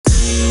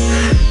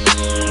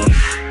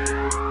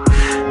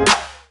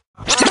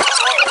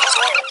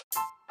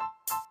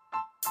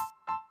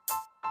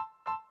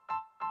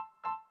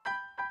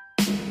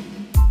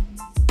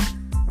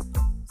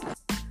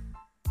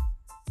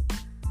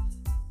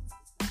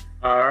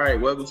All right,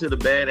 welcome to the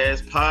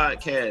Badass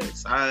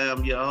Podcast. I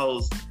am your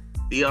host,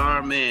 the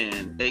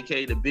R-Man,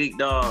 aka the Big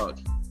Dog,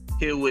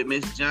 here with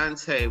Miss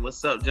Jonte.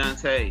 What's up,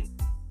 Jonte?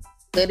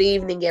 Good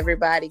evening,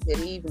 everybody.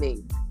 Good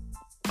evening.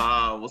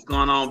 What's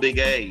going on, Big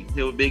A?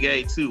 Here with Big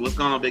A too. What's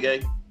going on, Big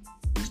A?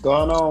 What's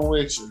going on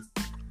with you?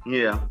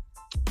 Yeah.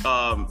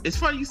 It's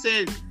funny you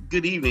said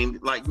good evening.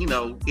 Like, you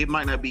know, it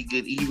might not be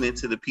good evening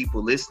to the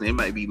people listening. It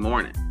might be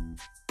morning.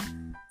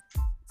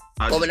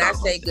 Well, when I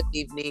say good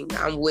evening,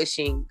 I'm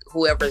wishing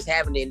whoever's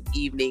having an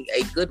evening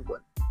a good one.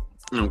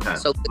 Okay.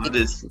 So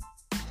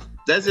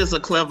that's just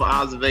a clever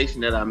observation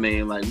that I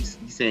made. Like,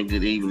 you saying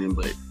good evening,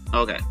 but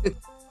okay.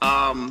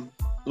 Welcome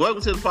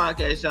to the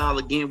podcast, y'all.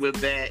 Again, we're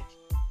back.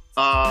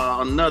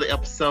 Another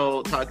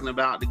episode talking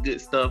about the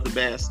good stuff, the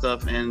bad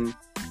stuff, and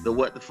the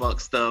what the fuck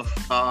stuff.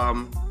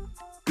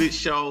 Good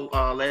show.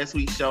 Last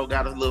week's show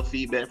got a little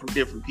feedback from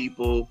different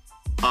people.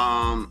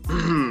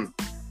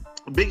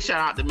 Big shout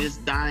out to Miss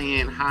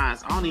Diane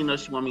Hines. I don't even know if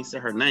she want me to say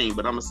her name,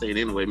 but I'm gonna say it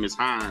anyway. Miss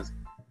Hines,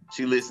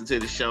 she listened to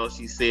the show.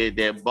 She said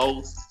that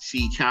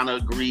she kind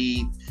of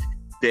agreed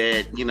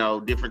that, you know,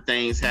 different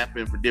things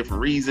happen for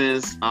different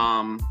reasons.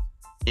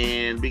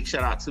 And big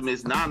shout out to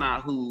Miss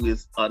Nana, who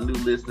is a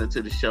new listener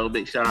to the show.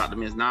 Big shout out to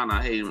Miss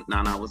Nana. Hey,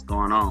 Nana, what's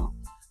going on?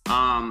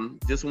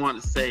 Just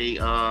wanted to say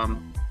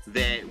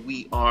that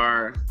we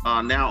are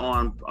now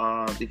on,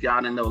 if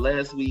y'all didn't know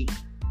last week,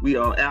 we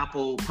are on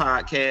Apple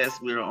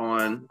Podcasts. We're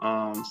on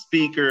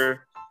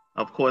Speaker,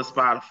 of course,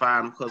 Spotify,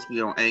 and of course,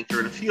 we're on Anchor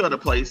and a few other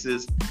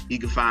places you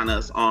can find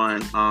us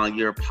on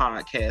your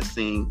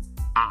podcasting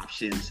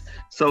options.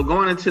 So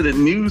going into the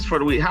news for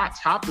the week, hot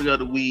topic of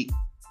the week,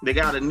 they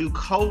got a new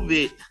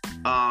COVID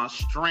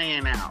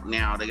strand out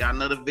now. They got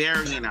another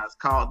variant out. It's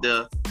called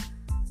the,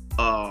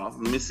 let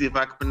me see if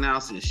I can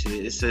pronounce this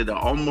shit. It said the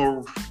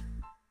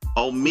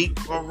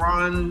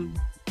Omicron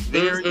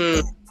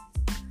variant.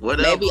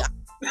 Whatever. Maybe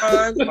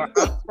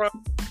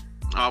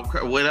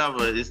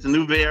whatever. It's the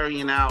new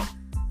variant out.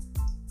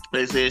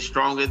 They say it's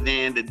stronger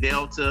than the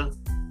Delta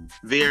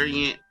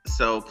variant.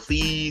 So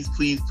please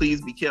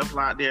be careful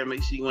out there.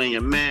 Make sure you're wearing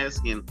your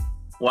mask and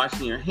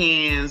washing your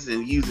hands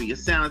and using your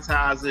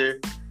sanitizer.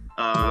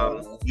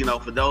 You know,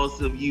 for those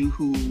of you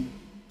who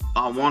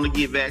want to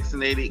get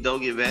vaccinated, go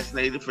get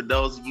vaccinated. For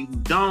those of you who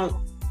don't,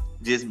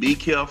 just be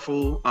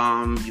careful.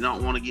 You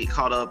don't want to get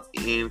caught up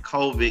in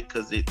COVID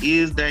because it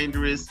is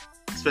dangerous,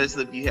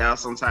 especially if you have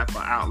some type of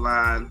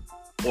outline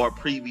or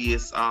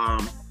previous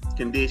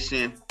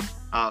condition.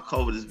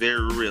 COVID is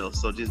very real.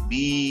 So just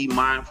be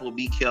mindful,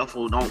 be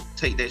careful. Don't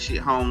take that shit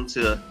home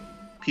to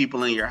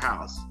people in your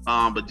house.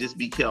 But just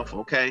be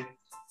careful, okay?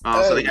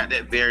 So they got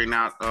that variant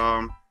out.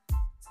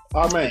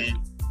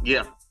 Man.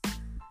 Yeah.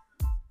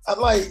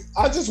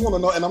 I just want to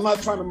know, and I'm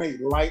not trying to make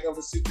light of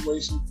the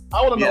situation.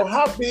 I want to know,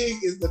 how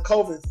big is the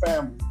COVID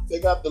family? They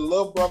got the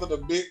little brother, the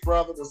big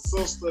brother, the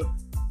sister.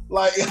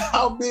 Like,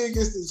 how big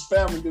is this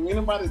family? Do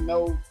anybody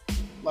know?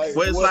 Like,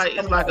 well,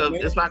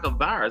 it's like a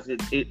virus.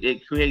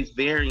 It creates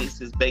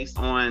variances based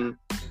on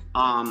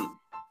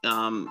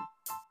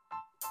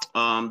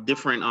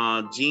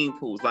different gene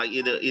pools. Like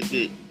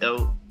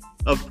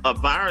a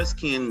virus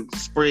can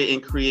spread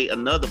and create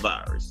another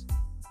virus.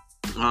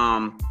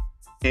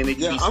 And it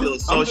can be still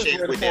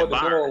associated with that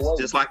virus,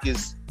 just like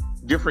it's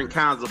different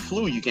kinds of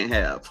flu you can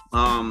have.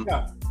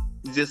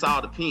 It just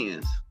all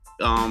depends.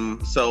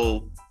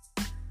 So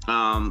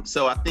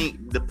I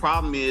think the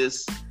problem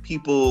is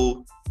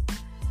people,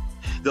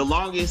 the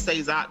longer it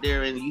stays out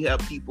there and you have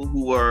people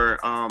who are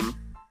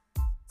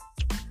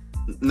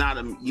not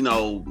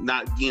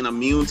getting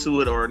immune to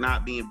it or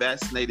not being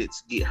vaccinated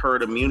to get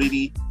herd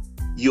immunity,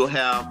 you'll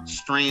have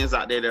strands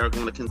out there that are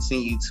going to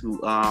continue to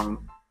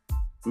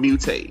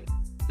mutate.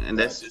 And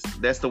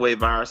that's the way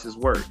viruses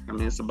work. I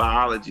mean, it's a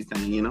biology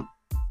thing, you know?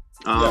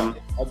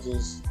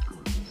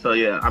 So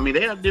yeah, I mean,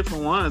 they have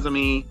different ones. I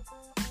mean,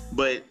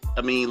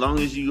 long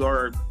as you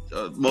are,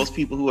 most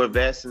people who are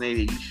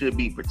vaccinated, you should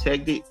be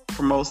protected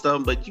from most of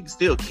them, but you can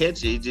still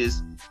catch it.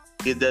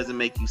 It doesn't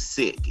make you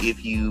sick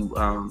if you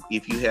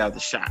have the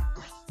shot.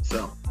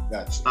 So,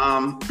 gotcha.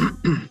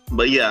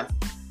 But yeah,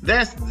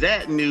 that's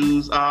that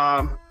news.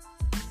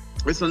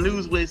 It's some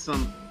news with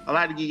some, I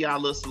like to give y'all a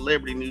little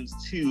celebrity news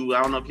too.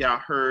 I don't know if y'all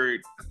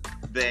heard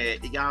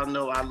that. Y'all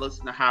know I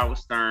listen to Howard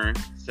Stern,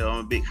 so I'm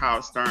a big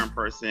Howard Stern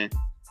person.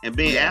 And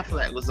Ben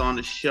Affleck was on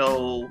the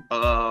show,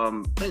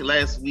 I think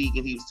last week,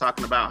 and he was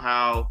talking about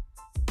how,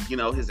 you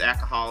know, his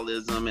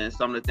alcoholism and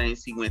some of the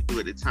things he went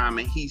through at the time.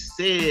 And he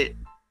said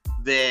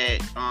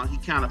that he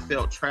kind of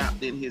felt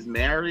trapped in his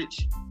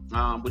marriage,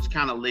 which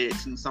kind of led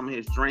to some of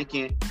his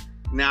drinking.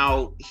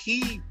 Now,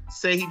 he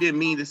said he didn't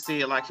mean to say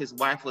it like his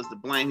wife was to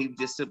blame. He was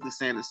just simply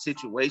saying the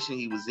situation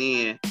he was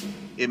in,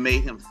 it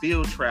made him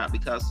feel trapped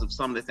because of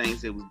some of the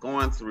things he was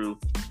going through,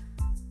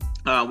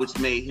 which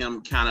made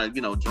him kind of,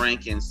 you know,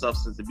 drink and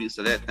substance abuse.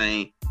 So that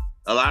thing,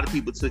 a lot of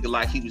people took it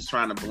like he was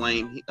trying to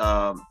blame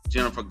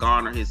Jennifer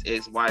Garner, his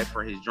ex-wife,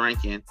 for his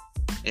drinking.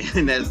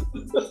 And that's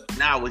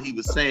not what he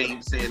was saying. He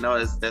was saying, no,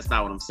 that's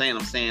not what I'm saying.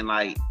 I'm saying,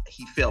 like,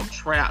 he felt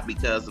trapped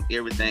because of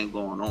everything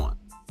going on.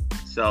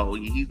 So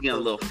he's getting a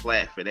little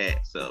flat for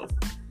that. So,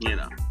 you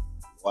know.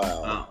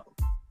 Wow.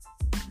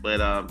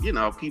 But you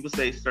know, people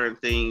say certain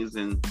things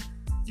and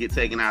get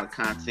taken out of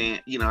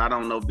content. You know, I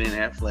don't know Ben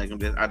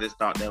Affleck. I just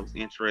thought that was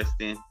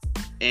interesting.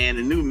 And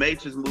the new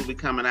Matrix movie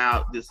coming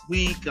out this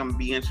week. I'm gonna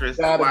be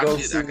interested to watch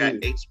it. I got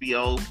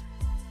HBO,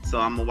 so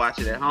I'm gonna watch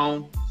it at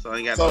home. So I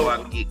ain't got to go out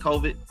and get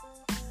COVID.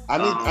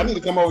 I need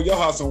to come over to your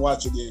house and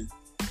watch it again.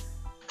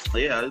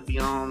 Yeah, it'll be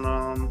on.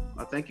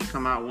 I think it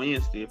come out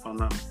Wednesday, if I'm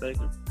not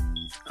mistaken.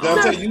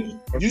 Dante,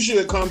 you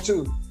should come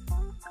too.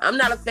 I'm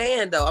not a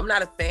fan though. I'm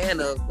not a fan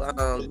of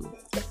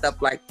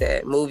stuff like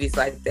that, movies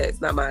like that.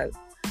 It's not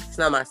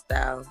my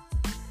style.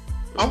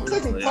 I'm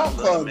cooking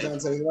popcorn,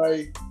 Dante.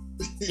 Like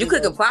you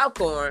cooking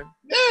popcorn?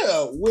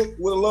 Yeah, with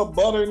a little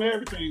butter and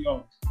everything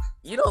on.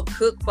 You don't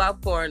cook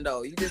popcorn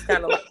though. You just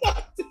kind of like.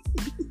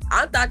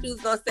 I thought you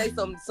was gonna say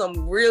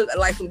some real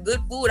like some good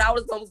food. I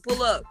was gonna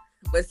pull up,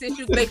 but since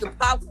you making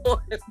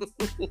popcorn,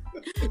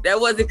 that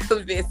wasn't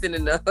convincing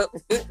enough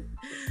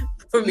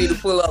for me to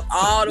pull up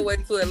all the way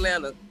to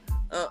Atlanta.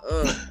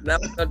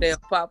 Not no damn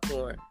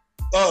popcorn.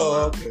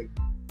 Oh, okay.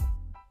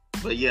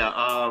 But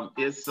yeah,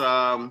 it's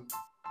one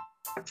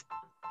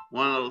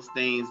of those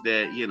things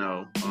that, you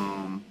know,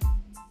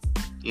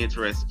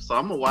 interesting. So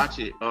I'm gonna watch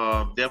it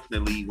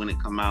definitely when it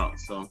come out.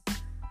 So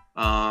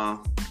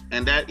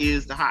and that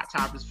is the hot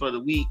topics for the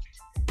week.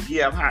 If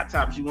you have hot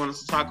topics you want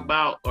us to talk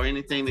about or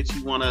anything that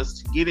you want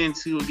us to get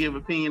into or give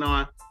opinion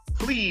on,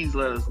 please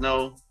let us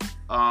know.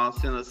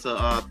 Send us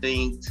a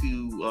thing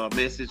to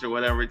message or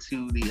whatever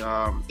to the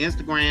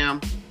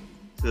Instagram,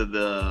 to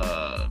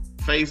the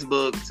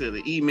Facebook, to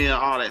the email,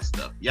 all that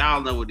stuff. Y'all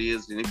know what it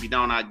is, and if you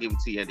don't, I'll give it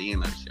to you at the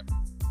end of the show.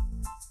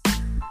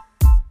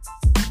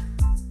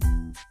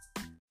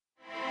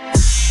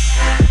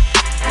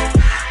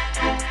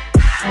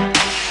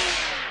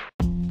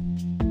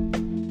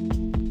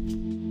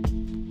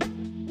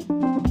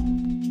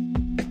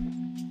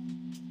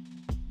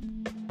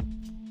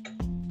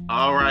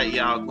 All right,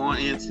 y'all,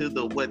 going into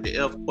the what the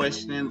F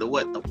question, the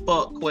what the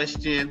fuck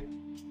question.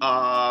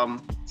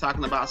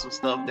 Talking about some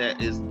stuff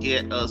that is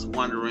get us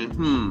wondering,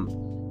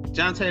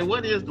 Jonte,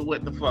 what is the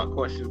what the fuck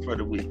question for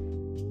the week?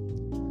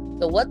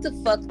 The what the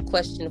fuck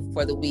question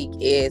for the week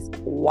is,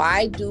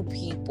 why do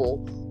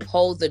people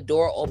hold the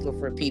door open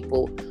for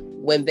people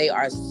when they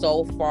are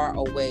so far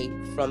away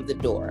from the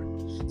door?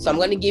 So I'm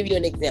going to give you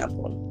an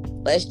example.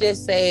 Let's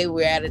just say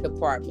we're at a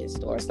department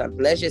store or something.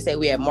 Let's just say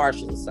we're at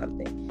Marshall or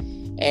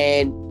something.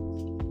 And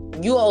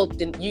you're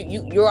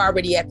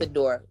already at the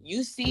door.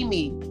 You see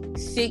me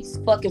 6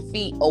 fucking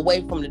feet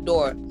away from the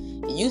door.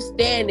 And you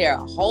stand there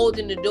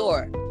holding the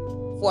door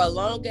for a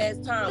long ass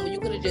time when you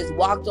could have just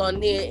walked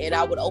on in and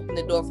I would open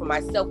the door for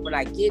myself when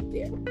I get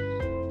there.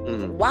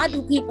 Mm-hmm. Why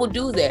do people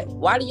do that?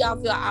 Why do y'all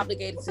feel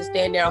obligated to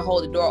stand there and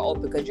hold the door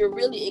open? Because you're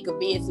really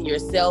inconveniencing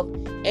yourself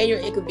and you're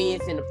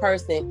inconveniencing the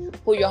person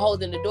who you're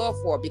holding the door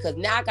for. Because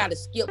now I got to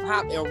skip,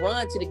 hop, and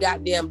run to the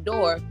goddamn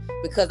door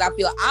because I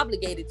feel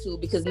obligated to,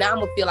 because now I'm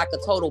going to feel like a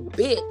total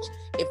bitch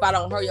if I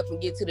don't hurry up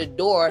and get to the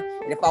door.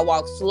 And if I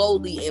walk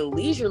slowly and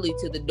leisurely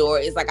to the door,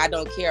 it's like I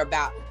don't care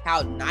about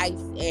how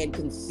nice and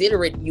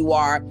considerate you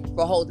are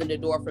for holding the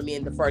door for me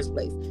in the first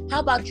place. How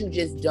about you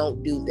just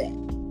don't do that?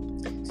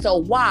 So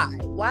why?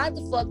 Why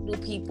the fuck do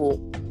people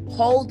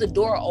hold the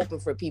door open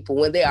for people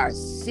when they are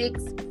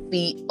 6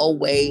 feet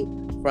away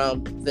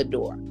from the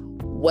door?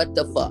 What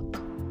the fuck?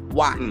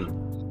 Why?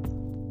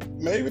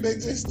 Maybe they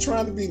just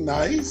trying to be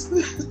nice.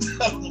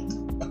 I don't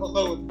know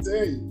what to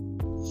tell you.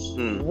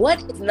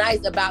 What is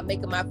nice about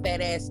making my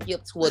fat ass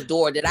skip to a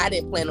door that I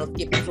didn't plan on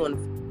skipping to in the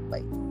first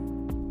place?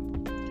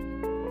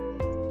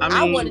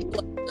 I wanted to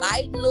do a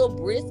light little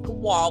brisk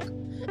walk.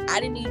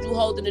 I didn't need you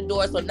holding the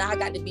door, so now I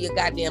got to be a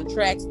goddamn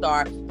track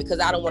star because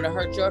I don't want to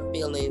hurt your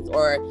feelings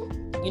or,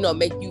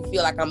 make you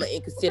feel like I'm an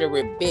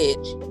inconsiderate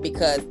bitch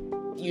because,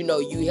 you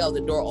held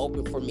the door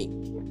open for me.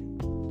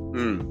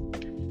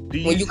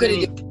 When you could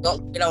have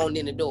just get on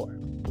in the door.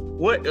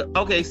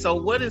 Okay, so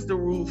what is the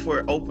rule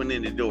for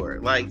opening the door?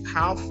 Like,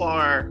 how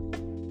far,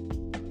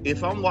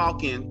 if I'm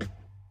walking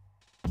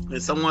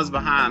and someone's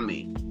behind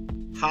me,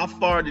 how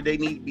far do they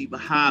need to be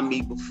behind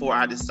me before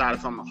I decide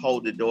if I'm gonna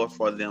hold the door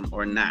for them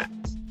or not?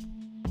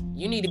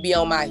 You need to be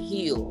on my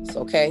heels,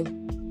 okay?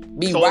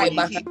 Be right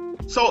behind.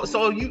 So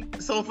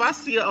if I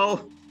see an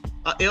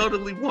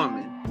elderly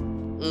woman,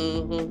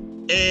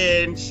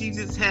 and she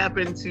just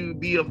happened to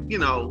be a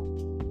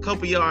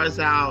couple yards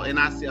out, and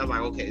I'm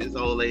like, okay, this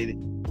old lady,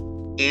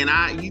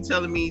 and you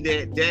telling me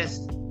that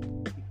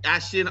I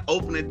shouldn't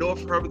open the door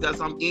for her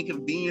because I'm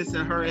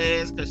inconveniencing her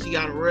ass because she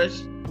got to rush?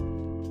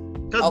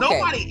 Because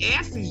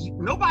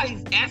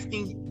nobody's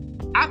asking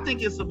you. I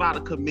think it's about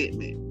a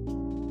commitment.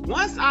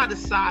 Once I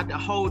decide to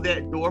hold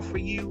that door for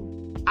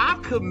you,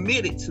 I'm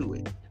committed to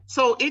it.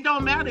 So it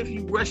don't matter if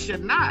you rush or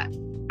not.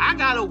 I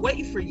gotta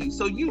wait for you.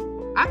 So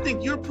I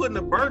think you're putting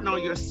a burden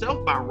on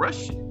yourself by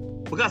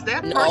rushing, because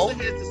that person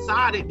has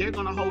decided they're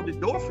gonna hold the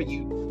door for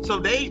you. So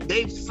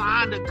they've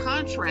signed a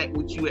contract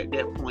with you at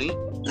that point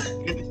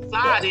and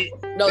decided.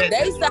 No,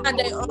 they signed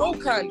their own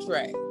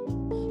contract.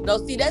 No,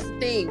 see, that's the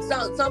thing.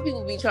 Some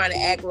people be trying to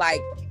act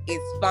like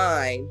it's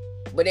fine,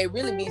 but they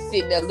really be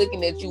sitting there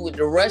looking at you with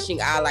the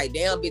rushing eye like,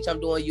 damn, bitch, I'm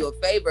doing you a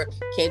favor.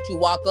 Can't you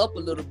walk up a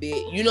little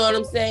bit? You know what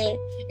I'm saying?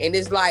 And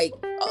it's like,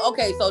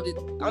 okay, so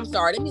I'm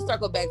sorry. Let me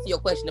circle back to your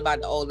question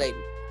about the old lady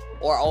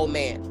or old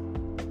man.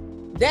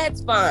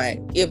 That's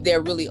fine if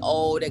they're really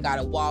old, they got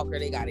a walker,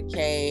 they got a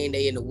cane,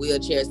 they in a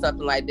wheelchair,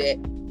 something like that.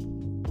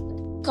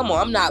 Come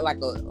on, I'm not like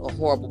a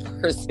horrible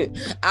person.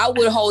 I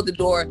would hold the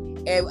door,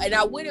 and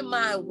I wouldn't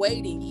mind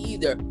waiting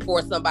either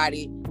for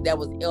somebody that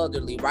was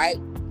elderly, right?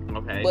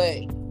 Okay.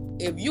 But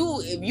if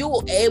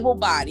you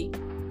able-bodied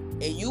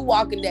and you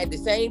walking at the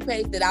same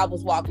pace that I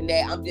was walking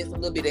at, I'm just a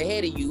little bit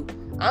ahead of you.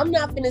 I'm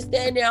not finna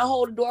stand there and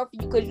hold the door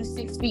for you because you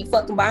 6 feet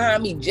fucking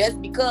behind me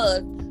just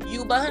because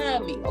you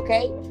behind me,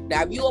 okay?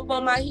 Now, if you up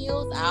on my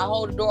heels, I'll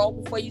hold the door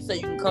open for you so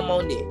you can come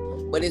on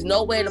in. But there's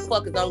no way the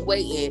fuck is I'm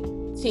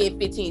waiting 10,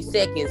 15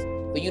 seconds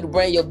for you to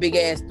bring your big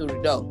ass through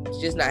the door. It's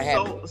just not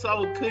happening.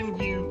 So couldn't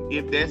you,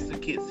 if that's the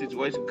kid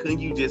situation, couldn't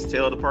you just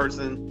tell the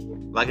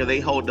person, like if they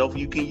hold the door for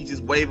you, can you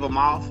just wave them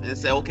off and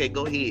say, okay,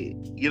 go ahead?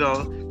 You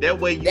know, that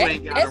way you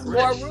ain't got to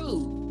rush. That's more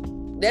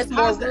rude. That's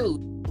more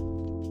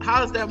rude.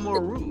 How is that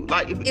more rude?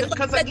 Like,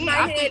 because again, my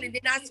hand and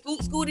then I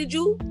scooted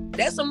you,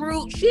 that's some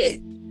rude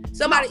shit. If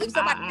somebody take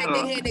their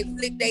hand, they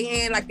flick their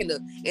hand like in a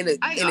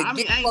I ain't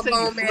saying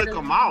you flick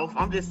them off.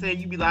 I'm just saying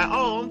you be like,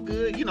 oh, I'm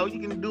good. You know,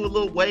 you can do a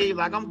little wave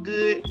like I'm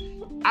good.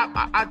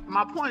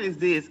 My point is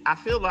this. I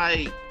feel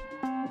like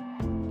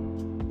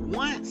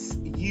once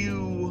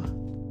you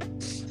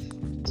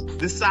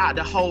decide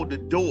to hold the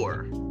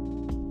door,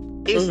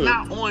 it's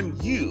not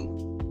on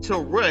you to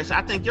rush.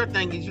 I think your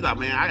thing is you like,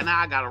 man,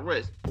 I gotta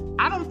rush.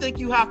 I don't think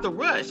you have to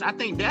rush. I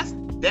think that's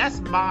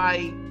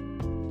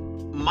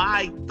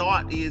my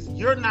thought is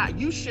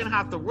you shouldn't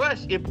have to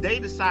rush if they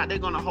decide they're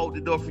going to hold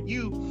the door for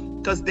you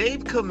because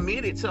they've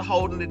committed to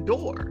holding the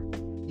door.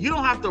 You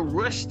don't have to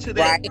rush to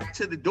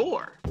the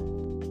door.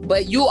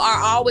 But you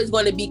are always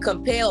going to be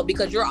compelled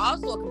because you're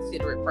also a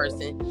considerate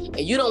person and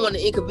you don't want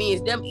to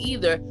inconvenience them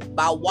either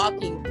by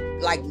walking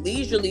like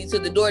leisurely to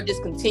the door,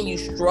 just continue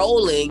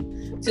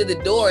strolling to the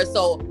door.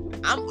 So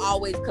I'm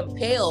always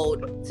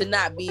compelled to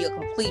not be a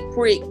complete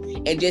prick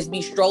and just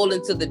be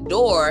strolling to the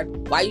door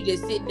while you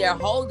just sitting there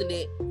holding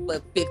it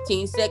for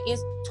 15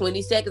 seconds,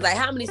 20 seconds. Like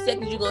how many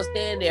seconds you gonna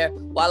stand there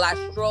while I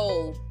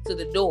stroll to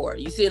the door?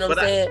 You see what I'm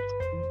saying?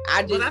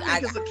 I think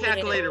it's a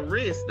calculated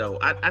risk though.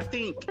 I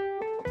think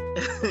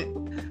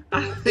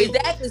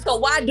exactly. So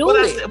why do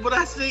it? But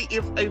I see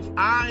if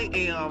I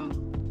am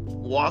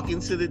walking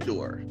to the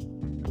door,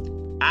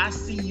 I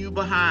see you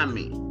behind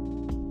me.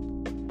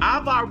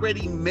 I've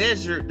already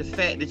measured the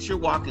fact that you're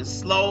walking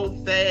slow,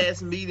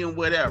 fast, medium,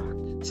 whatever.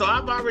 So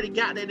I've already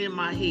got that in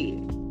my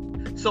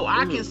head. So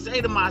I can say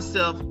to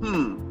myself,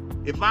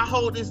 if I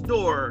hold this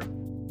door,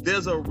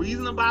 there's a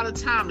reasonable amount of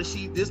time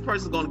that this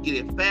person's going to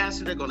get it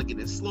faster, they're going to get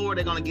it slower,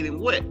 they're going to get it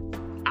wet.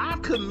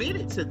 I've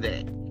committed to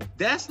that.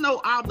 That's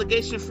no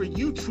obligation for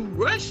you to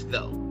rush,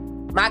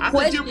 though. I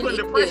think you're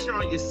putting the pressure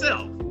on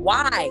yourself.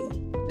 Why?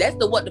 That's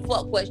the what the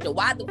fuck question.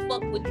 Why the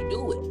fuck would you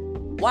do it?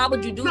 Why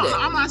would you do that? No,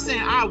 I'm not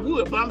saying I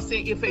would, but I'm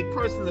saying if a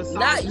person decides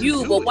not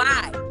you, but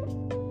why?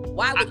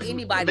 Why would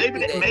anybody do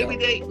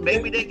that?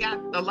 Maybe they got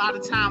a lot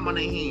of time on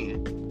their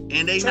hand,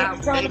 and they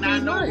not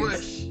no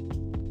rush.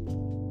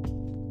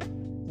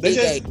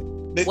 They're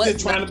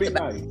trying to be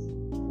nice.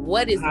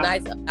 What is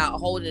nice about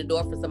holding the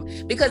door for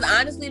someone? Because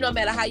honestly, no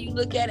matter how you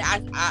look at it,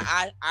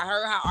 I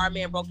heard how our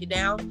man broke it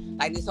down,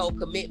 like this whole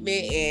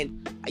commitment,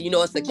 and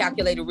it's a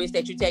calculated risk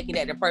that you're taking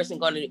that the person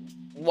going to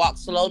walk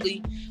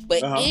slowly.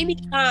 But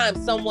anytime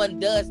someone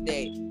does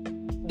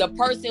that, the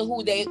person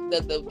who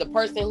the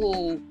person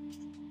who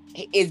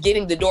is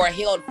getting the door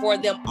held for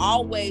them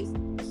always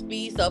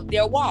speeds up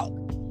their walk.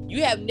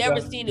 You have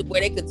never seen it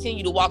where they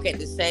continue to walk at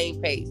the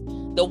same pace.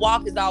 The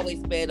walk is always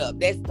sped up.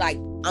 That's like,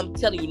 I'm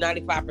telling you,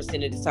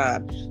 95% of the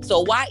time. So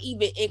why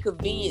even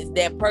inconvenience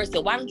that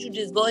person? Why don't you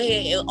just go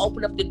ahead and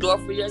open up the door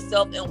for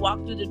yourself and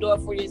walk through the door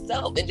for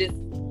yourself and just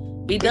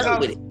be done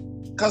with it?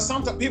 Because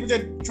sometimes people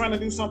just trying to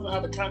do something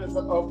out of the kindness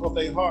of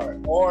their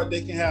heart, or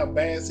they can have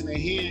bags in their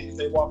hand if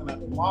they're walking out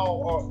the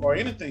mall or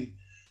anything.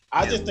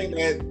 I just think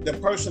that the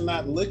person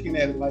not looking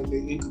at it like they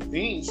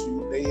inconvenience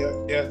you.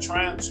 They're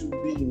trying to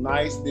be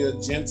nice, be a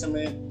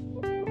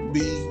gentleman,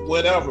 be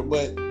whatever,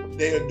 but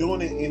they're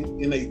doing it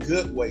in a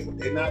good way.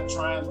 They're not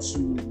trying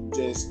to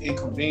just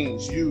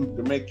inconvenience you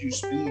to make you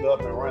speed up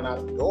and run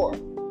out the door.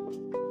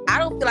 I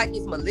don't feel like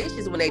it's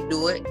malicious when they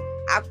do it.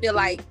 I feel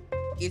like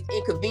it's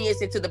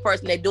inconveniencing to the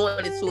person they're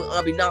doing it to,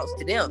 unbeknownst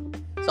to them.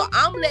 So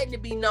I'm letting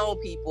it be known,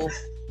 people.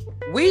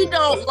 We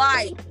don't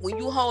like when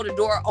you hold the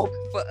door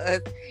open for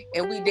us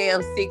and we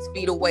damn 6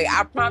 feet away.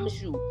 I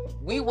promise you,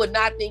 we would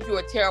not think you're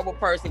a terrible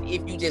person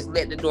if you just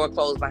let the door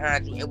close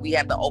behind you and we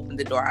have to open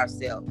the door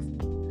ourselves.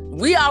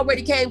 We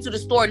already came to the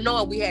store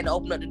knowing we had to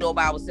open up the door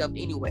by ourselves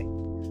anyway.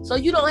 So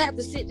you don't have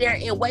to sit there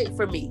and wait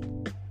for me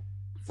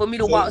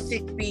to walk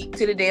 6 feet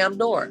to the damn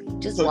door.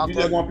 Just walk. You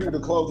just want people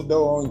to close the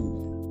door on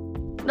you?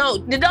 No,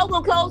 the door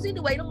gonna close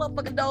anyway. Them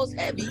motherfucking doors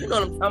heavy. You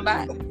know what I'm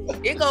talking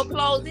about. It gonna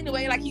close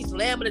anyway, like he's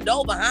slamming the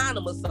door behind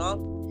him or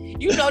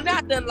something. You know,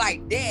 not nothing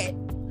like that.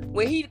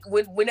 When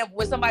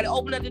somebody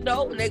open up the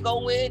door and they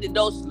go in, the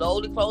door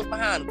slowly close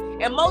behind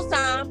them. And most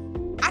times,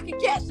 I can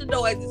catch the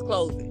door as it's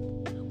closing.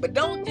 But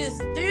don't just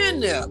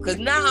stand there, because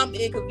now I'm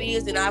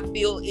inconvenienced and I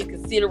feel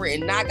inconsiderate,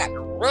 and now I got to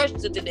rush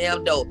to the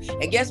damn door.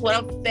 And guess what?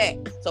 I'm fat.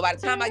 So by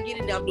the time I get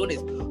in there, I'm doing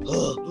this,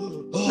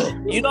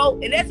 you know,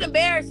 and that's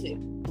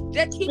embarrassing.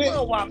 Just keep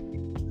on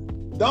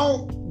walking.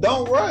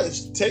 Don't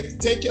rush.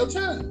 Take your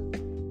time.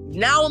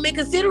 Now I'm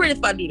inconsiderate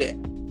if I do that.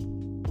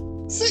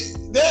 See,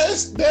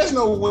 there's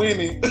no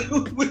winning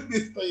with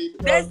this thing.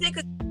 That's it,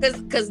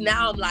 because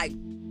now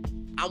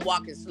I'm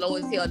walking slow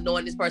as hell,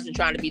 knowing this person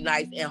trying to be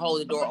nice and hold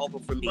the door open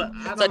for me.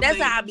 So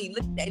that's how I be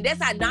looking at it.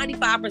 That's how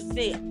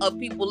 95% of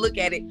people look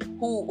at it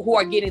who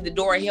are getting the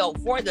door held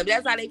for them.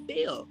 That's how they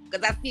feel.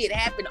 Because I see it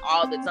happen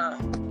all the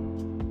time.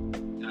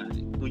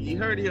 Well, you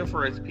heard it here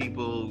first,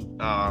 people.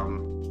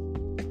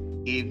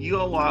 If you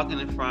are walking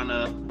in front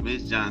of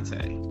Miss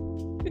Jonte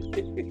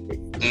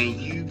and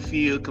you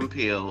feel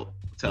compelled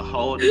to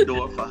hold the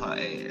door for her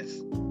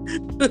ass,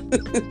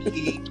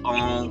 keep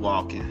on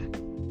walking.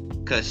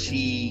 Because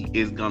she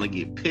is going to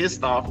get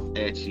pissed off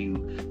at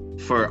you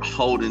for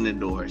holding the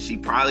door. She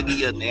probably give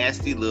you a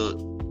nasty look.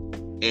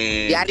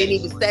 And yeah, I didn't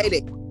even say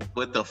that.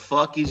 What the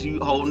fuck is you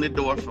holding the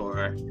door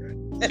for?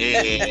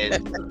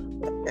 And,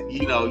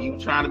 you know, you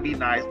trying to be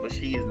nice, but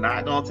she is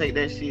not going to take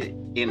that shit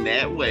in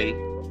that way.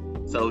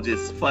 So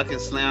just fucking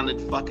slam the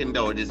fucking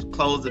door. Just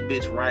close the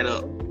bitch right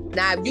up.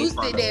 Now, if you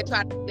sit there and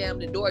try to slam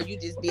the door, you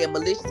just being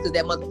malicious because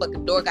that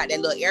motherfucking door got that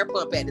little air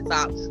pump at the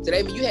top. So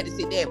that means you had to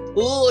sit there and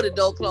pull the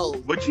door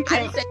closed. But you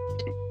can't.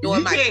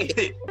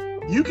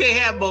 You can't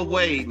have both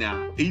ways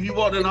now. If you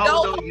want to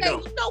hold the door, you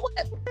don't. You know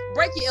what?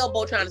 Break your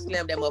elbow trying to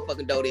slam that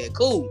motherfucking door there.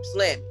 Cool,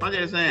 slam it. I'm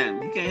just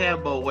saying, you can't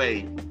have both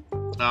ways.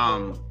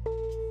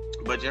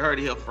 But you heard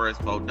it here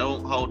first, folks.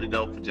 Don't hold the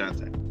door for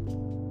Jonte.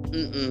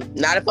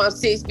 Not if I'm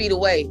 6 feet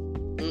away.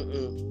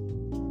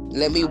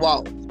 Let me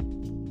walk.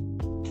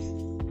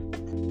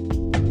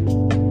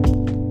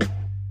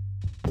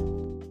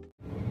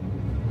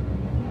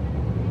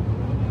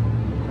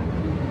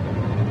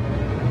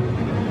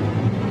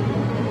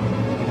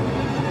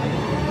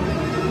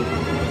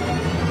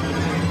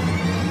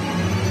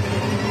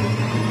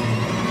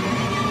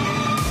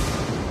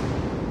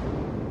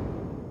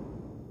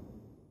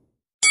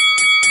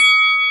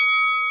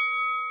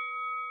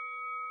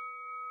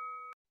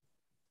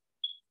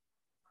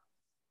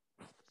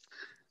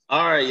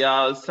 All right,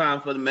 y'all. It's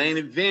time for the main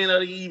event of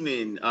the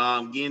evening.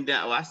 Getting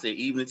down. Well, I said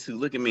evening too.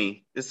 Look at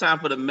me. It's time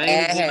for the main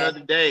event of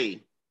the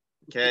day.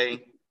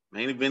 Okay,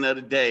 main event of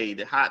the day.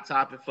 The hot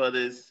topic for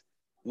this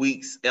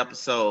week's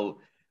episode.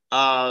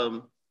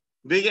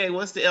 Big A,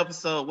 what's the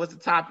episode? What's the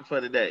topic for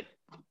the day?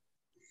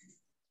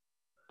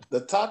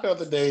 The topic of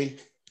the day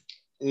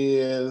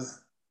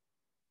is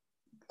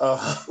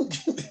you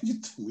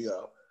threw me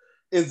off.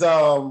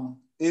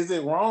 Is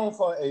it wrong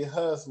for a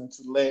husband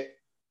to let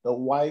the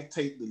wife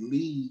take the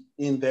lead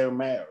in their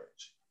marriage?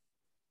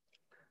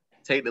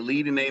 Take the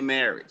lead in their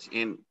marriage.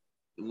 And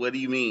what do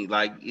you mean?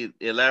 Like,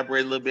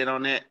 elaborate a little bit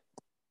on that.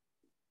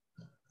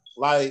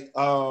 Like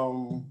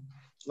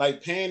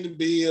paying the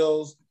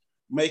bills,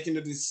 making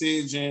the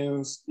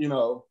decisions, you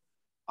know,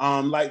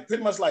 like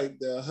pretty much like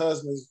the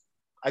husbands,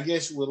 I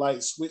guess you would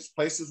like switch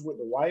places with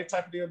the wife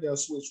type of deal. They'll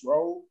switch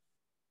roles.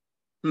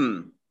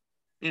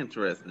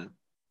 Interesting.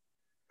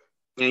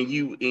 And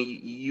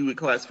you would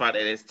classify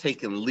that as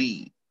taking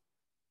lead.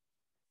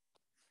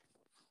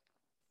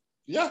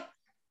 Yeah.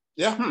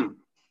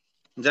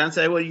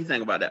 Jonte, what do you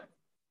think about that?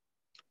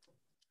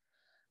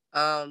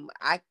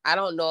 I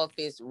don't know if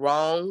it's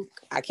wrong.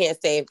 I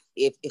can't say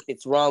if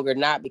it's wrong or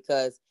not,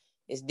 because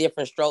it's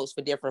different strokes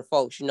for different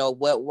folks. You know,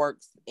 what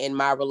works in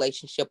my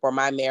relationship or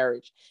my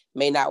marriage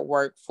may not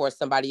work for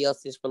somebody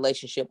else's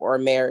relationship or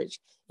marriage.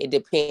 It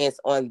depends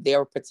on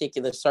their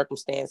particular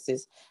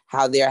circumstances,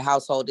 how their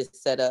household is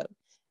set up.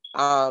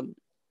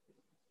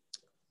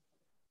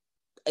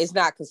 It's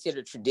not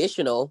considered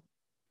traditional,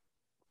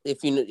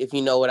 if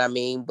you know what I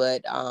mean,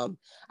 but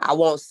I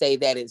won't say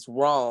that it's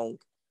wrong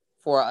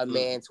for a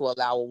man to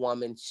allow a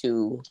woman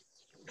to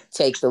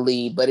take the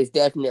lead, but it's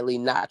definitely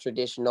not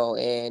traditional.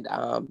 And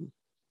I'm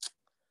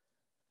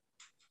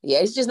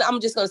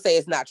just gonna say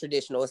it's not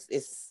traditional.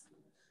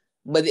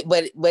 But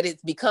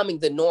it's becoming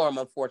the norm,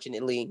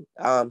 unfortunately.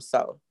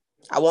 So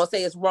I won't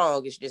say it's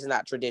wrong. It's just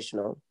not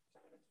traditional.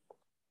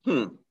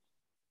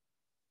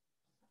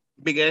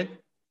 Big A.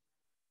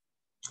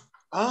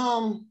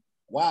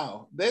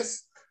 Wow.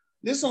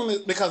 This only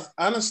because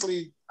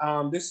honestly,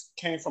 this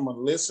came from a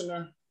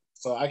listener,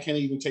 so I can't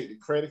even take the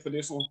credit for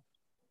this one.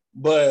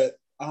 But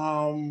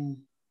I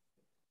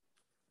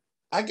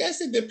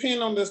guess it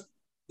depends on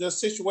the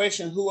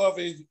situation. Whoever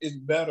is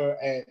better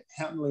at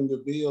handling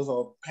the bills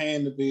or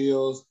paying the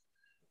bills,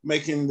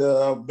 making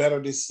the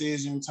better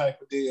decision type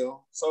of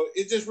deal. So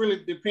it just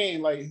really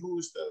depends. Like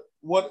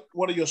what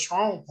are your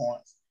strong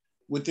points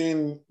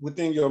within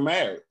your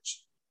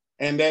marriage,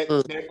 And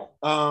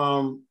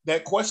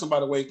that question, by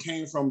the way,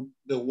 came from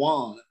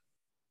Dewan.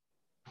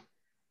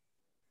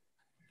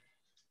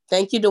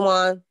 Thank you,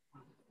 Dewan.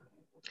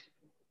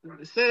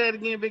 Say that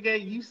again, Big A.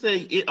 You say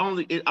it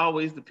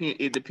always depends.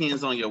 It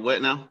depends on your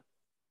what now?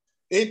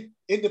 It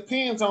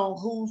depends on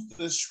who's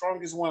the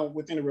strongest one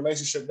within the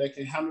relationship that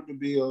can handle the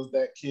bills,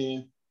 that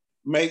can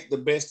make the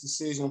best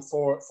decision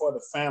for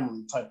the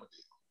family type of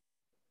deal.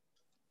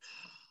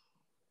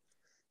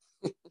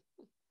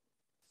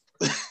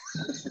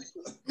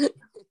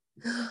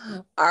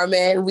 Our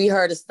man, we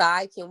heard a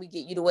sigh. Can we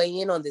get you to weigh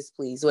in on this,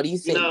 please? What do you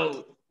think?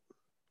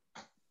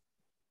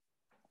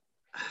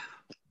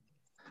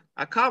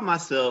 I caught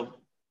myself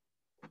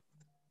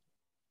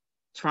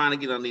trying to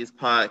get on these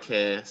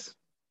podcasts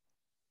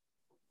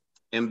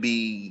and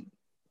be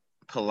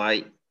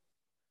polite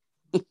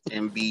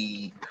and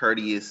be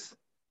courteous.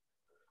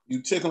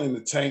 You tickling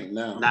the tank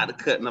now. Not to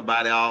cut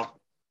nobody off.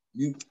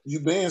 You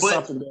being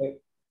something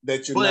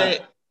that you're not.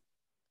 But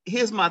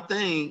here's my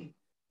thing.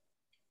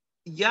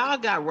 Y'all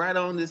got right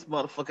on this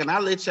motherfucker, and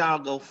I'll let y'all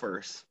go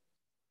first.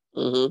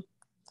 Mm-hmm.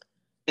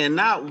 And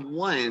not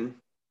one,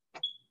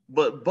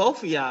 but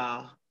both of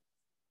y'all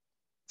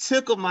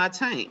tickle my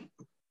tank.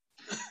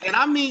 And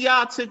I mean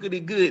y'all tickled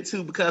it good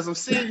too, because I'm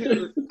sitting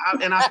here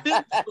and I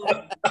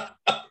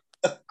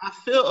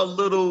feel a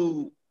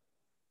little,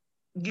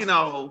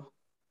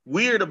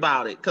 weird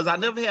about it, because I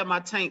never had my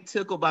tank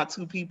tickled by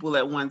two people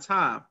at one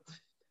time.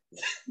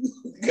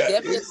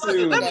 Let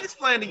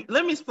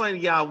me explain to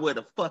y'all what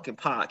a fucking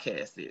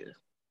podcast is.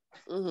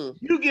 Mm-hmm.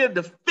 You give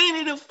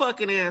definitive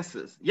fucking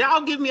answers.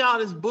 Y'all give me all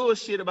this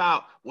bullshit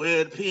about,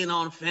 well, it depends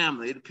on the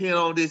family, it depends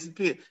on this, it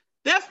depends.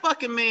 That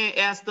fucking man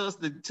asked us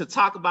to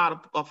talk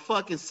about a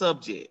fucking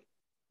subject.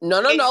 No.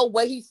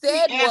 What he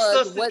said he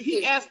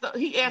asked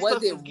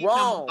us to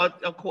wrong?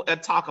 A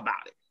talk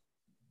about it.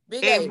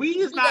 Big and A, we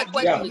is not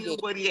giving him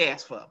what he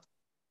asked for.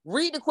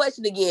 Read the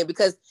question again,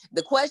 because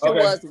the question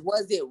was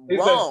it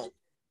wrong?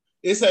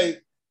 Is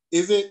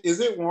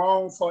it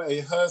wrong for a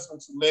husband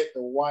to let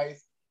the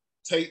wife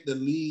take the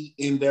lead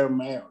in their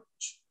marriage?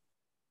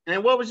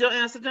 And what was your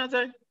answer,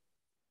 Dante?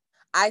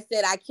 I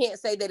said I can't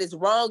say that it's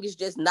wrong. It's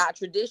just not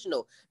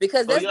traditional,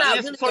 because that's not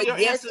really a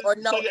yes or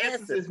no answer. So your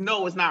answer is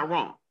no, it's not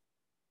wrong.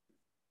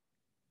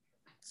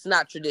 It's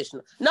not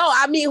traditional. No,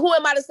 I mean, who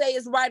am I to say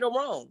it's right or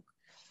wrong?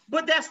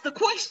 But that's the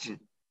question.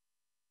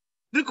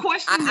 The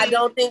question I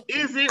don't think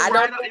is it I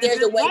right don't think or there's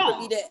is a it way wrong?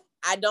 for me to.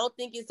 I don't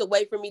think it's a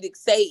way for me to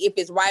say if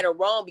it's right or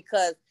wrong,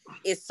 because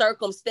it's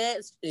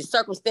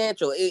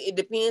circumstantial. It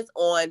depends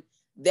on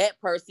that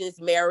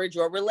person's marriage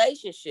or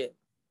relationship.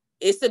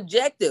 It's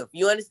subjective.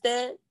 You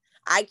understand?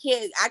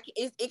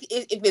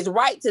 If it's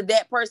right to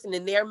that person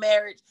in their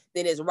marriage,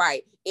 then it's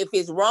right. If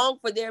it's wrong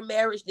for their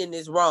marriage, then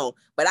it's wrong.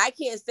 But I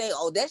can't say,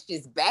 oh, that's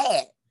just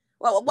bad.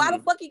 Well, why the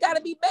fuck you gotta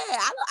be bad?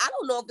 I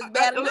don't know if it's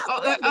bad or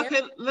not.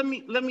 Okay, let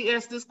me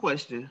ask this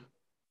question.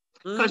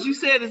 Because you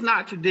said it's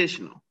not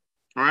traditional,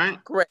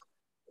 right? Correct.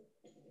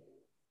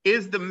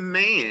 Is the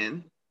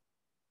man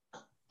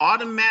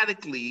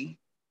automatically,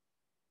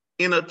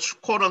 in a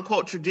quote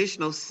unquote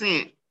traditional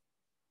sense,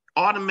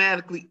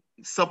 automatically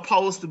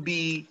supposed to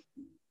be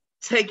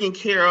taking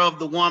care of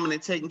the woman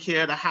and taking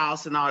care of the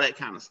house and all that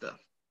kind of stuff?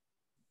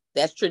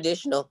 That's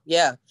traditional,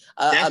 yeah.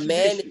 A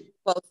man is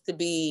supposed to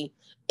be,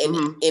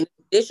 in a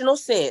traditional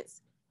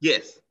sense,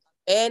 yes.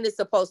 And is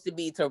supposed to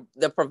be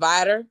the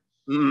provider,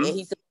 and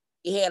he's the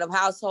head of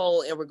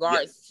household in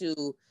regards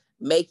to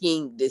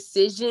making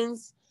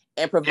decisions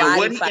and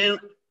providing.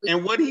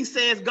 And what he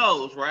says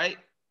goes, right?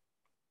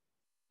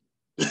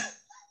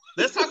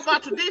 Let's talk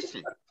about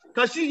tradition,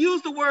 because you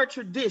use the word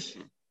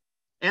tradition,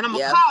 and I'm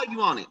gonna call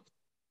you on it,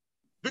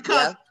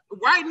 because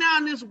right now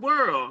in this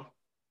world,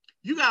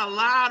 you got a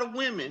lot of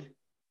women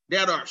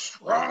that are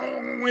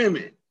strong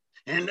women,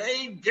 and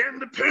they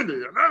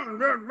independent,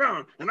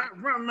 and I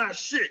run my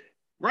shit,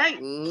 right?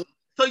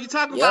 So you're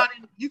talking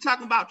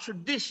about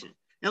tradition,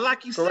 and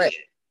like you said,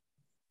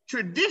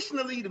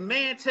 traditionally the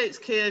man takes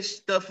care of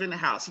stuff in the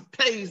house. He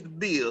pays the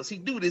bills. He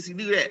do this. He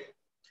do that.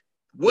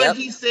 What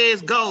he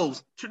says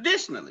goes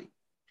traditionally.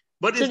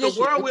 But in the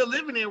world we're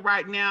living in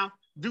right now,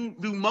 do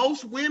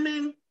most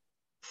women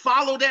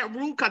follow that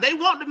rule? Because they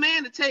want the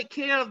man to take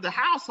care of the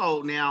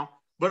household now,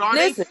 but are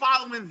they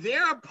following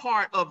their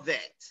part of that?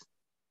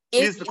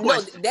 Is the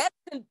question. No,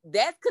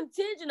 that's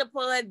contingent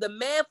upon the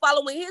man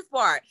following his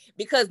part.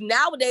 Because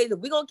nowadays, if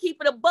we're going to keep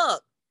it a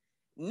buck,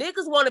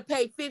 niggas want to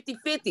pay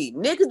 50-50.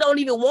 Niggas don't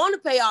even want to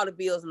pay all the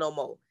bills no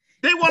more.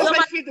 They want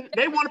to pay 50.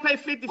 They want to pay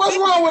 50. What's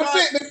wrong with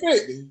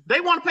 50-50?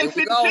 They want to pay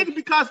 50-50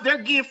 because they're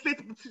getting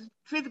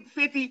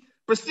 50%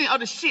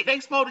 of the shit they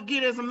supposed to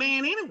get as a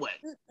man anyway.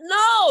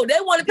 No, they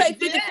want to pay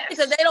 50-50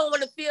 because they don't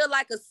want to feel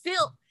like a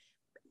simp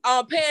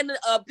paying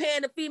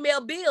the female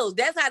bills.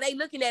 That's how they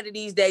looking at it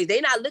these days. They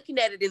not looking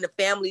at it in the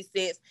family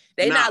sense.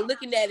 They not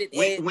looking at it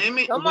as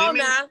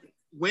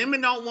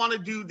women don't want to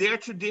do their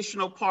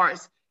traditional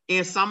parts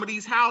in some of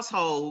these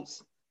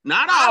households.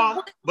 Not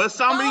all, but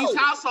some of these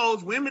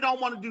households, women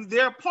don't want to do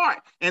their part,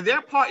 and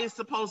their part is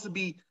supposed to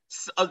be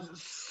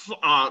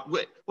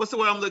what's the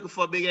word I'm looking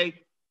for, Big A?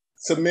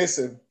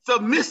 Submissive.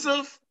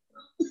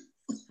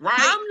 Right?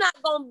 I'm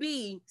not gonna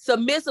be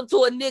submissive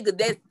to a nigga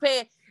that's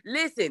paying.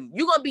 Listen,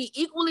 you're gonna be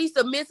equally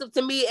submissive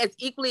to me as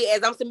equally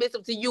as I'm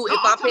submissive to you No, if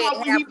I'm paying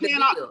talking about when half he of the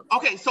paying bills.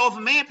 okay, so if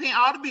a man paying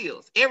all the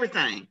bills,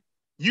 everything,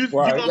 you're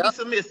Right. gonna be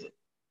submissive.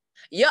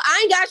 Yeah, I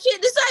ain't got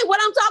shit to say. What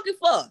I'm talking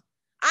for?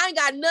 I ain't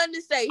got nothing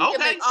to say. He can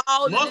make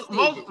all the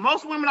decisions.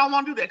 Most women don't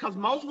want to do that because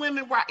most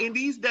women right in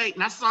these days,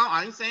 not some,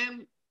 I ain't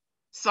saying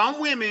some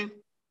women,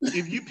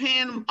 if you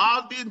paying them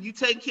all the bills, you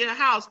take care of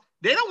the house,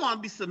 they don't want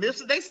to be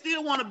submissive. They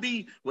still want to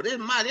be, well, this is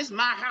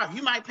my house.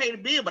 You might pay the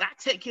bill, but I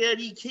take care of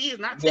these kids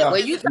and I take care of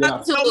you this.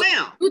 talking to So,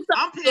 ma'am,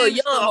 I'm paying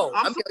the stuff.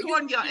 I'm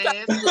supporting your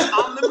ass.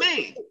 I'm the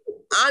man.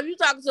 You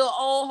talking to an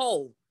old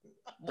hoe.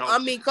 I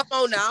mean, come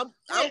on now.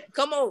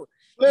 Come on.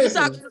 Listen.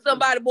 You talking to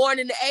somebody born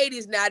in the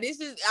 80s now.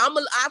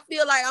 I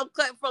feel like I'm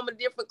cut from a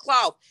different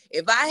cloth.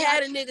 If I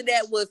had a nigga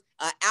that was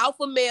an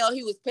alpha male,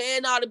 he was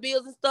paying all the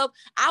bills and stuff,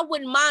 I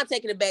wouldn't mind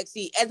taking the back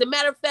seat. As a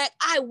matter of fact,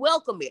 I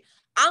welcome it.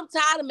 I'm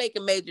tired of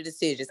making major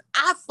decisions.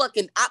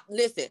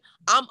 Listen,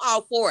 I'm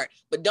all for it.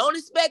 But don't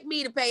expect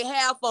me to pay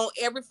half on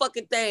every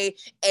fucking thing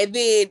and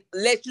then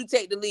let you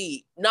take the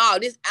lead. No,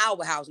 this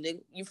our house,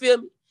 nigga. You feel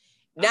me?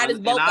 Now it's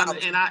both of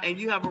us. And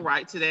you have a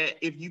right to that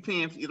if you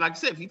paying, like I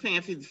said, if you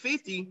paying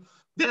 50-50,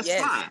 that's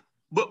fine.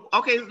 But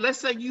okay, let's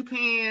say you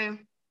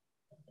paying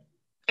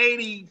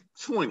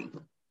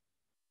 80-20.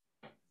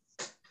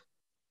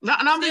 No,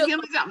 I'm just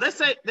giving an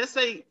example. Let's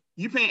say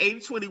you paying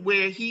 80-20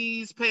 where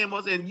he's paying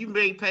most and you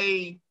may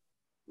pay,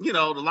 the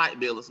light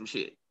bill or some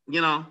shit,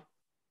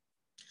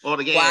 or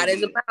the gas. Quiet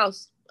as a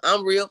mouse.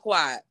 I'm real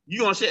quiet. You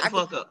gonna shut the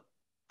fuck up.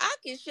 I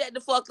can shut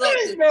the fuck up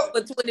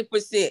for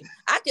 20%.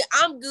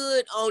 I'm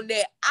good on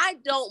that. I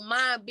don't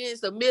mind being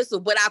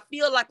submissive, but I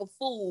feel like a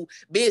fool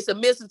being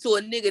submissive to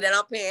a nigga that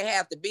I'm paying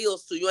half the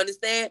bills to. You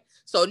understand?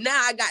 So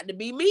now I got to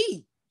be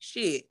me.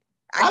 Shit.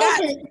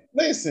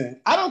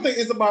 Listen, I don't think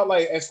it's about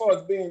like as far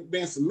as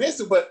being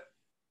submissive, but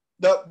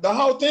the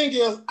whole thing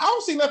is I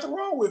don't see nothing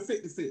wrong with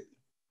 50-50.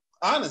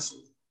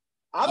 Honestly.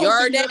 I don't you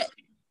heard that?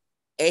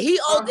 And he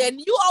old and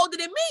you older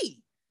than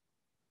me.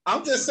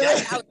 I'm just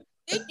saying. I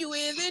think you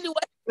is anyway.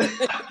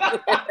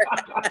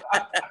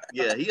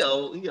 Yeah, he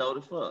old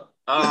as fuck.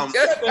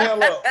 Shut the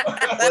hell up.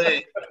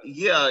 But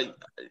yeah,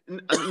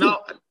 no.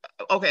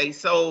 Okay,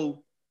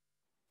 so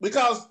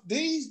because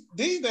these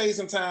days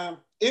in time,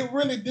 it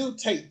really do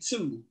take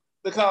two.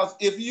 Because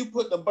if you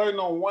put the burden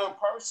on one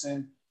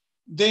person,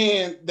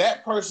 then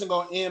that person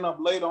gonna end up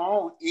later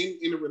on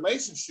in a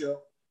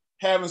relationship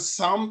having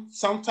some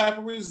type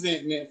of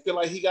resentment, feel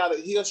like he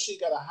or she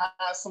gotta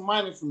hide some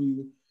money from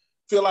you.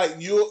 Feel like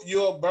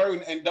you're a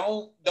burden and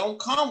don't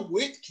come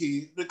with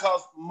kids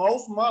because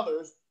most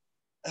mothers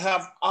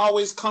have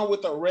always come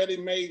with a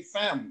ready-made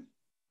family.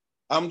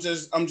 I'm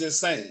just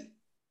saying.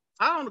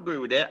 I don't agree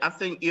with that. I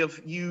think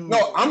if you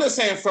I'm just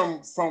saying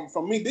from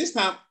me this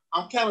time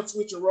I'm kind of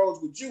switching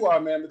roles with you all,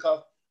 man,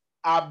 because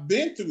I've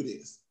been through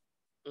this.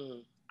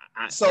 And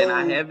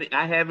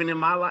I haven't in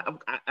my life.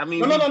 I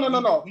mean,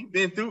 no. We've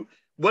been through.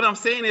 What I'm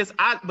saying is,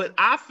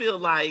 I feel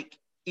like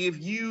if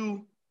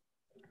you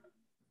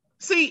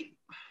see.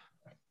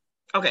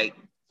 Okay,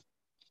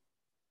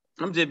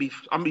 I'm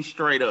be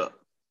straight up.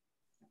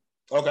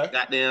 Okay.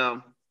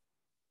 Goddamn,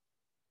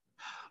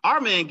 our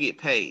man get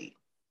paid.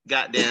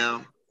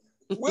 Goddamn.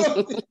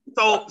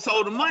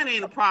 so the money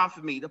ain't a problem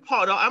for me.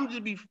 I'm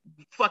just be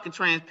fucking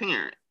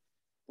transparent.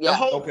 Yeah. The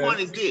whole point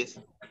is this: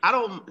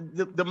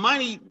 the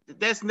money.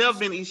 That's never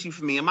been an issue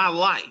for me in my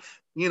life.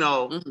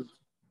 The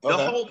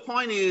whole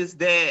point is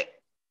that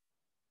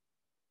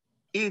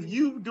if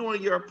you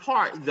doing your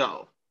part,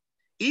 though.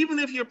 Even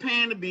if you're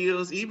paying the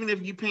bills, even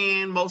if you're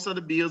paying most of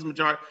the bills,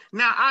 majority.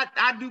 Now,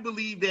 I do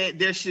believe that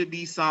there should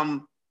be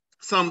some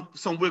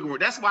wiggle room.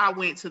 That's why I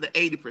went to the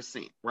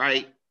 80%,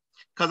 right?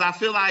 Because I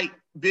feel like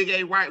Big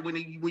A, right, when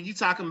you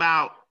talking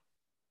about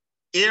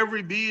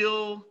every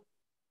bill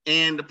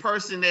and the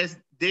person that's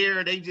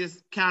there, they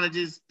just kind of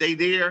they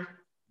there.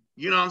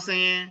 You know what I'm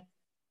saying?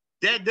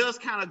 That does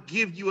kind of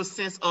give you a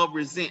sense of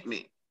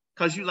resentment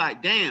because you're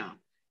like, damn,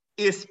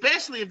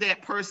 especially if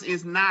that person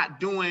is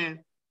not doing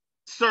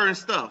certain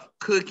stuff,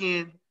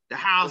 cooking, the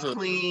house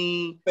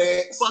clean,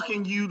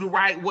 fucking you the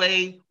right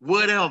way,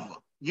 whatever.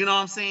 You know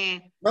what I'm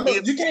saying? No,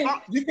 you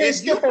can't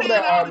skip over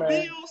that, all the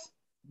bills.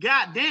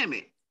 God damn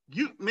it,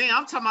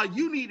 I'm talking about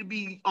you need to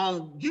be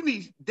on.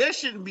 There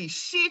shouldn't be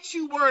shit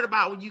you worried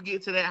about when you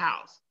get to that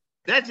house.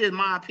 That's just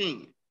my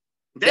opinion.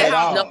 That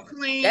house is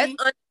clean. That's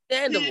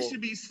understandable. You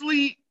should be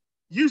sleep.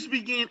 You should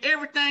be getting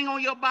everything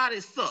on your body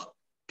sucked.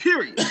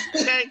 Period.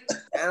 Okay.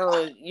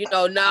 I'm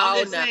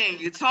just saying,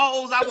 your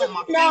toes. I want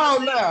my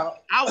fingers. No.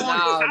 I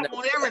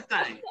want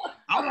everything.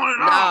 I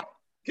want it all.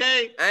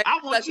 Okay. I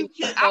want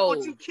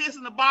you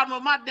kissing the bottom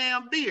of my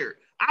damn beard.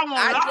 I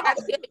want it all. I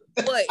tell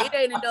you what, it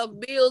ain't enough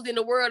bills in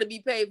the world to be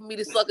paid for me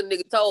to suck a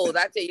nigga toes.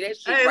 I tell you that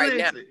shit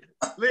now.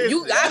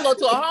 I go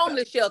to a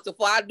homeless shelter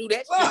before I do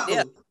that shit.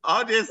 Yeah.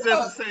 I'm just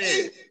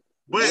saying.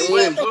 But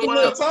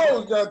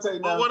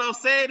what I'm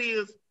saying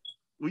is,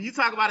 when you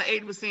talk about an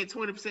 80%,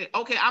 20%,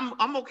 okay,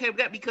 I'm okay with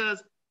that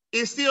because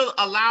it still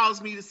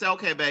allows me to say,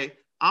 okay, babe,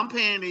 I'm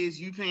paying this,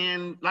 you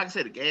paying, like I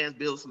said, the gas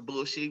bill, some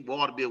bullshit,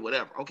 water bill,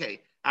 whatever.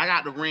 Okay, I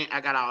got the rent,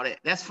 I got all that.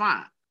 That's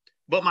fine.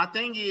 But my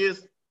thing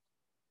is,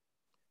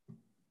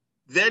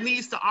 there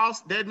needs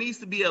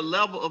to be a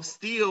level of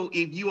still,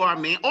 if you are a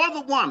man or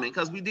the woman,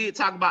 because we did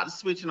talk about the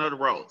switching of the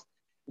roles.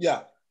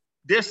 Yeah.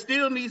 There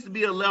still needs to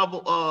be a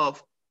level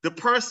of the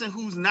person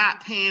who's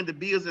not paying the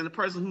bills and the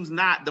person who's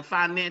not the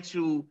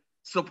financial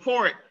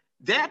support.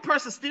 That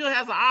person still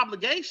has an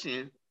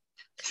obligation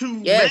to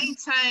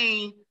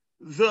maintain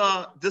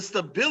the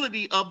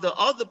stability of the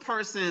other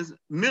person's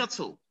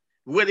mental,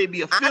 whether it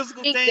be a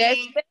physical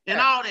thing and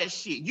all that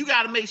shit. You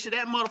got to make sure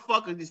that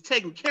motherfucker is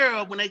taken care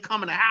of when they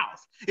come in the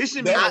house. It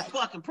shouldn't be no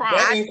fucking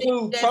problem. That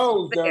includes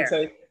toes,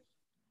 Dante.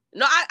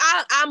 No,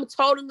 I'm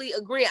totally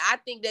agreeing. I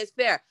think that's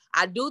fair.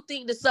 I do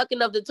think the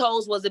sucking of the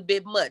toes was a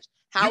bit much.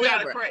 However, you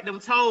gotta crack them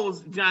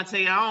toes,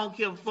 Dante. I don't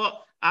give a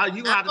fuck.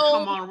 You have to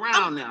come on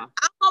around now.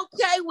 I'm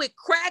okay with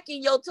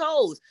cracking your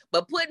toes,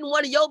 but putting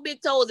one of your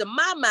big toes in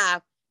my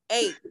mouth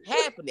ain't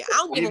happening. I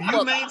don't give a fuck. If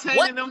you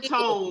maintaining them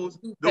toes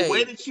the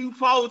way that you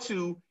supposed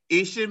to,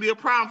 it shouldn't be a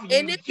problem for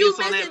you to kiss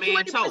on that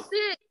man's toe.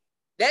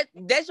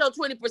 That's your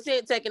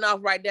 20% taking off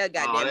right there,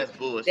 goddamn. Oh, that's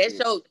bullshit. That's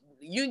your,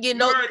 you get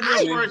no.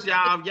 First,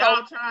 y'all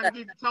trying to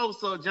get the toes,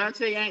 so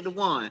Dante ain't the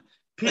one.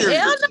 Period.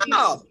 Hell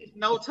no.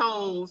 No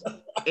toes,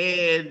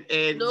 and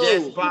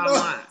that's bottom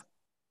line.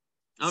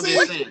 I'm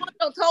just saying. What you want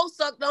your toes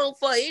sucked on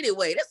for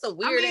anyway? That's a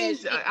weird ass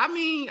shit.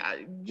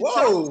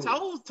 Toes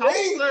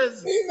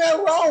is... Ain't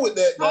nothing wrong with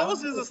that.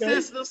 Toes is a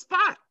sensitive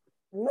spot.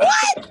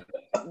 What?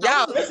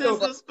 Y'all,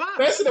 sensitive spot.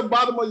 Especially the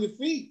bottom of your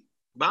feet.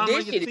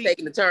 This shit is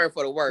taking a turn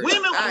for the worse.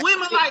 Women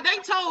like they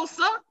toes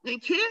suck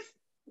and kiss.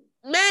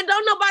 Man,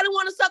 don't nobody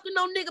want to suck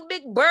no nigga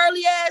big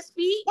burly ass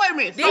feet. Wait a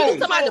minute. Then you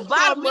talking about the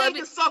bottom of it.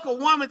 Can suck a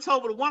woman toe,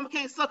 but a woman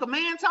can't suck a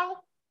man toe?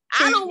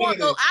 I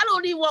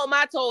don't even want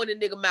my toe in the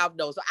nigga mouth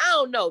though. So I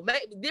don't know.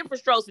 Maybe different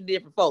strokes for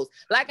different folks.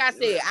 Like I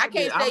said, I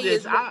can't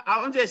say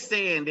I'm just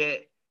saying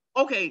that,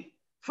 okay,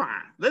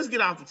 fine. Let's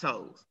get off the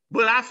toes.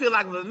 But I feel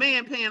like if a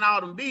man paying all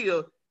them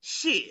bills,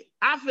 shit,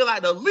 I feel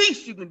like the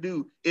least you can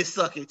do is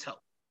suck his toe.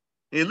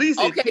 At least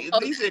it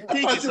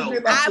pinky toe.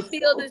 I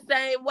feel the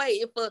same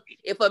way.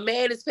 If a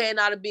man is paying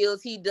all the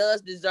bills, he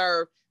does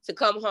deserve to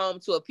come home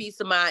to a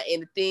peace of mind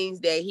and the things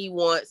that he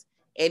wants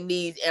and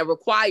needs and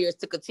requires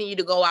to continue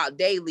to go out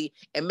daily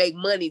and make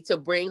money to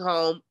bring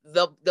home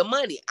the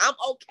money. I'm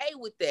okay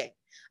with that.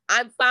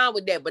 I'm fine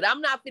with that, but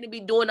I'm not going to be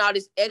doing all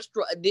this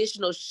extra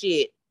additional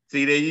shit.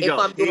 See, there you go.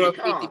 I'm doing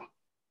 50.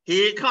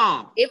 Here it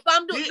comes. If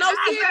I'm doing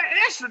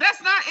extra,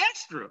 that's not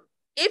extra.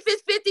 If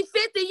it's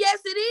 50-50,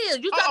 yes, it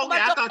is. You talking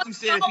about I thought you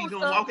said if he's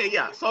doing okay,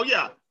 yeah. So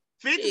yeah,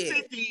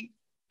 50-50.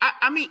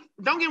 I mean,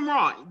 don't get me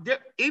wrong.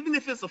 Even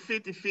if it's a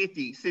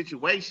 50-50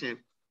 situation,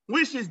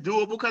 which is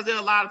doable because there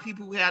are a lot of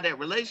people who have that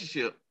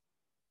relationship,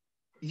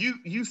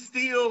 you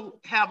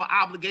still have an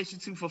obligation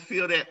to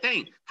fulfill that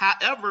thing.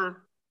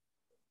 However,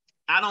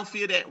 I don't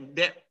feel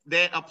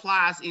that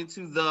applies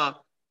into the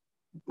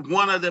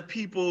one of the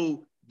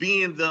people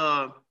being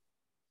the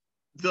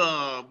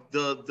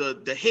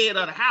head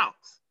of the house.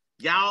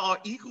 Y'all are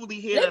equally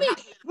head of the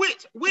house.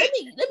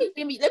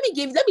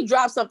 Let me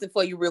drop something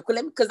for you real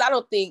quick. Because I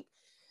don't think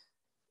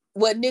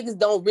what niggas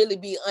don't really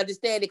be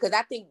understanding, because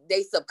I think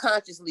they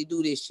subconsciously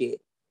do this shit.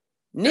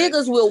 Okay.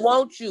 Niggas will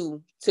want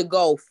you to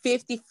go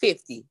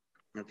 50-50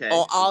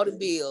 on all the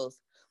bills,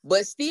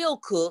 but still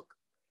cook,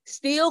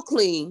 still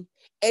clean,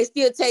 and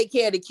still take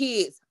care of the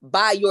kids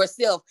by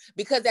yourself.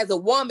 Because as a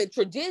woman,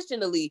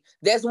 traditionally,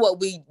 that's what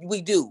we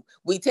do.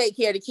 We take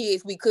care of the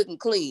kids, we cook and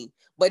clean.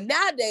 But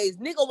nowadays,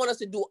 nigga want us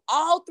to do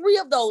all three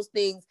of those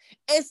things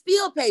and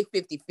still pay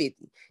 50-50.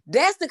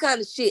 That's the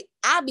kind of shit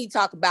I be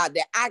talking about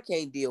that I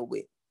can't deal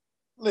with.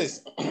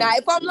 Listen. Now,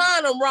 if I'm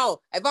lying, I'm wrong.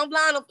 If I'm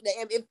lying,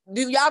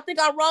 do y'all think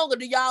I'm wrong, or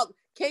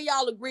can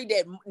y'all agree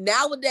that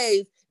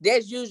nowadays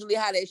that's usually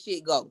how that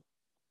shit go?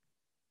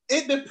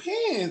 It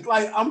depends.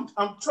 Like I'm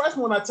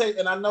trusting when I take,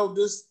 and I know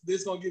this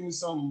gonna give me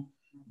some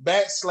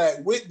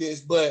backslack with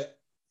this, but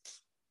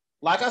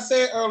like I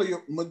said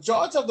earlier,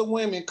 majority of the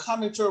women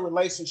come into a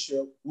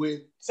relationship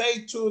with,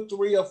 say, 2 or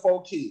 3 or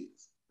 4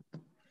 kids.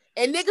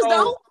 And niggas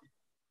don't?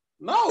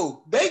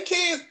 No, they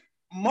kids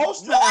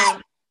most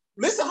time.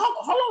 Listen,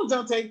 hold on,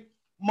 Dante.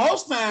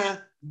 Most time,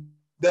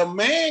 the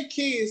man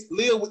kids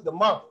live with the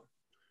mother.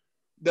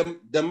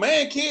 The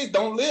man kids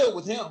don't live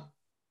with him.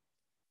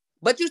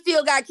 But you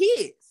still got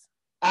kids.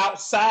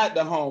 Outside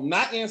the home,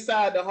 not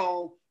inside the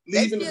home,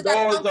 leaving the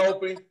doors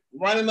open,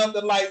 running up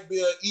the light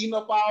bill, eating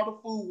up all the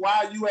food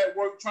while you at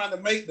work trying to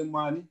make the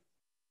money.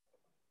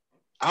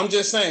 I'm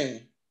just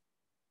saying.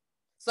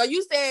 So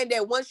you saying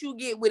that once you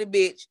get with a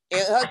bitch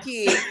and her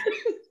kids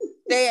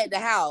stay at the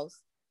house,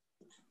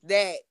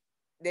 that's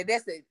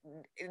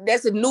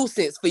a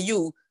nuisance for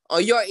you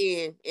on your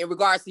end in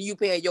regards to you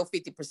paying your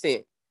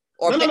 50%.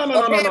 Or paying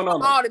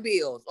for all the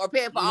bills. Or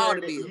paying for all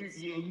the bills.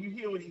 You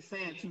hear what he's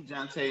saying too,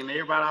 John Tay, and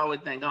everybody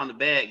always think I'm the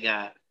bad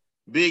guy.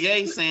 Big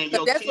A saying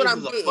your kids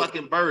is a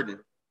fucking burden.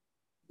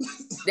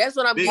 That's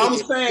what I'm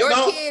saying.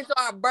 Your kids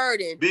are a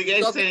burden. Big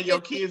A saying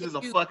your kids is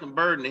a fucking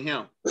burden to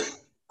him.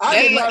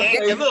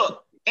 And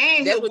look,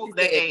 and he'll whoop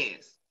their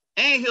ass.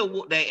 And he'll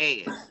whoop their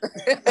ass.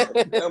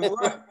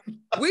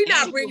 We're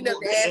not bringing up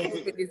the ass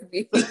for this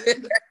video.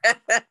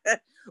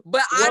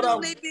 But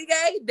honestly, Big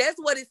A, that's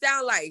what it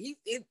sounds like.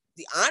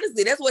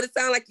 Honestly, that's what it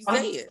sounds like you're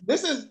saying.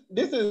 This is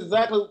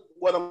exactly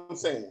what I'm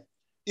saying.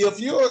 If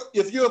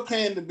you're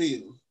paying the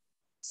bills,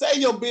 say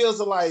your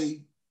bills are like,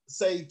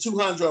 say,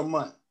 $200 a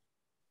month,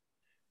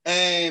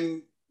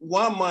 and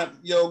 1 month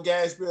your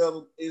gas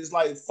bill is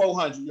like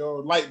 $400,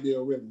 your light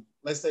bill, really.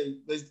 Let's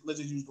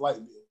just use the light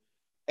bill.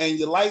 And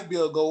your light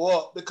bill go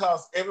up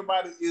because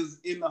everybody is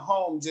in the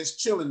home just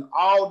chilling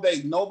all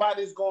day.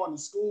 Nobody's going to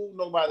school.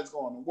 Nobody's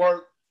going to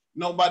work.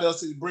 Nobody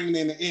else is bringing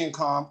in the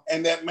income.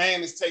 And that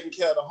man is taking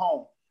care of the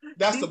home.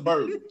 That's the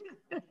burden.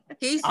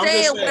 He's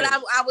saying what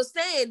I was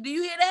saying. Do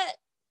you hear that?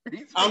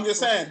 I'm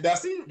just saying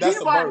that's the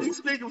burden. He's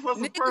speaking for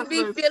some Niggas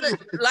be feeling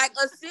like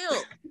a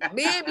simp.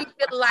 Men be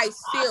feeling like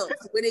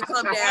simps when it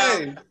comes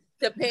down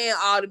to paying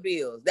all the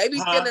bills. They be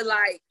feeling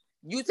like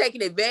you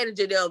taking advantage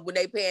of them when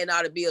they paying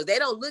all the bills. They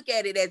don't look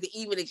at it as an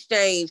even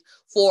exchange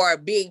for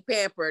being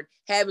pampered,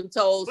 having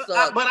told.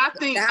 But I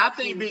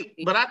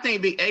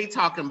think Big A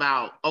talking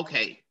about,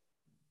 okay.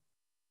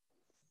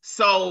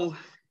 So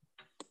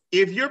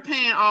if you're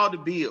paying all the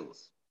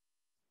bills,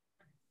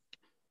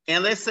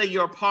 and let's say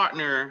your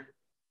partner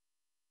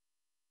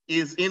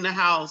is in the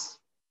house,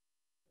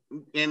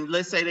 and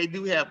let's say they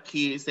do have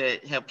kids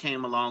that have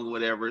came along or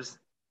whatever,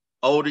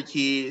 older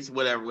kids,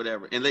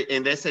 whatever, and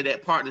let's say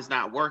that partner's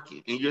not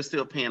working and you're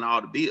still paying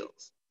all the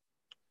bills.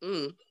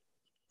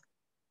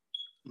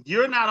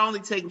 You're not only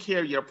taking care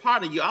of your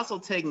partner, you're also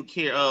taking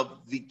care of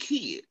the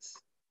kids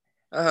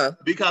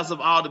because of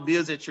all the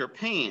bills that you're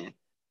paying.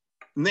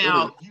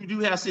 Now, you do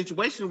have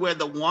situations where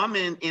the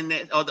woman in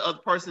that, or the other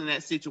person in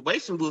that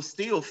situation, will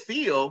still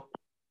feel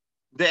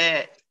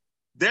that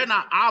they're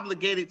not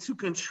obligated to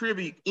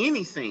contribute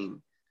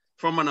anything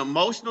from an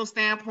emotional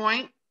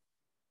standpoint,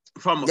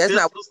 from a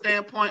physical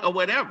standpoint, or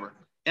whatever.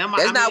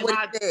 That's not what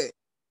he said.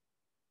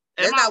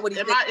 Is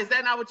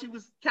that not what you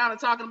was kind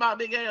of talking about,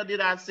 Big A, or did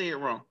I say it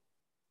wrong?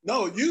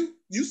 No, you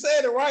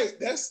said it right.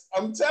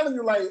 I'm telling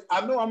you, like,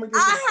 I know I'm gonna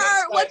get.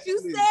 I heard what you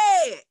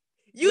said.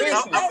 You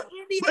didn't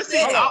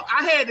say anything.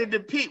 I had to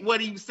depict what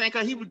he was saying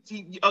because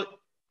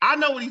I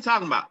know what he's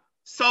talking about.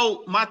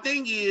 So my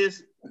thing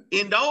is,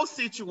 in those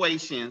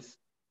situations,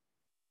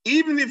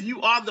 even if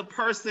you are the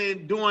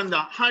person doing the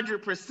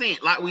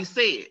 100%, like we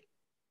said,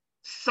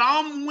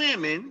 some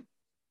women,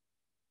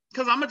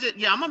 because I'm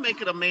gonna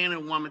make it a man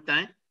and woman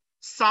thing.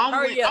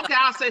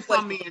 I'll say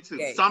some men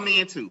too. Some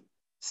men too.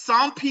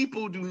 Some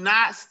people do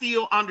not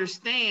still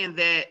understand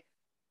that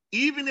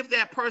even if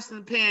that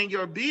person paying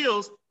your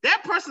bills,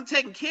 that person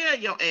taking care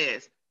of your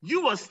ass,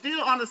 you are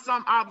still under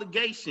some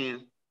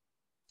obligation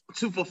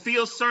to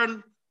fulfill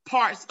certain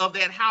parts of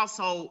that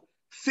household,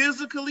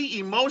 physically,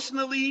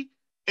 emotionally,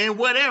 and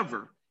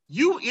whatever.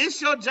 It's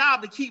your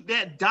job to keep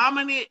that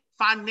dominant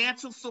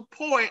financial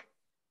support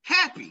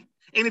happy.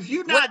 And if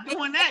you're not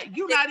doing that,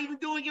 you're not even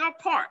doing your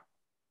part.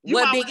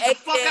 What Big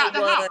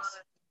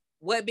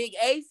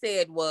A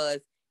said was,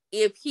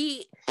 if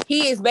he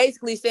is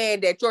basically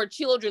saying that your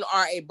children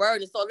are a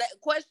burden. So that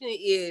question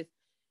is,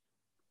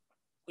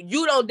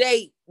 you don't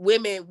date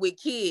women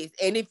with kids,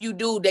 and if you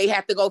do, they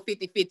have to go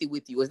 50-50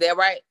 with you. Is that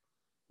right?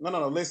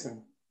 No.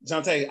 Listen,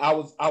 Jonte, I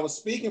was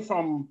speaking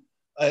from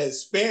an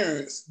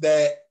experience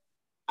that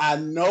I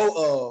know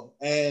of,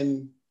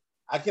 and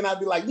I cannot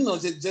be like,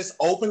 just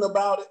open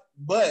about it.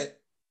 But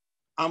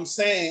I'm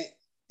saying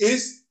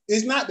it's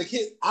not the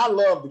kids. I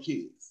love the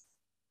kids.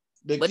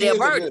 But kids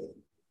are good.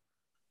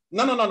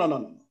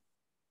 No.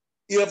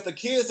 If the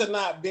kids are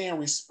not being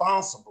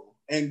responsible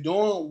and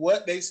doing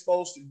what they're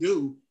supposed to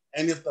do,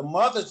 and if the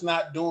mother's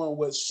not doing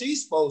what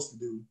she's supposed to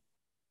do,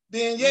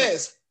 then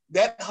yes,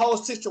 that whole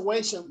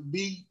situation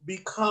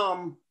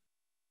become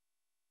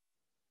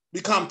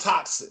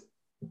toxic.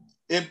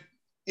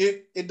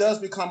 It does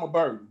become a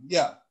burden.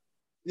 Yeah,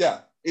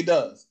 it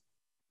does.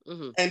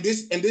 And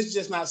this is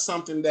just not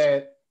something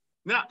that.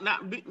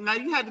 Now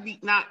you have to be,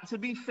 not to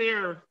be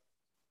fair.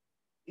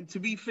 To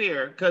be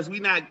fair, because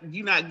you're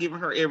not giving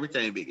her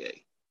everything, Big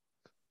A.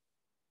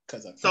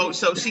 So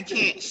she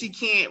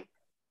can't.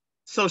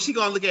 So she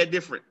gonna look at it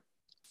different.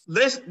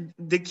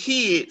 The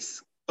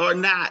kids are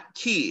not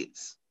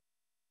kids,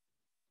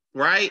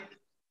 right?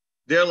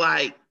 They're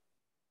like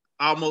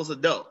almost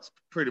adults,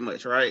 pretty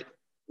much, right?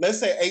 Let's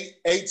say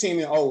 18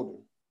 and older.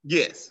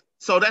 Yes.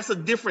 So that's a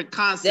different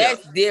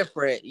concept. That's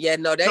different. Yeah,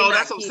 no, that's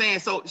what I'm saying.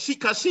 So she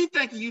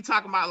thinking you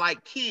talking about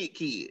like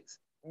kids.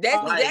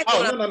 That's like,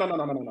 exactly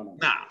no.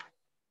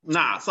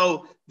 Nah.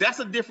 So that's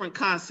a different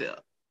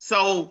concept.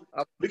 So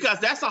because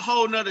that's a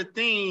whole nother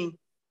thing,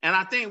 and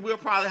I think we'll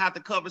probably have to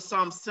cover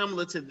something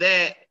similar to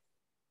that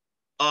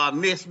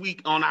next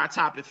week on our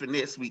topic for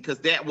next week, because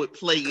that would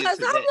play into that.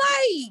 Because I'm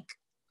like,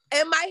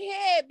 in my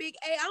head, Big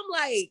A, I'm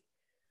like,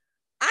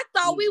 I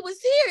thought we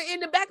was here in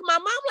the back of my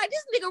mind. I'm like,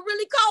 this nigga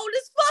really cold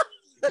as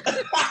fuck.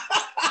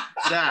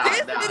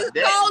 This nigga's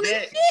cold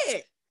as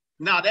shit.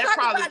 No, that Talk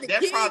probably about the that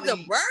kids probably a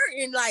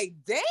burden. Like,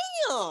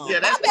 damn. Yeah,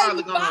 that's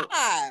probably gonna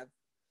 5.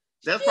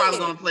 That's probably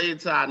gonna play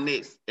into our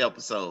next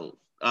episode.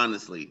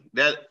 Honestly,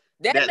 that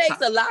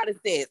makes a lot of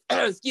sense.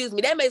 Excuse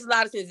me. That makes a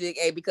lot of sense, Big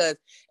A, because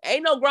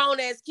ain't no grown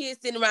ass kids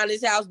sitting around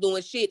this house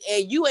doing shit,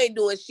 and you ain't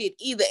doing shit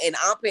either. And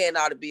I'm paying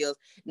all the bills.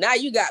 Now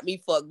you got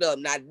me fucked up.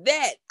 Now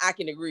that I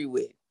can agree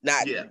with.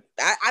 Not. Yeah.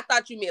 I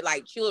thought you meant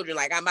like children.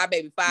 Like my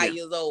baby 5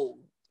 years old.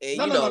 And,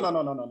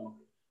 No.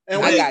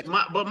 And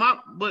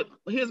but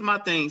here's my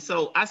thing.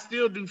 So I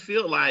still do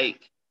feel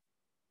like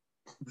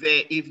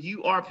that if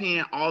you are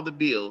paying all the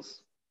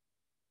bills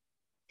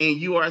and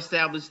you are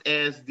established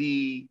as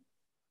the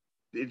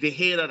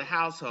head of the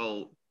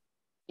household,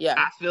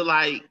 I feel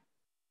like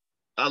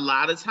a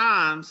lot of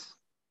times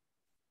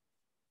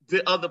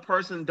the other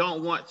person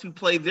don't want to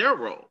play their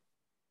role.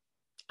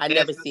 I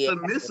never see it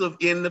submissive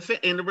in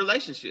the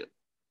relationship.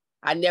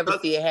 I never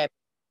see it happen.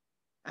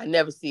 I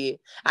never see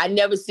it. I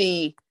never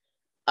see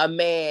a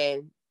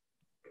man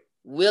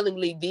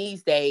willingly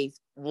these days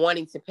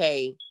wanting to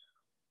pay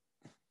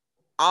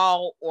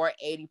all or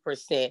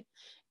 80%.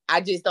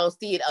 I just don't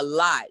see it a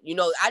lot. You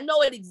know, I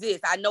know it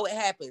exists. I know it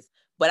happens,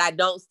 but I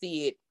don't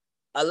see it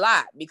a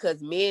lot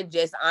because men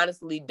just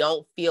honestly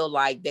don't feel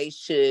like they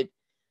should,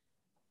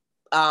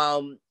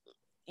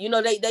 you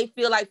know, they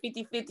feel like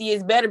 50-50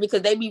 is better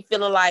because they be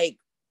feeling like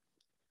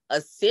a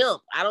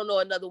simp. I don't know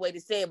another way to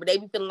say it, but they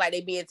be feeling like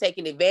they being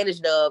taken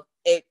advantage of.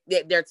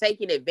 They're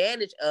taking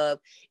advantage of,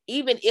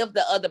 even if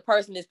the other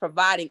person is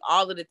providing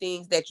all of the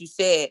things that you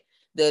said,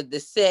 the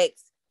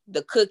sex,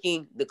 the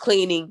cooking, the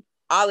cleaning,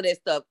 all of that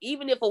stuff.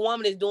 Even if a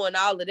woman is doing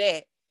all of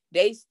that,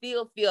 they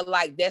still feel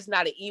like that's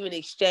not an even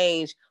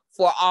exchange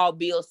for all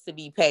bills to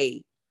be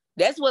paid.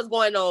 That's what's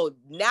going on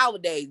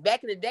nowadays.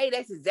 Back in the day,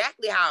 that's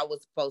exactly how it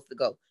was supposed to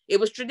go. It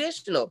was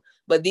traditional.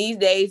 But these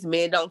days,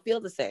 men don't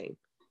feel the same.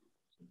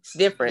 It's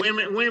different.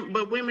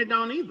 But women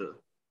don't either.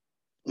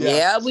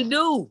 Yeah, we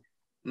do.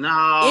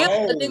 No.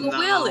 If the nigga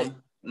willing.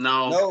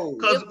 No.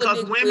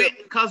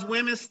 Because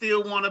women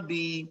still want to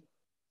be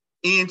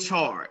in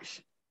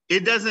charge.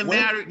 It doesn't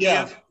matter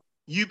if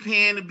you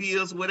paying the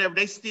bills, whatever.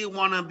 They still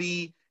want to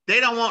be.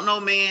 They don't want no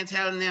man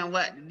telling them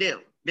what to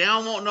do. They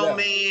don't want no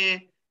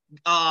man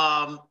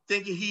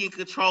thinking he in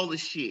control of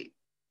shit.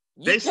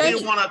 They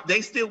still want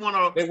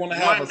to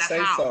have a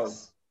say so.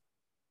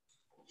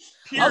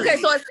 Period.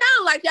 Okay, so it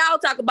sounds like y'all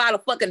talk about a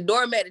fucking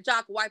doormat that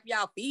y'all can wipe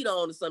y'all feet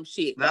on or some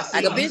shit. That's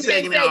like a bitch can't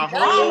say nothing. I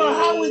don't know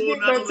how we get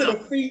back to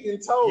the feet and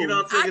toes. You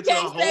don't take it to a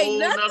whole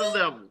nother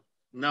level.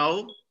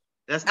 No,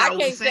 that's not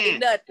what I'm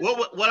saying.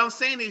 What I'm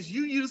saying is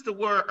you used the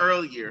word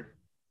earlier,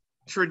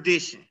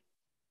 tradition.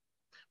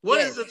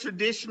 What is a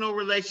traditional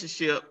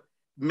relationship,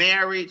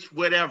 marriage,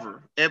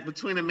 whatever,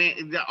 between a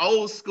man, the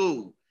old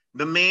school?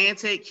 The man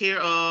take care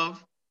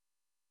of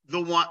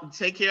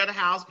take care of the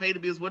house, pay the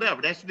bills,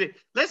 whatever. That's it.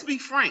 Let's be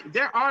frank.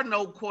 There are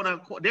no quote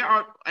unquote.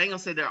 I ain't gonna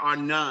say there are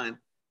none.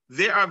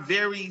 There are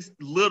very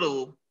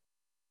little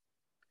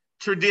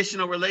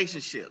traditional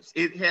relationships.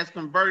 It has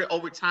converted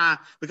over time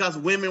because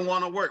women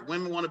want to work.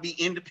 Women want to be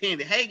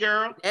independent. Hey,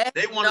 girl,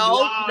 they want to do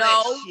all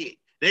that shit.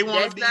 They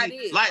want to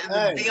be like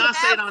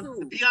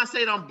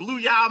Beyonce done blew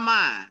y'all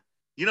mind.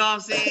 You know what I'm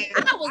saying?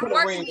 I was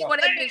working for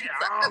that bitch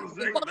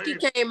before she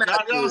came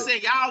out. You know what I'm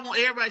saying? Y'all want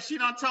everybody. She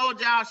done told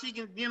y'all she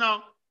can,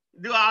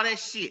 do all that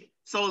shit.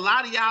 So a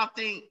lot of y'all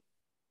think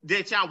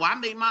that I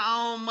make my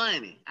own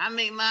money. I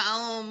get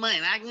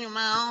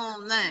my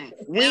own thing.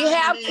 We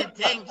have to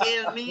take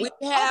care of me.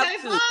 We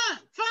have to. Fine,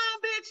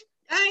 bitch.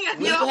 I ain't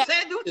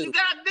do what you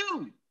gotta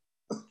do.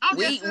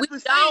 We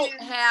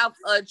don't have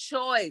a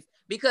choice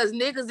because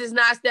niggas is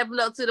not stepping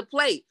up to the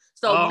plate.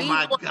 So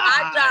my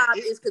job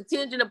is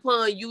contingent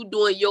upon you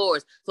doing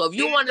yours. So if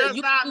you want to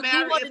do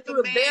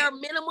the bare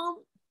minimum,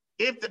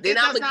 it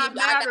does not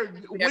matter.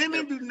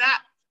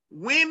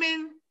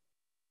 Women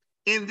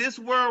in this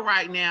world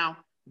right now,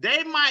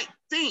 they might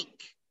think,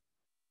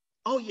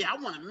 oh yeah,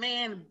 I want a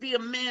man to be a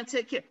man,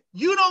 take care.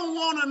 You don't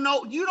want to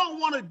know, you don't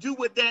want to do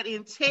what that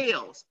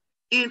entails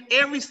in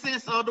every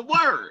sense of the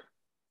word.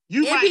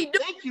 You might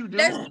think you do,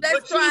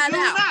 let's try it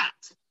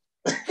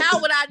out.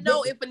 How would I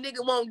know if a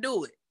nigga won't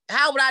do it?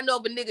 How would I know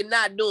if a nigga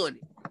not doing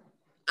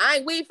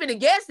it? We ain't finna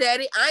guess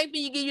at it. I ain't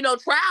finna give you no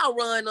trial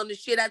run on the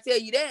shit, I tell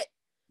you that.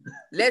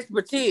 Let's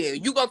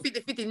pretend. You go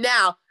 50-50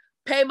 now.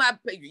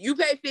 You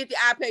pay 50,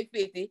 I pay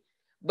 50,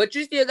 but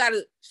you still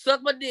gotta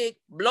suck my dick,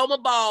 blow my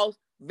balls,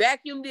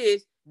 vacuum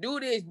this, do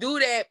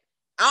that,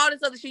 all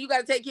this other shit. You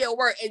gotta take care of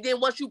work, and then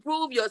once you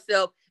prove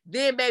yourself,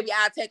 then maybe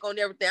I'll take on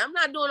everything. I'm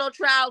not doing no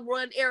trial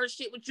run error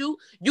shit with you.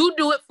 You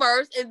do it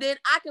first, and then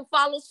I can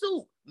follow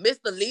suit,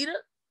 Mr. Leader.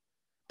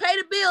 Pay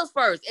the bills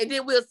first, and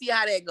then we'll see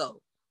how that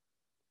goes.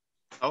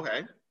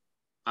 Okay,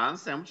 I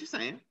understand what you're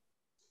saying,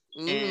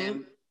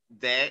 and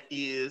that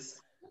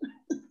is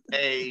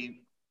a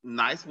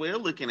nice way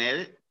of looking at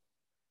it.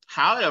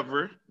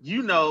 However,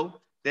 you know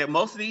that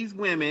most of these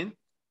women,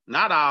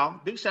 not all,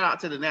 big shout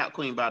out to the Nap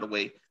Queen, by the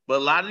way, but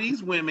a lot of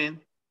these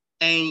women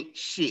ain't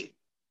shit.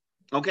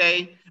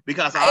 Okay?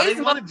 Because all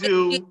they want to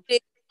do,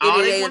 All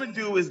they want to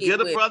do is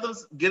get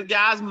a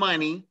guy's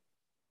money.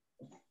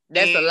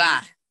 That's a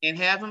lie. And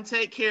have him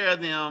take care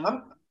of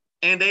them.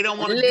 And they don't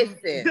want to do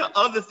the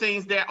other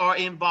things that are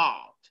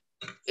involved.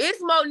 It's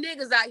more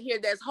niggas out here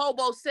that's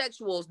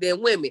homosexuals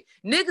than women.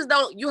 Niggas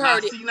don't, you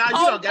heard it. See, now you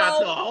don't got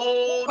to a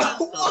whole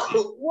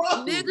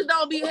niggas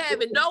don't be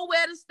having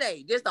nowhere to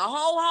stay. Just a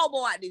whole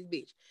hobo out this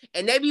bitch.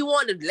 And they be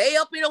wanting to lay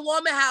up in a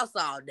woman's house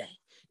all day.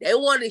 They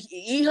want to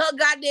eat her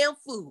goddamn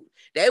food.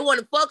 They want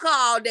to fuck her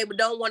all day, but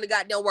don't want to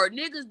goddamn work.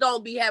 Niggas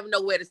don't be having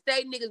nowhere to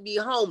stay. Niggas be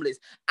homeless.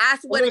 I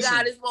swear to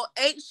God, it's more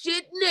ain't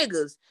shit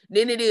niggas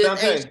than it is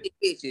ain't shit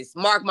bitches.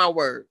 Mark my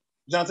word.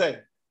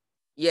 Jonte.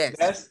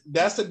 Yes.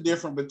 That's the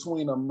difference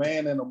between a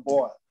man and a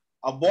boy.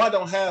 A boy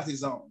don't have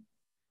his own.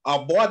 A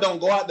boy don't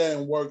go out there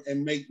and work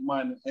and make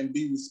money and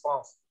be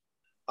responsible.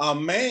 A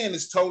man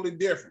is totally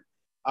different.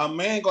 A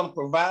man gonna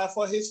provide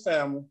for his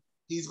family.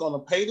 He's gonna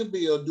pay the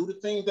bill, do the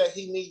things that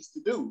he needs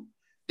to do.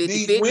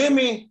 These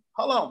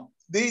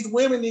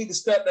women need to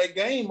step their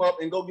game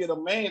up and go get a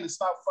man and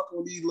stop fucking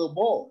with these little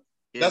boys.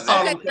 That's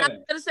all I'm saying. I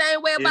feel the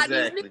same way about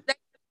these niggas. They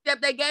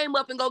step their game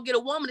up and go get a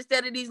woman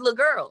instead of these little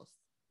girls.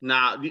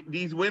 Nah,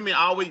 these women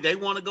they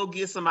want to go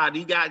get somebody.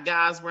 You got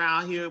guys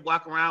around here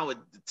walking around with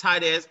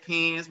tight ass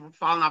pants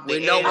falling off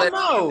their ass.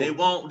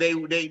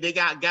 They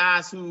got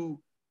guys who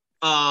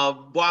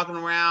walking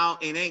around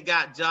and ain't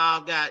got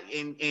job,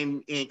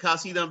 and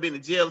cause he done been to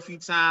jail a few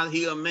times,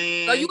 he a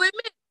man. So you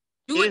admit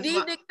these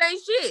niggas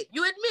ain't shit.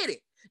 You admit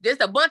it.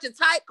 Just a bunch of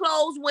tight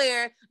clothes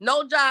wearing,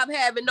 no job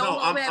having, no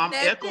home having.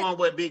 I'm echoing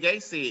what Big A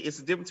said. It's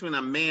the difference between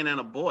a man and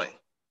a boy.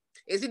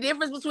 It's the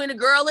difference between a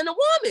girl and a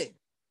woman.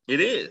 It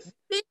is.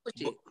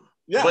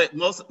 Yeah. But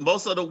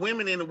most of the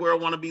women in the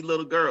world want to be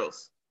little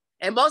girls.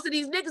 And most of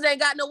these niggas ain't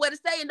got nowhere to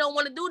stay and don't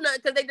want to do nothing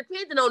because they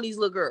depending on these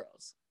little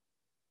girls.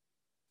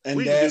 And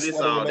we can do this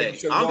all day.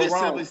 I'm just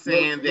simply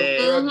saying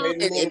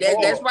that.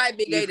 That's right,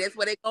 Big A. That's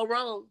where they go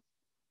wrong.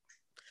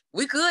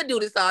 We could do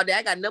this all day.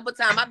 I got number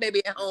time. My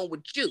baby at home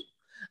with you.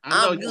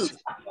 I'm good.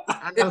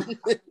 I know.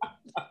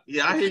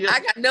 Yeah, I hear you. I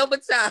got number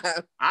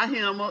time. I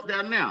hear him up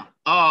there now.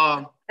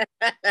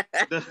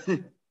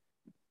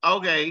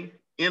 Okay,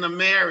 in a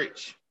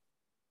marriage,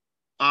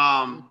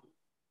 and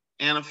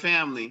a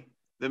family,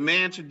 the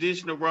man's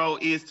traditional role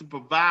is to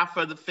provide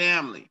for the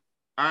family,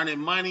 earning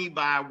money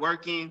by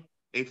working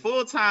a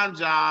full-time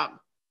job.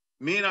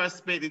 Men are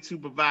expected to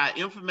provide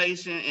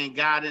information and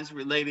guidance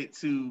related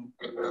to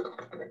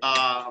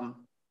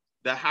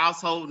the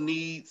household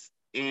needs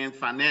and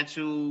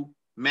financial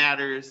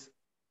matters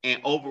and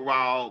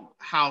overall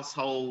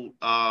household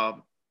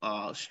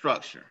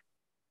structure.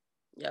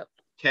 Yep.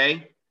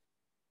 Okay.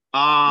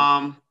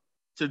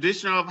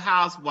 Traditional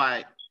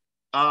housewife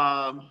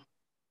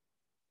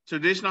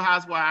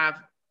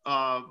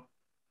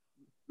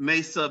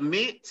may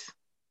submit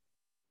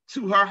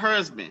to her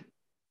husband.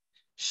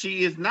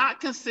 She is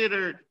not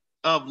considered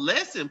of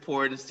less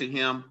importance to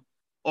him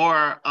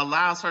or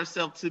allows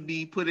herself to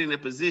be put in a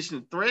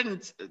position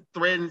threatens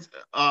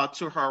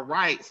to her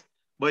rights,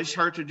 but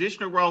her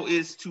traditional role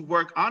is to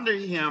work under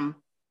him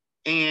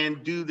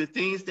and do the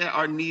things that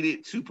are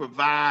needed to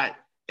provide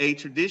a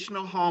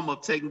traditional home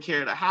of taking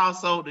care of the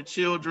household, the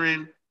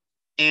children,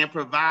 and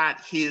provide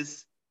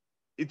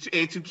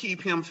and to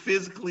keep him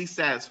physically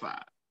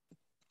satisfied.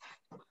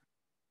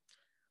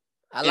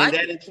 And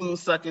that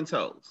includes sucking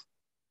toes.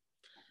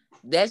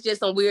 That's just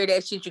some weird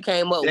ass shit you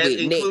came up with. That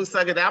includes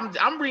sucking.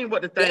 I'm reading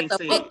what the thing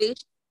says.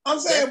 I'm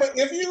saying, but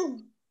if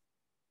you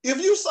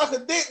suck a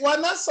dick, why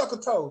not suck a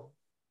toe?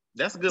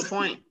 That's a good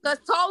point. Because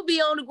toe be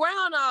on the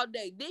ground all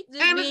day. Dick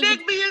just and the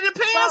dick be in the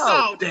pants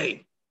all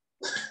day.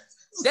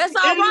 That's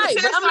all right.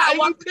 But I'm not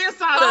walking.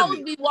 Toes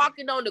be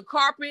walking on the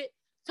carpet.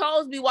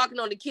 Toes be walking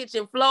on the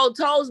kitchen floor.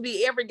 Toes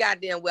be every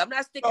goddamn way. I'm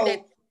not sticking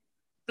that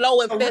flow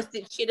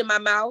infested shit in my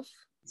mouth.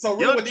 So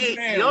your dick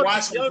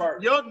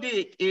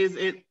is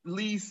at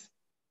least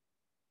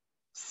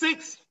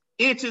 6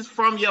 inches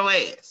from your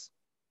ass.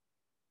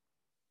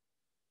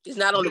 It's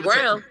not on the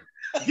ground.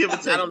 Give it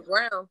It's not on the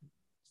ground.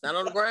 It's not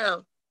on the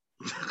ground.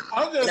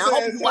 I'm just saying. I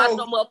hope you wash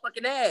your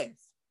motherfucking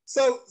ass.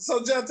 So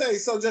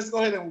Jonte, just go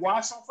ahead and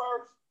wash them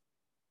first.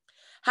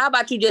 How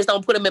about you just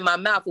don't put them in my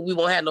mouth and we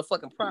won't have no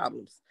fucking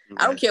problems?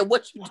 Okay. I don't care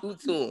what you do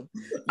to them.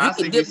 I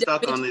think you're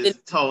stuck on this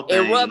toe thing.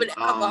 And rub it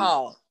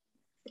alcohol.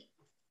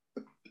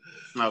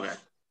 Okay.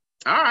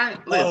 All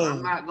right. Listen,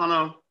 I'm not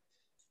gonna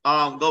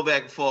go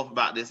back and forth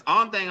about this.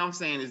 Only thing I'm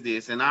saying is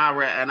this, and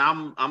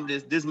I'm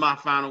just this is my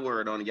final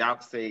word on it. Y'all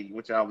can say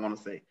what y'all want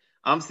to say.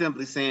 I'm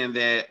simply saying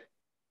that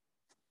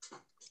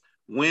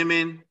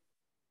women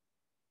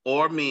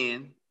or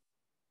men,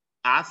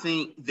 I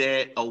think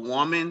that a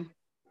woman,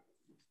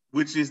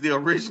 which is the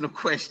original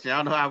question, I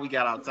don't know how we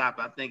got on top.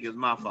 I think it's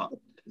my fault.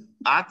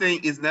 I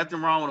think it's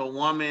nothing wrong with a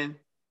woman,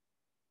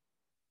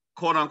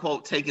 quote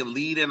unquote, taking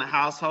lead in a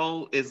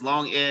household as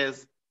long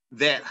as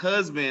that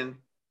husband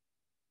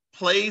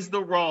plays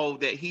the role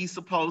that he's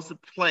supposed to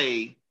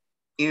play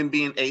in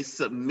being a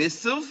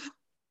submissive,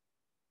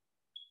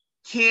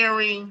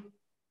 caring,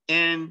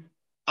 and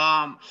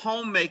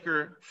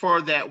homemaker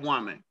for that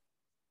woman.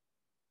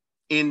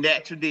 in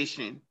that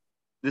tradition.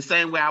 The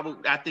same way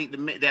I think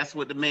that's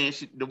what the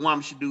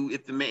woman should do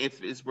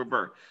if it's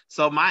reversed.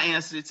 So my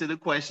answer to the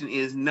question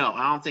is no.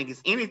 I don't think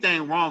it's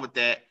anything wrong with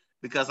that,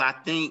 because I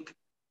think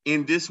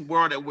in this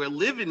world that we're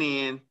living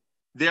in,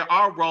 there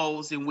are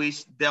roles in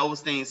which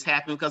those things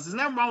happen, because there's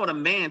nothing wrong with a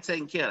man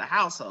taking care of the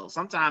household.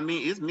 Sometimes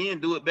men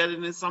do it better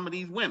than some of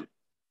these women.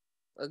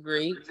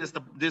 Agreed.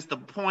 Just the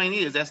point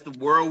is, that's the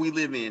world we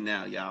live in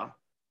now, y'all.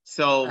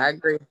 So I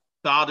agree.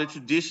 So all the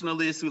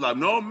traditionalists who like,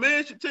 no,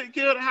 man should take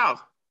care of the house.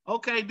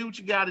 Okay, do what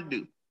you got to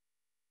do.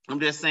 I'm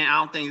just saying, I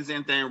don't think there's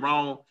anything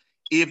wrong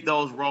if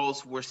those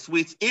roles were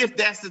switched, if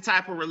that's the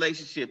type of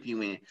relationship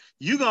you in.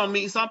 You're going to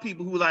meet some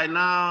people who like,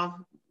 nah,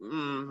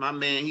 my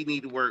man, he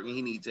need to work and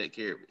he need to take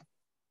care of it,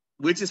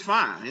 which is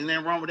fine. Ain't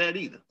nothing wrong with that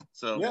either.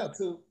 So yeah,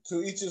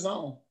 to each his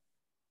own.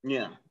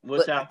 Yeah.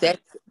 What's out?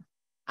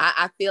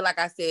 I feel like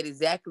I said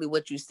exactly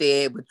what you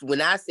said, but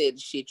when I said the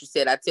shit, you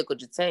said I tickled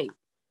your tank.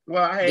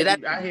 Well, I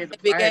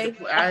had Big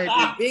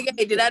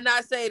A, did I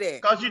not say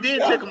that? Because you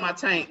did tickle my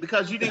tank,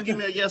 because you didn't give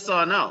me a yes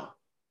or a no.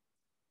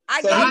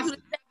 I gave you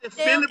the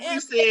definitively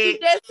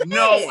said,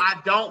 no, I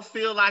don't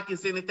feel like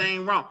it's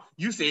anything wrong.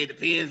 You said it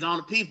depends on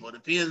the people,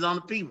 depends on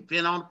the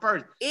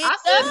person. I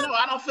said, no,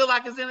 I don't feel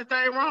like it's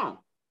anything wrong.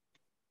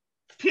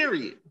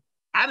 Period.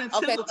 I didn't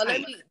tickle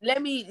tank.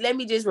 Let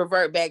me just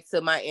revert back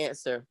to my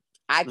answer.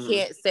 I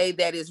can't say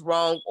that it's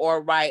wrong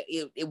or right.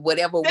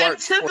 Whatever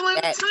works. Tickling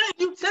the tank.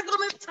 You tickle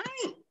the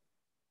tank.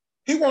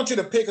 He wants you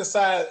to pick a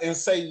side and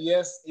say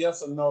yes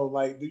or no.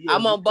 Like, do you?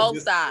 I'm on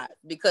both sides,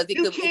 because it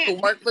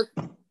could work for.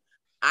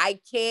 I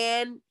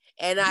can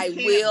and I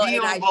will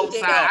and I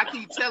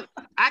shall.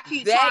 I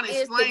keep trying to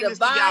explain this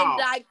to y'all.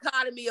 That is the divine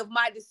dichotomy of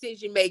my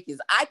decision makers.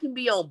 I can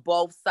be on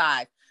both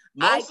sides.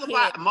 Most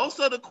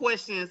of the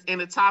questions and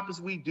the topics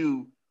we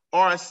do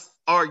are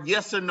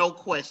yes or no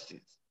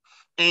questions.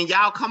 And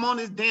y'all come on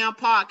this damn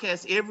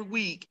podcast every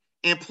week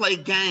and play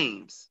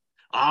games.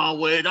 Oh,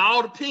 well, it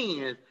all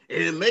depends.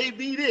 And it may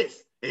be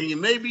this, and it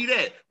may be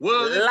that.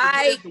 Well,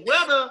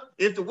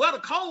 if the weather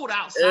cold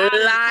outside, and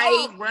the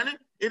car's running,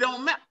 it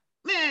don't matter.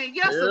 Man,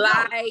 yes or no?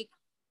 Like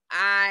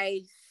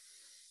I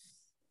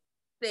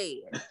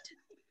said.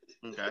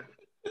 Okay.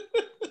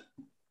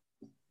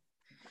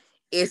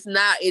 It's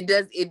not, it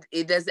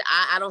does,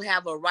 I don't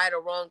have a right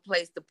or wrong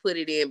place to put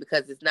it in,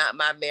 because it's not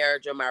my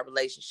marriage or my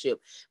relationship.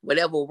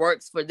 Whatever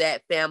works for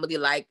that family,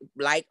 like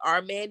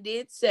our man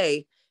did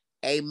say,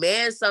 a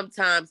man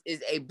sometimes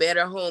is a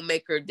better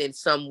homemaker than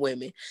some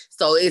women.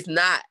 So it's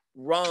not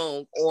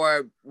wrong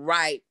or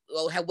right,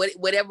 or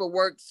whatever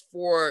works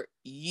for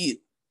you.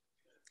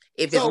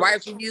 If it's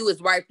right for you,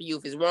 it's right for you.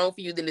 If it's wrong for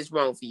you, then it's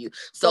wrong for you.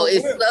 So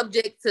it's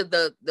subject to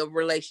the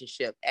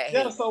relationship at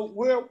hand. So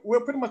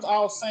we're pretty much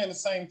all saying the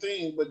same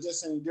thing, but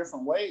just in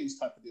different ways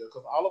type of deal.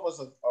 Because all of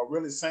us are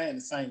really saying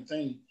the same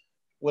thing.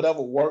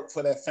 Whatever worked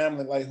for that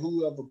family, like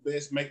whoever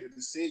best make the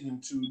decision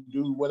to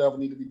do whatever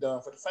need to be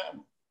done for the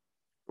family.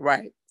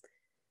 Right.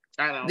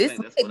 I don't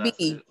think that's what I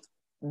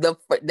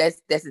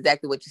said. That's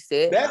exactly what you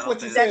said. That's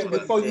what you said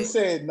before you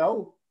said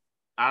no.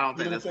 I don't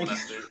think that's what I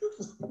said.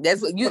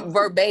 That's what you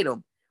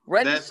verbatim.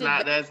 That's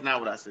not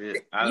what I said.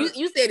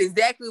 You said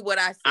exactly what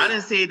I said. I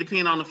didn't say it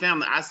depend on the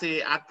family. I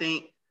said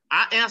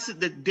I answered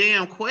the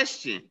damn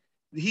question.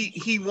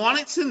 He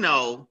wanted to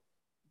know,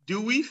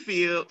 do we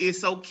feel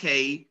it's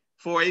okay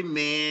for a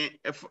man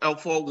or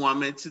for a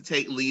woman to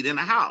take lead in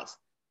the house?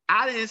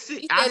 I didn't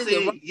say. I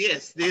said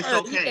yes, it's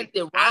okay.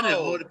 I didn't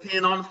go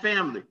depend on the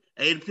family.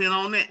 It depend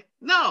on that.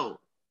 No,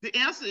 the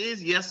answer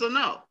is yes or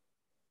no.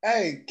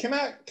 Hey, can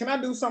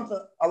I do something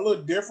a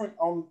little different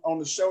on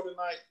the show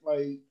tonight?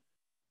 Like,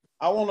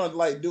 I want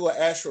to do an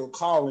actual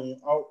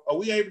call-in. Are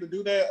we able to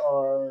do that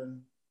or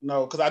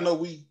no? Because I know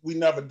we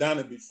never done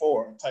it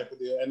before, type of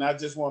deal. And I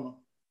just want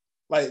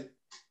to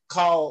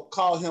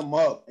call him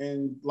up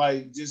and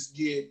just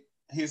get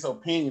his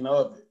opinion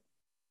of it.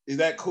 Is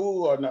that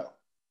cool or no?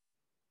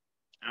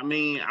 I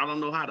mean, I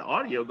don't know how the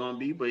audio gonna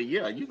be, but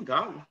yeah, you can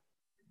call him.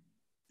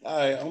 All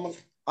right,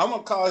 I'm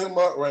gonna call him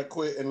up right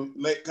quick and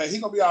cause he's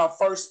gonna be our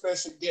first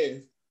special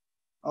guest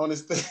on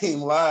this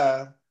thing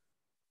live.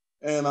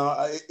 And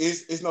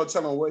it's no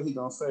telling what he's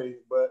gonna say,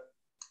 but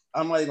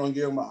I'm not even gonna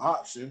give him an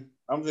option.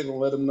 I'm just gonna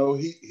let him know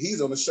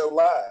he's on the show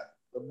live,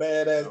 the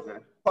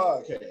Badass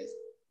Podcast.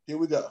 Here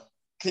we go.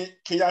 Can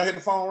y'all hear the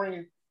phone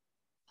ringing?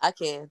 I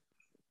can.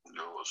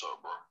 Yo, what's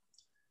up, bro?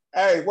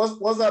 Hey,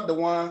 what's up,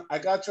 DeJuan? I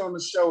got you on the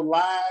show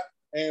live,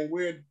 and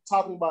we're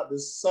talking about the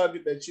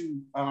subject that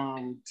you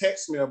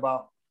text me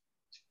about.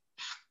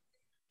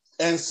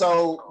 And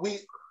so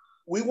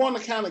we want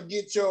to kind of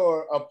get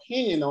your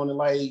opinion on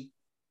it,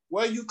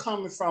 where you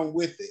coming from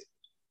with it,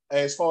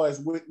 as far as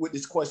with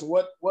this question.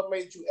 What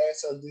made you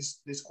ask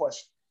us this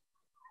question?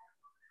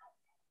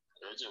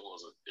 It just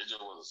was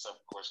a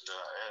simple question that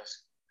I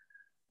asked.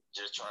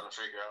 Just trying to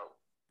figure out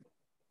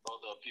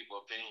other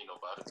people's opinion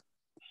about it.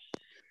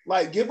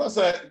 Give us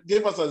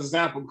an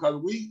example,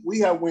 because we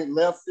have went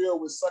left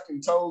field with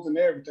sucking toes and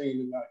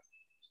everything tonight.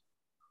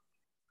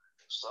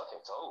 Sucking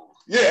toes?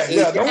 Yeah.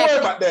 Exactly. Don't worry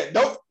about that.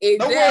 Don't worry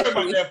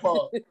about that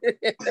part.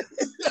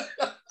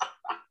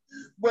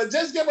 But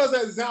just give us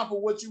an example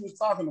of what you was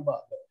talking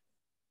about.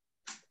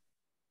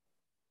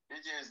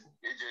 It's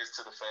just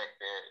to the fact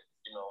that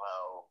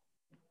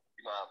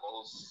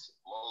how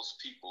most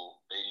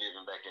people they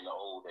living back in the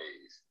old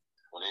days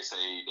when they say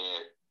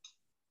that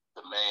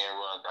the man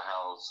runs the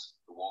house,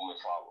 the woman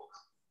follows.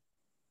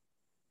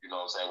 You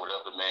know what I'm saying?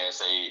 Whatever the man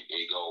say,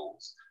 it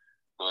goes.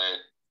 But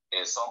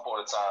at some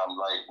point in time,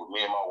 like with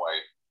me and my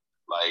wife,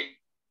 like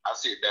I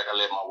sit back and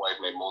let my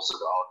wife make most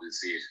of all the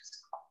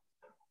decisions.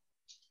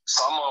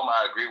 Some of them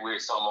I agree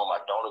with, some of them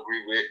I don't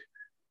agree with,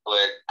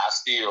 but I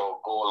still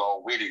go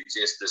along with it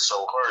just to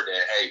show her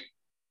that, hey,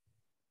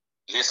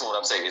 listen to what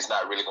I'm saying, it's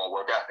not really going to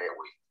work out that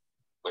way.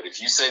 But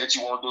if you say that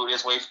you want to do it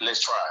this way,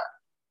 let's try it.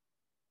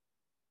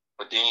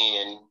 But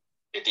then,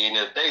 at the end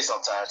of the day,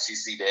 sometimes she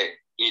see that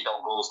it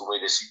don't go the way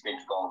that she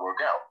thinks it's going to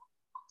work out.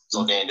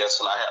 So then that's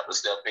when I have to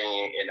step in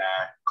and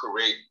I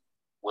correct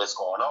what's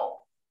going on.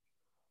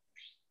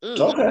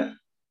 Okay.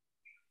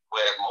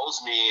 But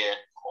most men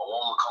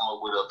won't come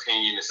up with an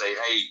opinion and say,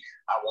 hey,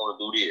 I want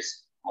to do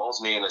this.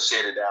 Most men will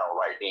shut it down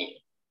right then.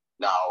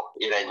 No,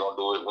 it ain't going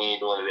to do it. We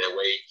ain't doing it that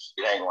way.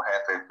 It ain't going to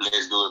happen.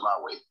 Let's do it my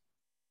way.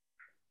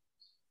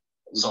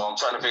 So I'm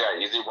trying to figure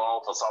out, is it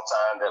wrong for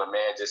sometimes that a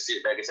man just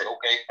sit back and say,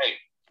 okay, hey,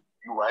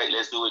 you right,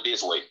 let's do it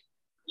this way.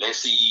 Let's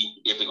see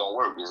if it's going to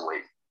work this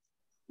way.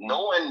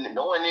 Knowing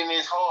in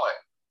his heart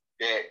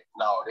that,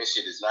 no, this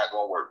shit is not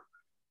going to work.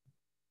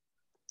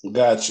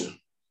 Gotcha.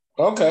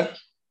 Okay.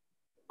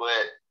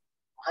 But,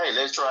 hey,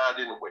 let's try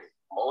it anyway.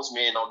 Most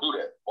men don't do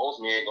that.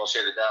 Most men going to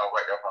shut it down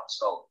right there from the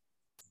stove.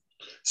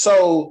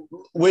 So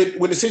with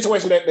the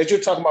situation that you're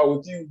talking about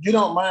with you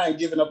don't mind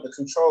giving up the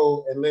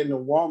control and letting the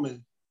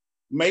woman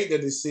make the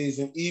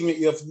decision, even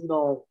if you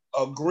don't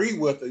agree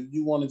with her.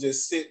 You want to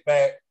just sit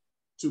back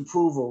to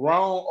prove her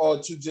wrong, or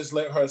to just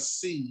let her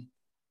see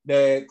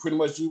that pretty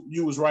much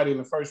you was right in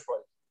the first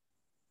place.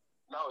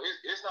 No,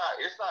 it's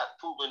not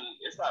proving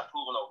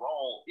her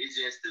wrong. It's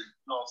just to,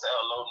 what I'm saying,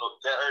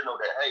 let her know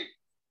that, hey,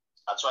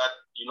 I tried,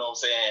 what I'm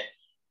saying.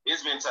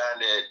 It's been time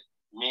that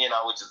me and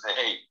I would just say,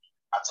 hey,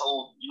 I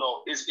told,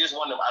 it's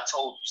one of them I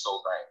told you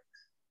so things.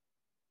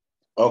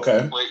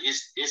 Okay. But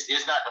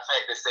it's not the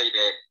fact to say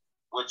that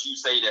what you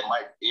say that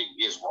it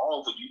is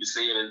wrong for you to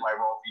say it, it might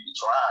wrong for you to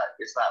try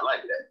it. It's not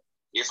like that.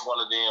 It's one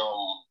of them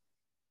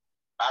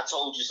I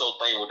told you so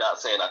thing without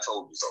saying I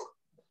told you so.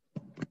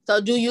 So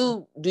do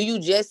you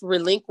just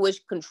relinquish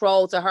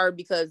control to her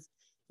because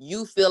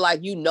you feel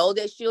like you know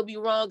that she'll be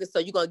wrong and so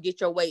you're gonna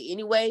get your way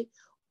anyway?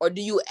 Or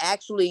do you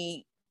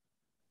actually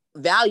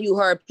value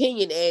her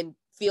opinion and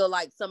feel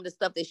like some of the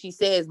stuff that she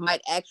says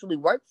might actually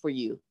work for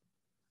you?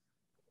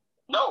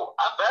 No,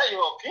 I value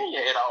her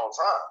opinion at all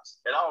times.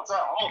 At all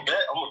times. I'm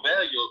gonna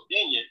value your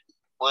opinion,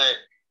 but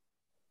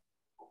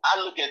I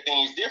look at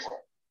things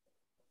different.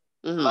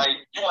 Mm-hmm. Like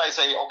you might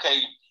say,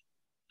 okay,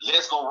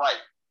 let's go right.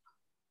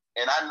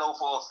 And I know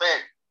for a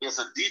fact it's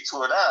a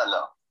detour down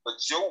now. But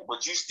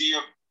you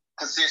still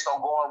consist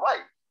on going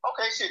right.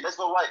 Okay, shit, let's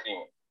go right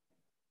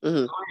then.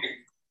 Mm-hmm. Go ahead.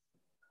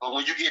 But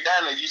when you get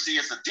down there, you see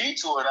it's a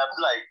detour, and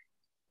I'm like,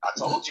 I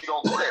told you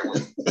don't go that way.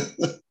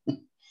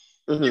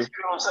 Mm-hmm. You feel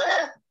what I'm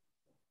saying?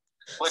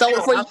 But so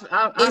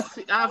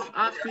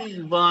I feel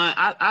you, Vaughn.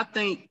 I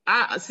think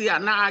now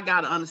I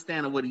gotta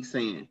understand what he's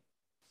saying.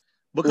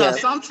 Because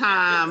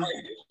sometimes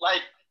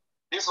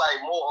it's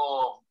like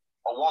more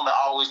of a woman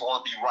always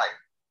want to be right.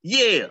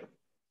 Yeah.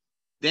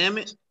 Damn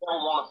it. She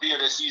don't want to feel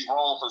that she's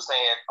wrong for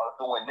saying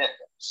or doing that.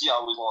 She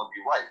always want to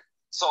be right.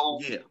 So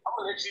I'm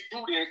gonna let you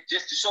do this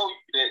just to show you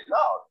that no,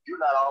 you're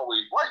not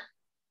always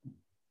right.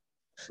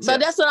 So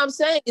that's what I'm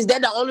saying. Is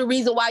that the only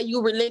reason why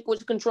you relinquish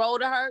control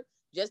to her?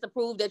 Just to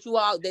prove that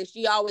that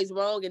she always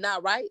wrong and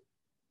not right?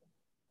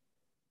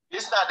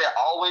 It's not that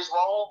always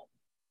wrong.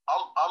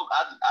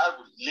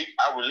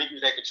 I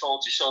relinquish that control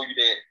to show you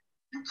that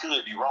you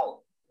could be wrong.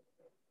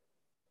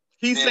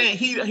 He's saying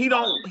he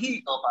don't. I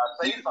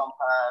say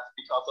sometimes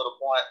because of the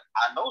point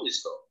I know this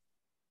stuff.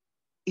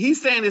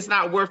 He's saying it's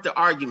not worth the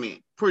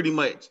argument, pretty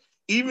much.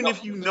 Even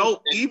if you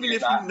know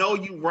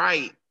you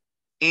right,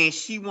 and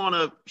she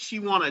wanna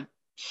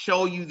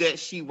show you that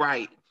she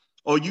right,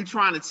 or you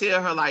trying to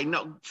tell her like,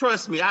 no,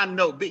 trust me, I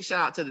know. Big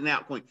shout out to the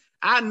Nap Queen.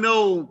 I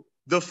know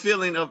the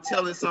feeling of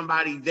telling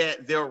somebody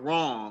that they're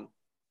wrong,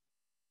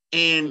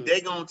 and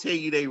they're gonna tell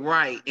you they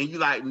right, and you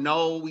like,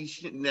 no, we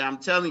shouldn't. I'm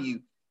telling you.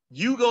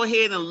 You go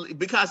ahead and,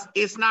 because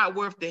it's not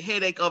worth the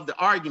headache of the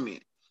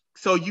argument.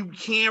 So you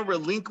can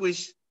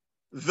relinquish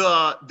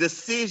the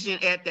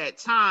decision at that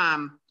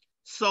time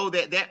so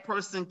that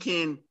person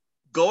can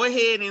go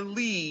ahead and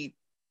lead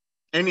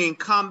and then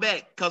come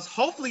back. Because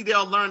hopefully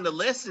they'll learn the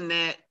lesson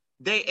that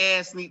they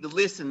ass need to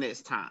listen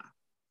this time.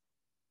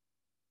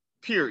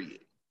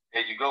 Period.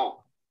 There you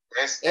go.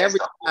 That's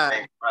the whole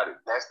thing about it.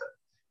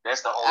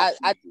 That's the whole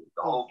key.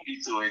 The whole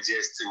key to it is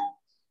just to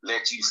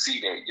let you see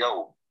that,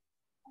 yo,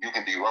 you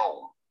can be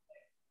wrong.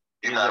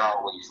 You're not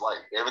always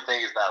right.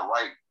 Everything is not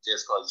right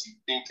just because you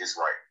think it's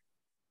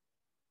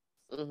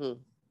right.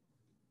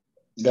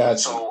 Mm-hmm. Gotcha.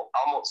 So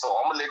I'm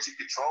gonna let you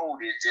control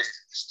it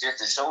just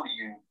to show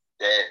you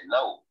that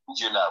no,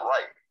 you're not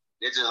right.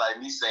 It's just like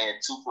me saying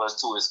 2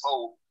 + 2 is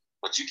 4,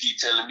 but you keep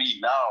telling me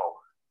no,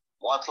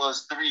 1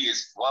 + 3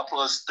 is 6.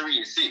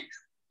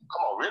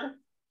 Come on, really?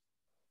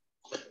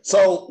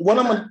 So what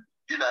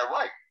you're not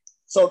right.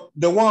 So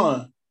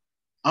DeJuan,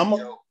 I'm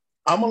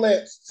gonna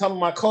let some of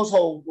my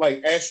co-hosts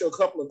like ask you a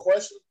couple of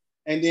questions,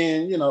 and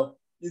then you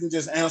can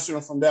just answer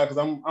them from there because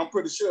I'm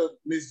pretty sure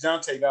Miss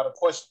Jonte got a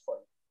question for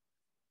you.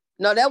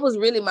 No, that was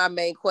really my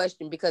main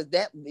question because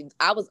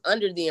I was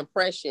under the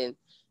impression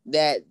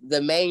that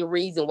the main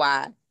reason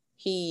why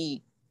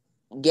he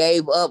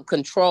gave up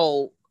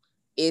control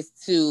is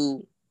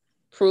to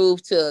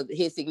prove to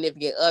his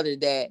significant other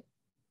that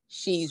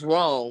she's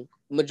wrong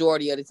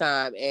majority of the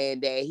time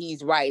and that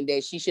he's right and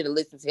that she should have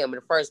listened to him in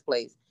the first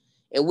place.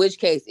 In which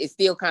case, it's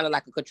still kind of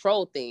like a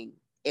control thing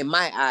in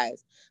my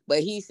eyes. But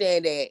he's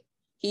saying that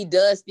he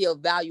does still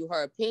value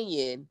her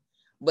opinion,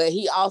 but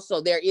he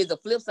also, there is a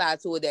flip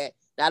side to it that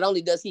not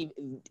only does he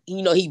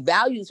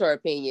values her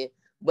opinion,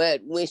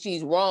 but when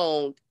she's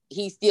wrong,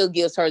 he still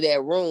gives her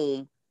that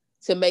room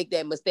to make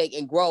that mistake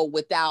and grow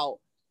without,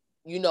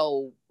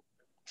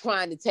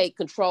 trying to take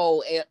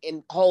control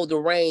and hold the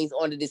reins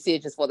on the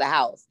decisions for the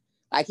house.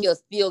 Like he'll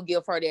still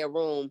give her that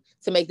room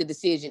to make the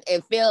decision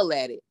and fail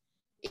at it.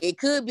 It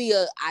could be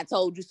a "I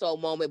told you so"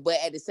 moment, but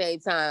at the same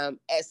time,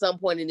 at some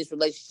point in this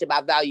relationship,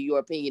 I value your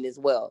opinion as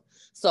well.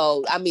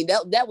 So, I mean,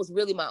 that was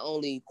really my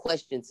only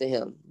question to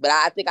him. But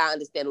I think I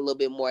understand a little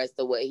bit more as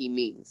to what he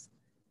means.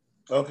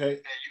 Okay.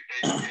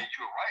 And you're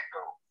right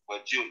though.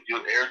 But you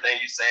everything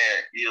you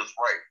saying is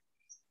right.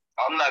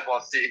 I'm not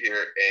gonna sit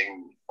here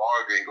and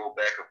argue and go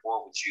back and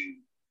forth with you,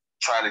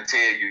 trying to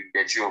tell you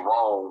that you're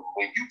wrong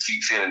when you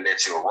keep feeling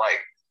that you're right.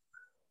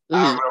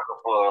 Mm-hmm.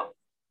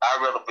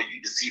 I'd rather for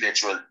you to see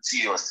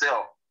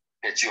yourself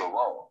that you're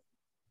wrong.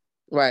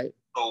 Right.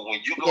 So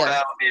when you go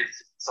down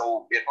this,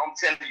 so if I'm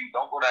telling you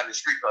don't go down the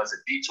street because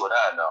it's beat you or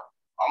I know,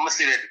 I'm gonna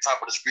sit at the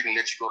top of the street and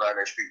let you go down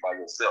that street by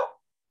yourself.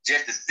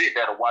 Just to sit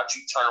there and watch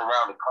you turn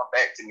around and come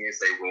back to me and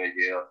say, well,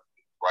 yeah,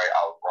 right,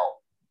 I was wrong.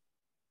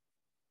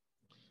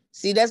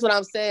 See, that's what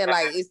I'm saying.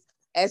 Like, it's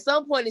at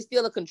some point, it's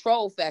still a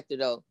control factor,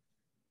 though.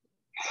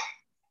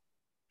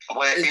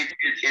 Well,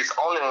 it's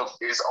only a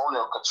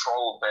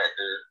control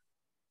factor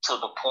to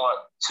the point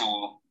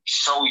to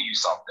show you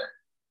something.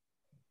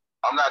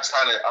 I'm not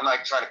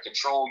trying to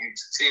control you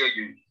to tell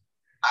you.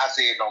 I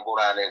said don't go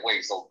down that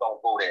way, so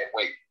don't go that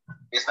way.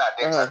 It's not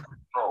that type of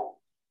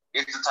control.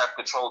 It's the type of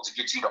control to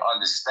get you to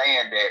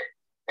understand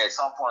that at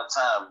some point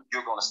in time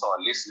you're going to start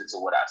listening to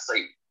what I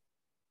say.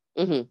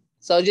 Mm-hmm.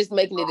 So just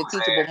making it a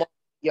teachable moment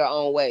your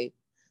own way.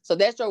 So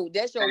that's your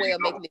way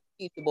of making it a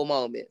teachable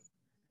moment.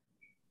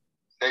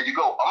 There you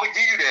go. I'm gonna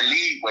give you that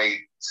leeway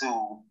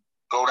to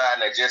go down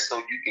there just so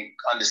you can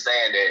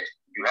understand that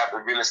you have to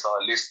really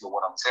start listening to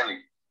what I'm telling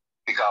you.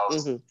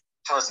 Because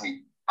trust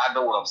me, I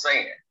know what I'm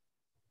saying.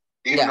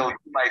 Even though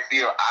you might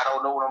feel I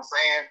don't know what I'm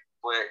saying,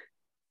 but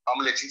I'm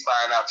gonna let you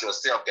find out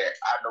yourself that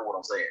I know what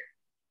I'm saying.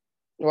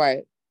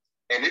 Right.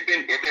 And it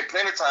been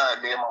plenty of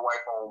times me and my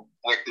wife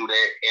went through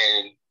that,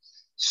 and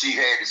she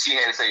had to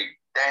say,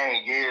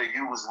 "Dang, yeah,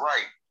 you was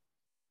right."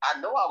 I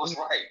know I was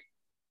right.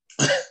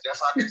 That's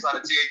why I've been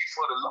trying to tell you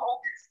for the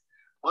longest.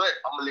 But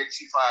I'm gonna let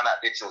you find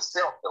out that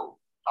yourself, though.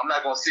 I'm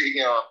not gonna sit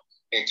here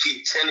and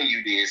keep telling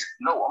you this.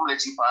 No, I'm gonna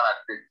let you find out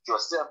that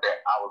yourself that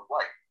I was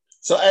right.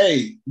 So,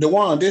 hey,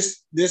 DeJuan,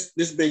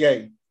 this big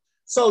A.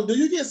 So, do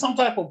you get some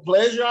type of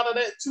pleasure out of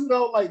that too,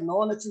 though? Like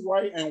knowing that you're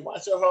right and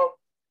watching her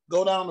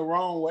go down the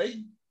wrong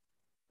way?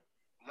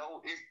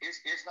 No,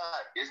 it's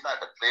not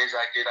the pleasure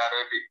I get out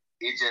of it.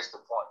 It's just the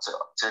point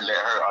to let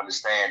her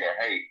understand that,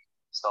 hey,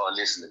 start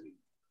listening to me.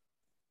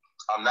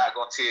 I'm not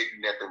going to tell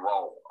you nothing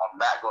wrong. I'm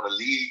not going to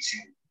lead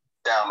you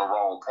down the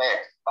wrong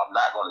path. I'm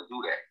not going to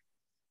do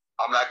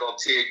that. I'm not going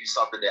to tell you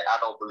something that I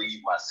don't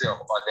believe myself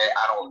or that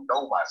I don't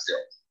know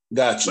myself.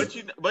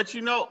 Gotcha. But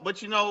you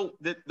know,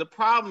 the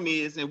problem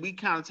is, and we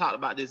kind of talked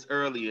about this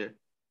earlier,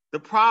 the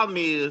problem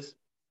is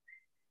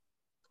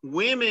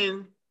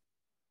women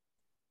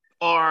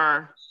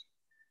are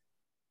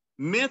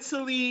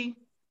mentally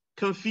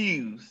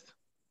confused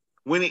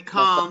when it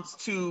comes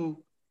to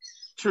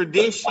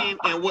tradition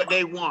and what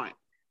they want.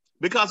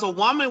 Because a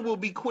woman will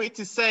be quick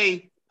to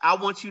say, I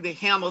want you to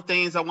handle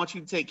things, I want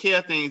you to take care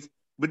of things.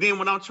 But then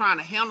when I'm trying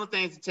to handle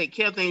things and take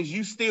care of things,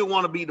 you still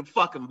want to be the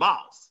fucking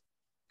boss.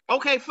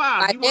 Okay,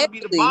 fine. If you want to be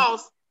the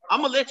boss, I'm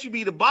going to let you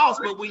be the boss.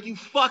 But when you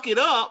fuck it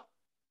up,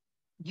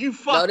 you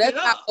fuck it up. No, that's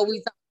not what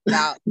we talk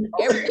about.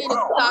 Everything is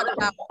talked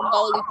about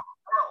slowly.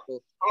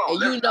 And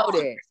you know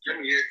that. Let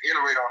me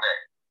iterate on that.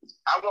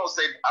 I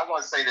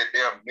won't say that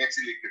they're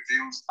mentally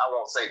confused. I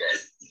won't say that.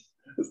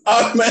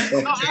 Oh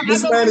man,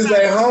 this man is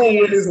at home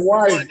with his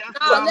wife.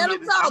 No, let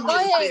him talk. Go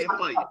ahead.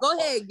 Go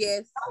ahead,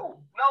 guess.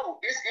 No,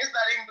 it's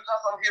not even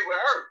because I'm here with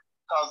her.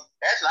 Because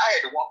actually, I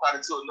had to walk out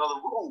into another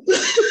room.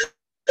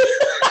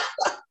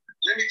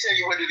 Let me tell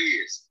you what it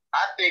is.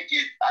 I think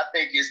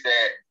it's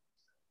that,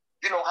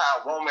 you know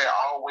how a woman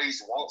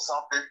always wants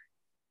something,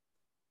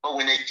 but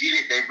when they get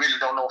it, they really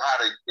don't know how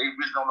to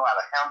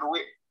handle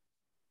it.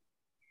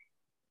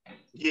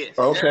 Yes.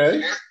 Okay.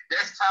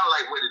 That's kind of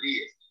like what it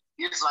is.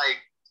 it's like,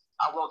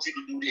 I want you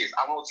to do this.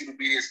 I want you to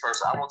be this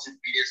person. I want you to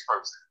be this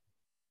person.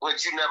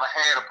 But you never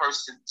had a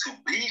person to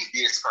be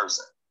this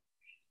person.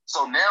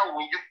 So now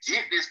when you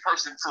get this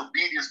person to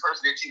be this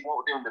person that you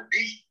want them to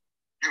be,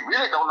 you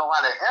really don't know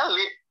how to handle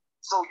it.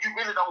 So you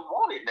really don't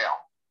want it now.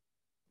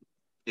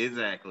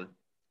 Exactly.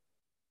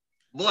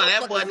 Boy,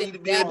 that boy need to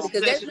be in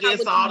because special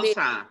guest all the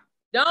time.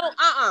 Don't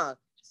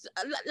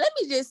let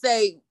me just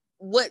say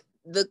what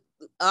the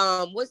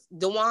what's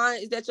Dewan,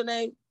 is that your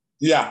name?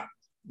 Yeah,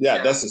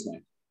 that's his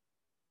name.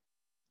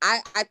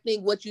 I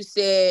think what you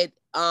said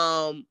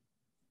was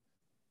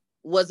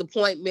a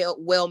point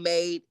well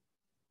made,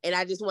 and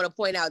I just want to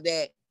point out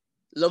that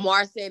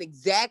Lamar said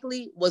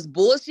exactly was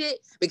bullshit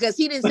because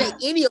he didn't say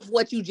any of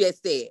what you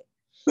just said.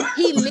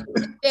 He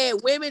literally said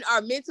women are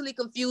mentally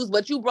confused,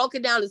 but you broke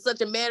it down in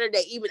such a manner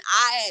that even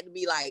I had to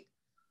be like,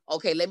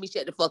 okay, let me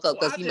shut the fuck up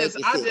because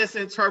I just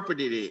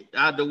interpreted it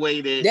the way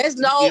that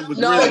it was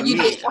really you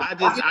meant.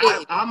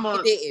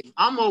 didn't.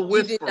 I'm a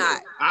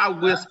whisperer. I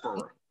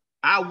whisper.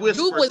 I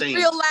whisper you was things.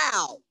 real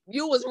loud.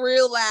 You was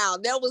real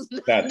loud. There was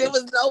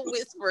no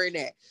whisper in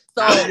that.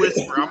 So I'm a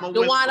whisperer.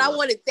 Dewan, I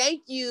want to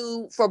thank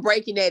you for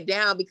breaking that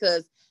down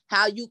because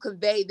how you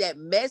conveyed that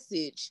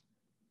message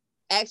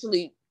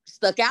actually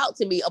stuck out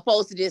to me,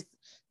 opposed to just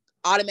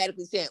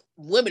automatically saying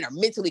women are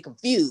mentally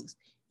confused.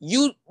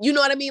 You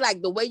know what I mean?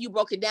 Like the way you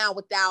broke it down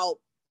without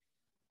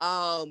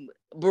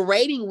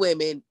berating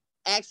women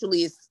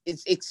actually is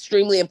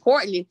extremely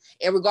important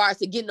in regards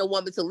to getting a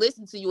woman to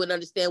listen to you and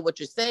understand what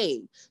you're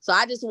saying. So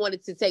I just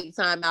wanted to take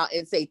time out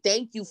and say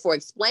thank you for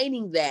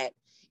explaining that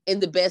in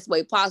the best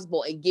way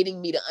possible and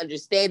getting me to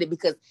understand it,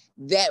 because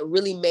that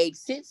really made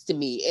sense to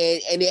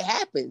me, and it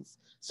happens.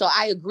 So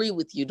I agree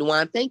with you,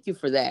 Dewan. Thank you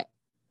for that.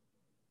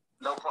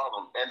 No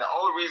problem. And the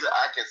only reason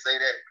I can say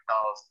that is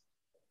because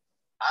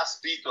I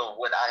speak of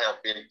what I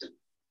have been through.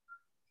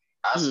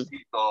 I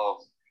speak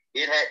of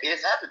it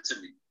happened to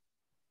me.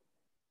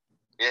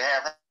 It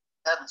have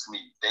happened to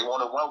me. They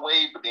want it one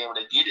way, but then when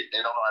they get it, they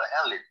don't know how to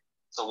handle it.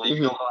 So when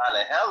you don't know how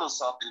to handle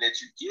something that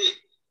you get,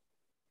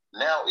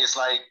 now it's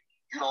like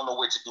you don't know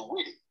what to do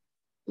with it.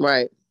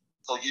 Right.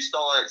 So you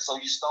start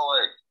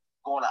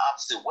going the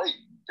opposite way.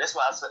 That's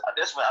why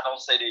I don't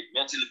say they're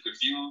mentally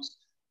confused.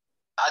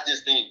 I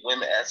just think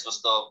women ask for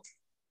stuff.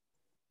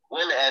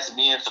 Women ask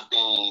men for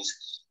things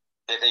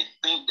that they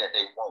think that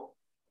they want.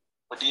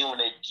 But then when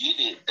they get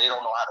it, they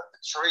don't know how to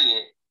portray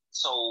it.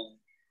 So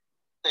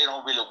they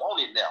don't really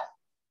want it now.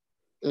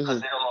 Because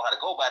they don't know how to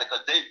go about it.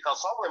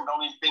 Because some women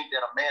don't even think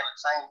that a man will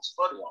change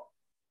for them.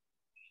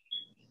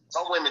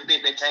 Some women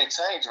think they can't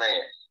change,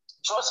 man.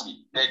 Trust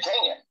me, they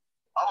can.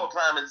 I'm a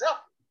prime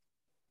example.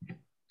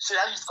 Shit,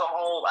 I used to come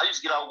home. I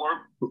used to get out of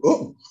work.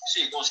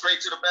 Shit, go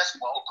straight to the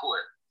basketball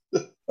court.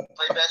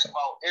 Play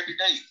basketball every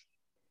day.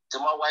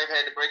 Till my wife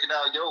had to break it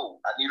down. Yo,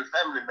 I need a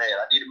family man.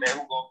 I need a man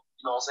who gonna,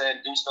 you know what I'm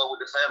saying, do stuff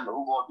with the family.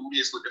 Who gonna do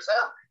this with the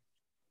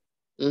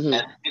family?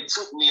 And it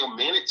took me a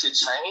minute to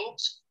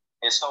change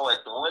and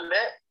start doing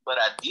that, but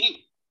I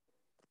did.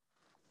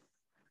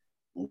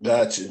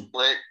 Gotcha.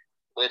 But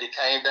it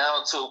came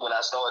down to when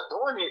I started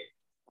doing it,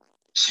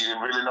 she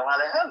didn't really know how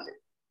to handle it.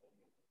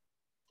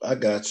 I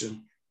got you.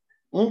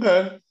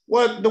 Okay.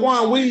 Well, the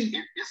one it's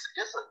a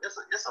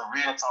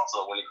real toss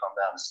up when it comes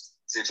down to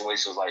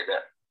situations like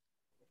that.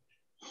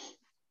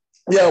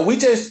 Yeah, we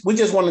just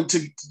wanted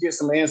to get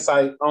some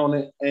insight on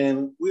it,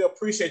 and we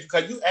appreciate you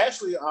because you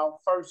actually our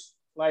first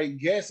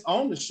guest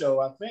on the show,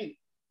 I think.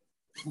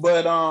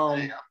 But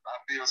hey, I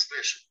feel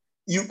special.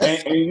 You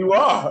and you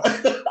are.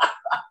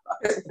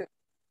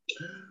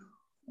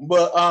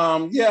 But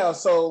yeah,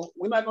 so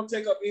we're not gonna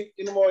take up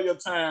any more of your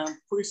time.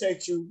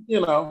 Appreciate you,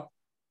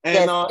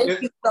 And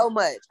thank you so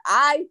much.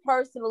 I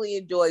personally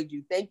enjoyed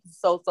you. Thank you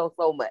so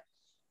much.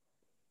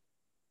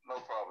 No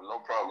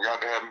problem. Y'all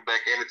can have me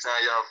back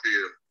anytime y'all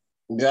feel.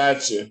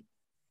 Gotcha.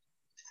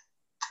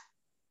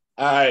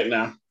 All right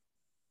now.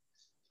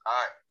 All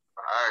right.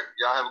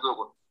 Y'all have a good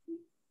one.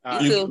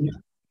 You too.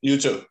 You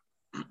too.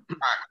 All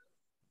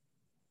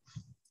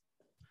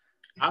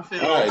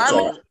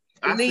right.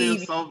 I feel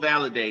so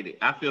validated.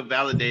 I feel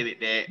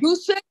validated that you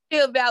should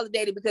feel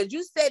validated because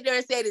you sat there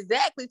and said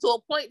exactly to a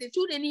point that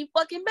you didn't even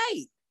fucking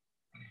make.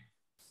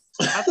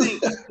 I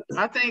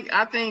think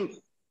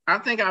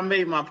I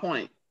made my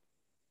point.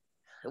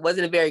 It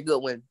wasn't a very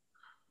good one.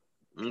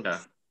 Okay.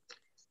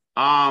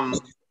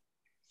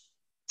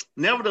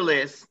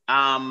 Nevertheless,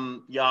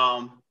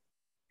 y'all,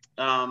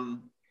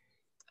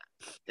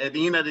 at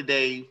the end of the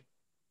day,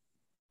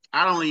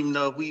 I don't even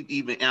know if we've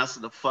even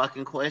answered the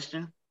fucking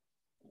question.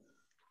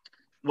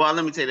 Well,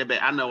 let me take that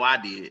back. I know I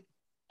did.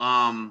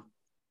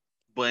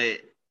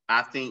 But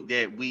I think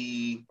that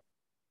we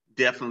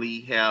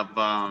definitely have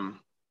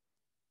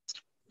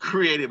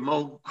created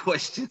more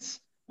questions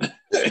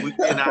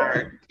within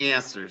our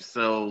answers.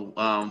 So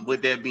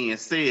with that being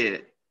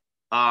said,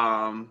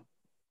 I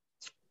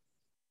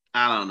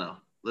don't know.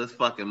 Let's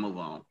fucking move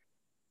on.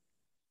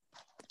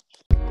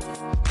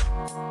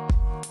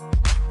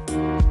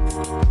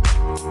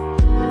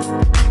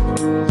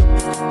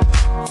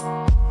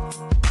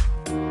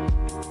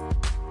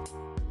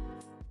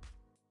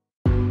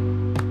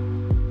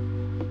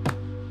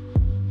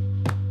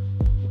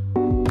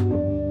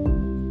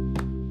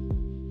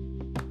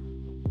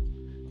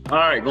 All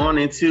right, going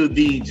into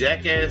the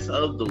Jackass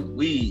of the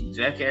Week.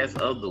 Jackass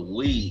of the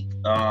Week.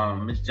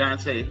 Ms.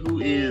 Jonte, who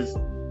is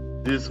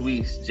this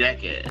week's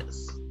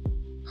Jackass?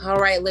 All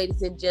right,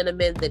 ladies and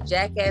gentlemen, the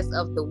Jackass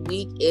of the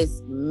Week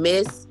is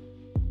Miss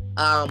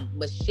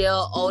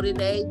Michelle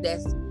Odenay.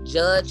 That's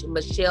Judge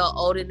Michelle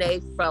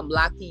Odenay from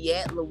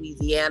Lafayette,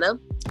 Louisiana.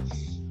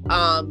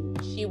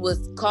 She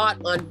was caught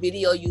on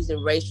video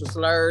using racial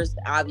slurs,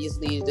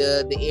 obviously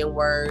the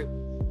N-word.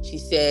 She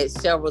said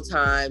several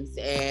times,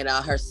 and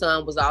her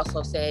son was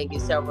also saying it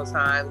several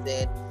times.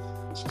 And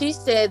she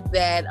said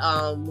that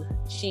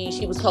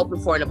she was hoping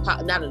for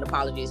not an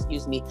apology,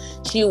 excuse me.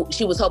 She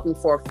was hoping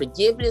for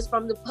forgiveness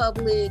from the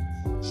public.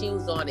 She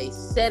was on a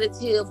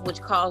sedative,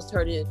 which caused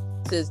her to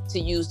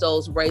use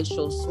those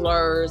racial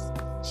slurs.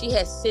 She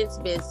has since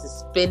been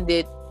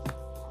suspended.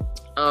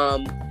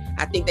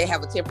 I think they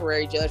have a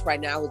temporary judge right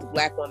now who's a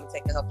black woman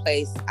taking her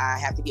place. I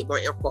have to get more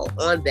info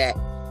on that.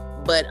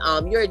 But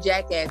you're a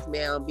jackass,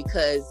 ma'am,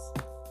 because,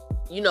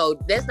 you know,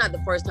 that's not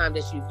the first time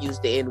that you've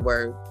used the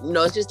N-word. You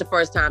know, it's just the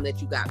first time that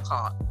you got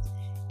caught.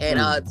 And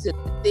to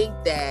think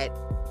that,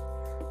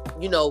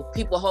 you know,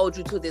 people hold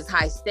you to this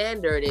high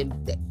standard,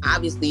 and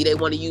obviously they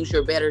want to use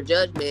your better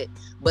judgment,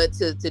 but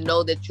to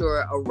know that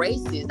you're a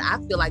racist,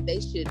 I feel like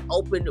they should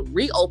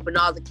reopen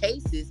all the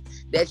cases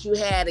that you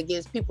had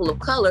against people of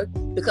color,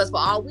 because for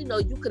all we know,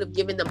 you could have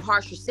given them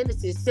harsher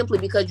sentences simply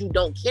because you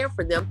don't care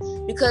for them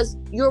because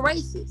you're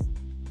racist.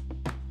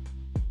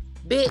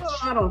 Bitch. Well,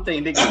 I don't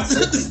think they can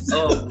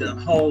of the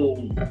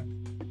whole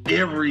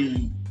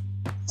every.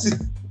 Fuck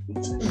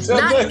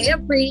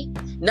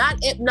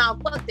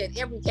that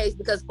every case,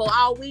 because for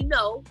all we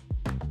know,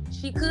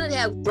 she could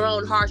have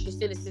thrown harsher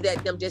sentences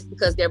at them just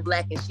because they're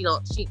black, and she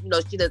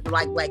doesn't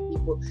like black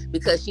people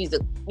because she's a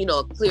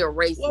clear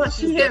racist. Well,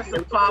 she has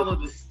to follow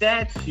the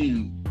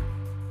statute.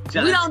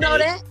 Jonte. We don't know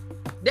that.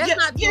 That's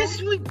not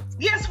true.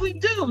 Yes, we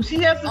do.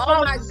 She has to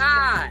follow. Oh my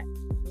God.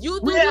 You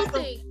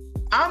think?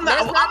 I'm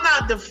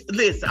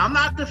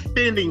not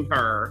defending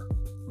her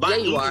by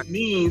any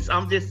means.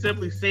 I'm just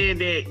simply saying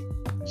that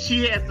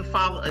she has to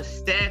follow a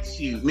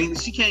statute. Meaning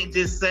she can't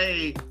just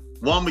say,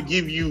 well, I'm gonna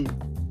give you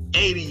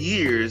 80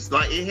 years.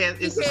 Like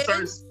it's a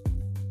certain.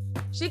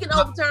 She can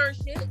overturn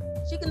shit.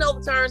 She can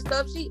overturn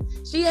stuff. She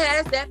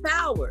has that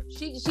power.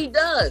 She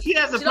does. She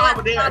has the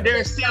power. There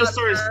are still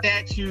certain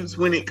statutes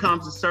when it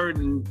comes to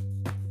certain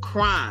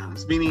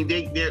crimes. Meaning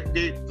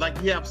they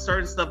like you have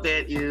certain stuff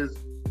that is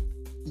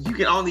you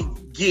can only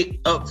get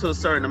up to a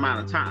certain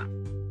amount of time.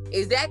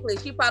 Exactly.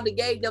 She probably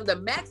gave them the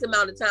max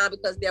amount of time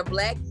because they're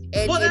black.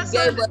 And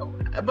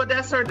but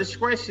that's her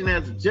discretion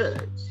as a judge.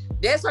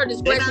 That's her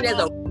discretion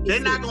They're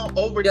not going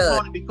to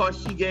overturn it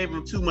because she gave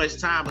them too much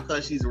time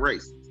because she's a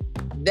racist.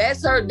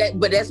 That's her.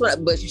 But they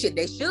should.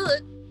 They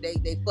should. They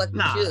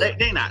fucking should.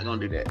 They're not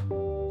going to do that.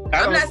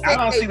 I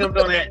don't see them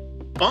doing that.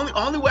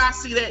 Only way I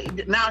see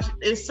that now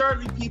is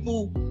certainly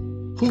people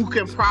who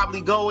can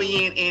probably go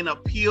in and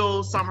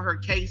appeal some of her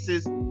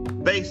cases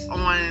based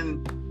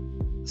on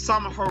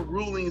some of her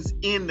rulings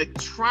in the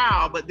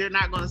trial, but they're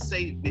not going to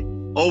say,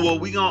 oh, well,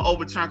 we're going to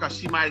overturn because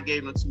she might have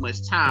gave them too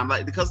much time.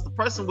 Like, because the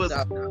person was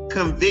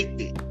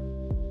convicted.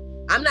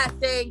 I'm not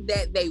saying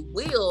that they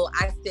will.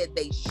 I said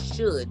they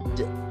should.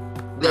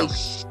 They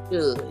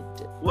should.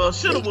 Well,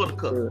 shoulda, woulda,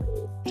 coulda.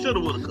 Shoulda,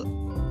 woulda, coulda.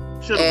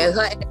 And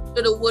her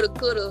shoulda, woulda,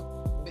 coulda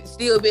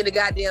still been a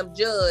goddamn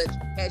judge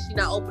had she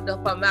not opened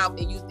up her mouth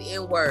and used the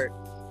N-word.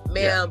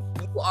 Ma'am,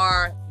 you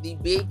are the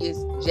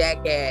biggest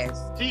jackass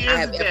I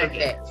have ever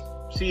met.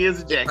 She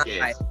is a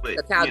jackass. But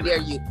how dare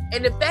you?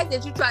 And the fact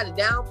that you try to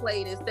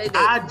downplay it and say that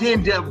I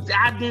didn't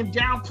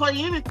downplay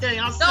anything.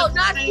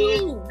 Not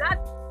you.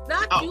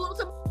 Not you. I'm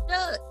talking about the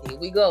judge. Here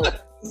we go.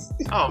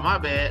 Oh, my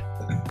bad.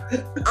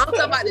 I'm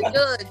talking about the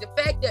judge. The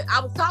fact that I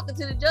was talking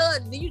to the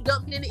judge, and then you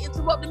jumped in and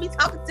interrupted me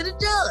talking to the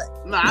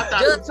judge. No, I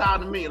thought you were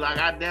talking to me like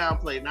I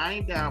downplayed. No, I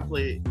ain't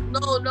downplayed.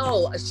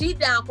 No. She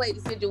downplayed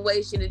the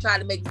situation and tried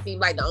to make it seem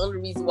like the only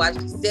reason why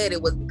she said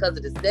it was because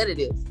of the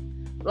sedatives.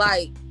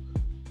 Like,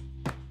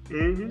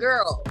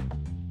 girl,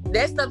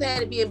 that stuff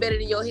had to be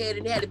embedded in your head,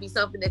 and it had to be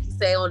something that you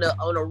say on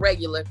a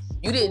regular.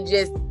 You didn't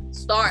just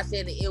start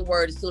saying the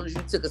N-word as soon as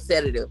you took a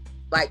sedative.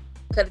 Like,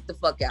 cut it the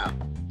fuck out.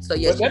 So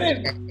yes,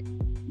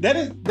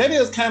 that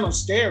is kind of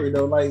scary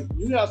though. Like,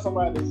 you have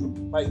somebody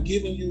like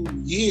giving you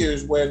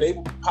years where they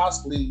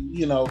possibly,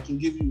 can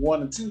give you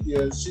 1 or 2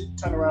 years. She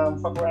turn around,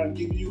 fuck around, and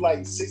give you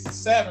like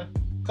 67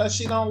 because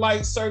she don't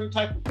like certain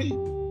type of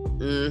people.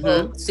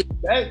 So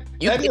that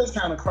is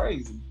kind of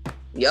crazy.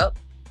 Yep.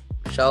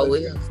 Sure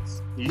is.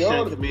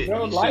 Your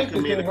life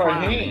is in her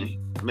hand.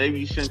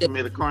 Maybe you shouldn't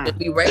commit a crime. Shouldn't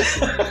be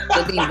racist.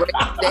 Shouldn't be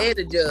racist and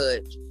a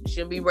judge.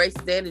 Shouldn't be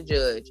racist and a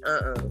judge.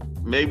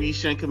 Maybe you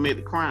shouldn't commit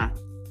the crime.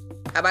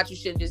 How about you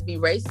shouldn't just be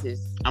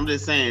racist? I'm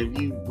just saying,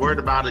 if you worried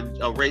about a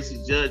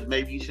racist judge,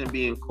 maybe you shouldn't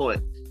be in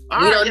court.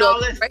 We don't know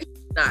if it's racist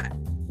or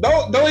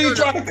not. Don't even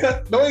try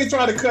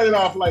to cut it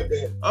off like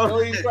that. Okay.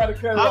 Don't even try to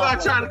cut it off. I'm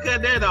not trying to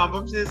cut that off.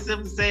 I'm just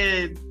simply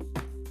saying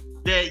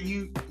that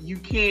you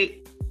can't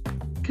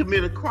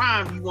commit a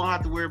crime, you won't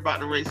have to worry about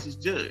the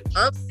racist judge.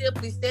 I'm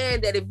simply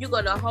saying that if you're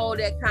gonna hold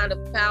that kind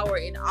of power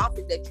in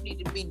office, that you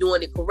need to be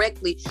doing it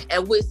correctly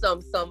and with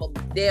some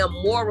damn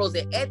morals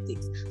and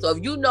ethics. So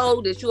if you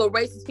know that you're a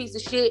racist piece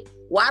of shit,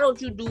 why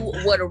don't you do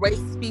what a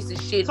racist piece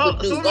of shit would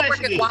do? Go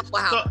work at Waffle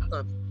House or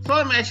something. So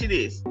let me ask you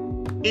this.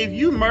 If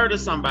you murder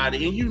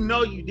somebody and you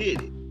know you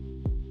did it,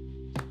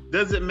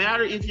 does it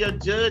matter if your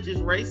judge is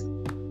racist?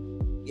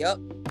 Yep.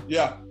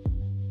 Yeah.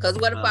 Because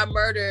what if I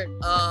murdered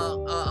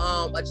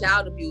a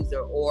child abuser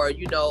or,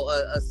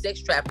 a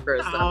sex trafficker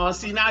or something? Oh,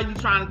 see, now you're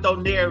trying to throw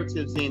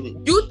narratives in it.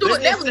 You do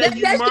it. Let's just say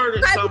you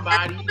murdered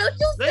somebody. Let's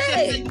just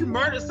say you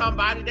murdered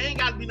somebody. There ain't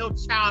got to be no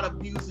child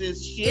abuse and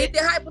shit. Is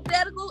it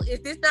hypothetical? Is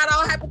this not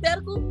all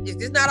hypothetical?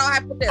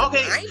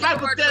 Okay,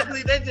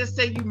 hypothetically, let's just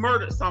say you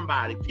murdered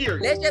somebody,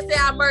 period. Let's just say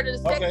I murdered a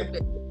sex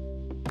offender.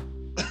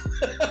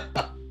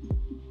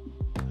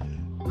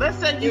 Let's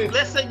say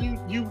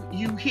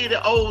you hit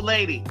an old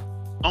lady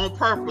on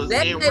purpose.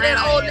 Let's say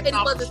that old lady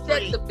was a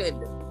sex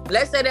offender.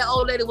 Let's say that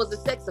old lady was a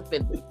sex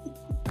offender.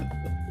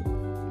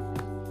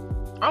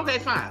 Okay,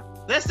 fine.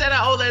 Let's say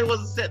that old lady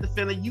was a sex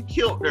offender. You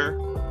killed her,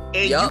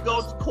 and you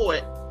go to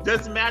court.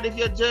 Doesn't matter if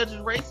your judge is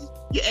racist.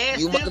 Your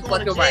ass still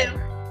going to jail. Right.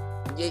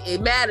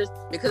 It matters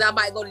because I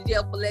might go to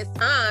jail for less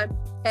time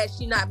had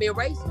she not been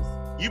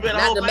racist. You better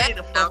obey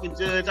the fucking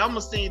judge. I'm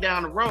gonna send you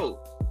down the road.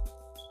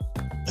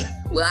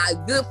 Well,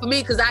 good for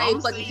me because I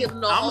ain't fucking killing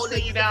no old lady. I'm gonna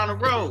send you down the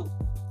road.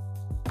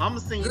 I'm gonna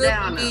send you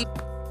down now.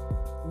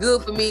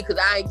 Good for me because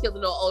I ain't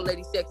killing no old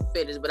lady sex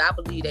offenders, but I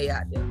believe they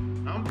out there.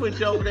 I'm gonna put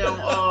you over there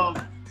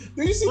on.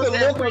 Do you see the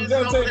look on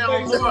Jonte's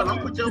face? I'm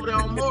gonna put you over there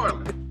on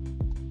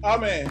Moreland. Oh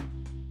man.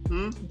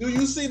 Do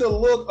you see the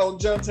look on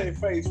Jonte's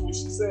face when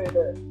she said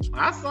that?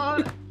 I saw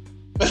it.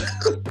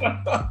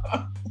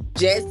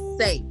 Just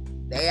say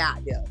they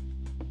out there.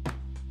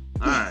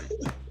 All right,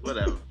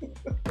 whatever.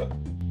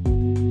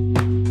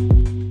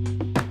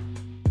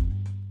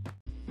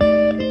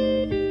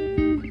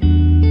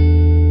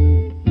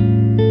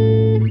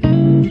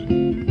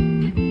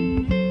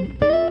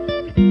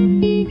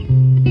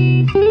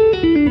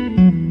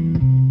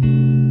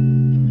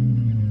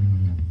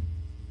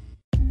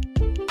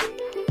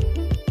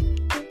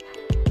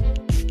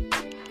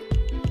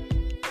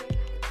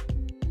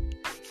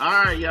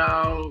 All right,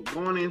 y'all,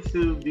 going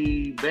into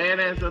the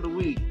badass of the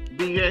week.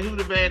 B.A., who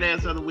the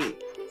badass of the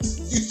week?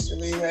 You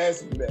shouldn't even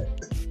ask me that.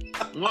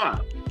 Why?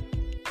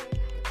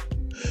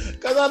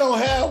 Because I don't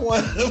have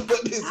one.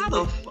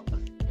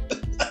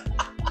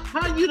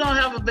 How you don't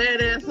have a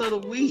badass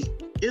of the week?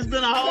 It's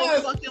been a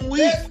whole fucking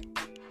week.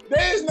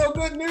 There's no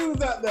good news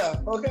out there,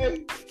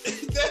 okay?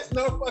 There's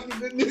no fucking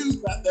good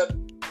news out there.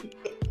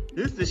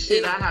 This is the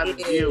shit I have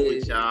to deal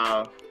with,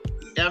 y'all.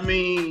 I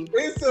mean,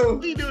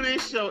 we do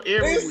this show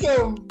every week. There's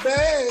some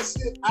bad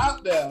shit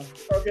out there,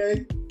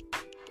 okay?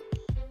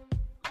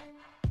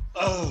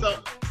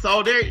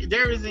 So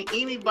there isn't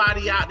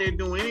anybody out there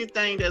doing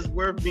anything that's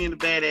worth being the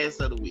badass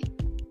of the week.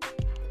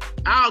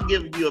 I'll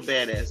give you a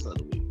badass of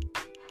the week.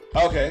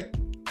 Okay.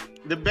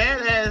 The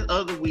badass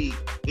of the week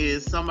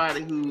is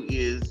somebody who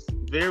is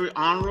very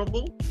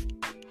honorable,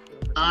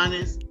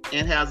 honest,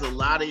 and has a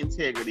lot of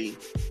integrity.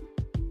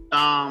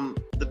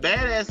 The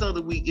badass of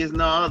the week is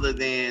no other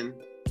than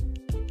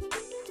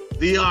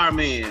the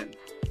R-Man,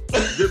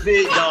 the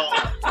big dog.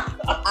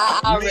 I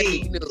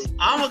already knew.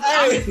 I'm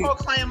gonna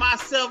proclaim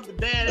myself the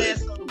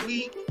badass of the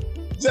week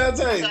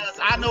because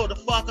I know what the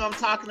fuck I'm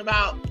talking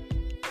about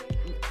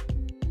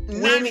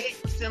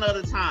 98%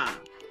 of the time.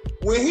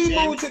 When he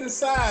moved to the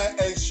side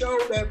and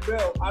showed that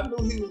belt, I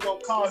knew he was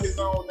gonna call his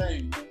own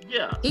name.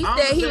 Yeah, he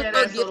said he was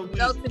gonna give the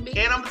belt to me.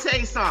 And I'm gonna tell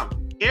you something.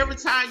 Every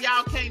time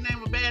y'all can't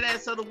name a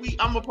badass of the week,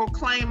 I'm gonna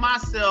proclaim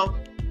myself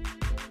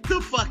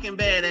the fucking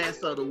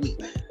badass of the week.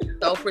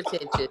 So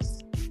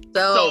pretentious.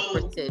 So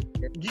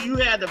pretentious. You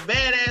had the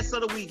badass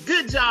of the week.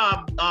 Good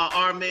job,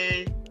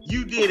 R-Man.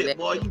 You did it,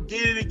 boy. You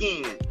did it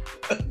again.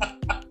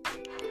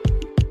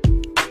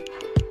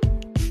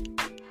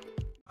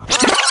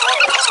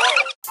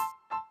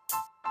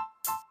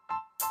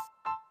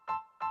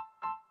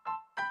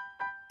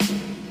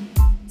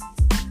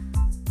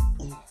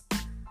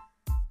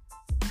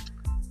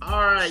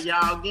 All right,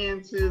 y'all,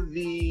 getting to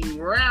the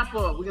wrap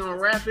up. We're gonna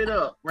wrap it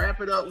up. Wrap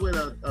it up with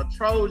a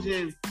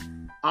Trojan,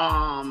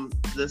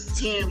 the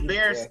skin,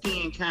 bear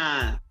skin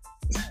kind.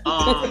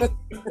 I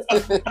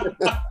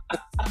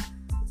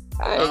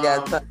ain't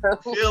got time.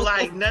 Feel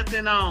like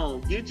nothing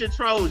on. Get your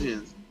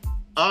Trojans.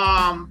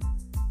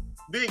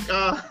 Big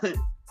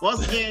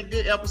once again,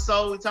 good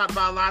episode. We talked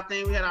about a lot of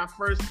things. We had our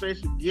first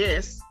special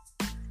guest,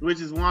 which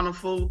is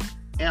wonderful.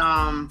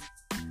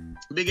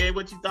 Big A,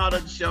 what you thought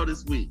of the show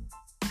this week?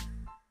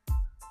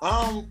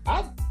 I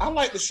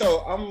like the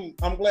show.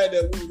 I'm glad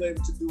that we were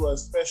able to do a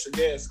special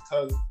guest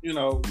because we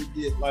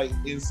get like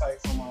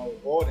insight from our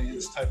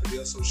audience type of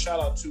deal. So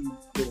shout out to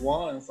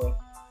DeJuan for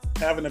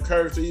having the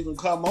courage to even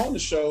come on the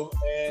show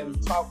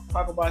and talk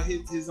about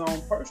his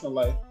own personal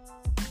life.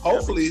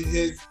 Hopefully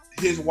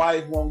his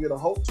wife won't get a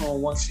hold to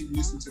him once she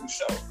listens to the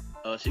show.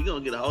 Oh, she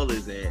gonna get a hold of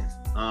his ass.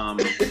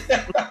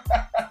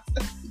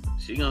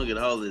 She gonna get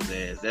a hold of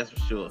his ass, that's for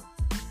sure.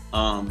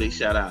 Big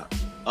shout out.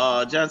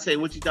 John Tay,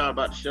 what you thought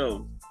about the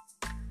show?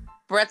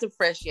 Breath of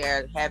fresh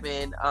air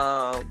having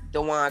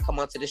Dewan come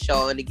onto the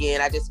show. And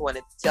again, I just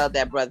wanted to tell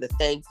that brother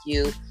thank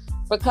you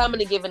for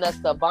coming and giving us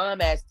the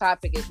bomb ass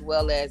topic as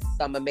well as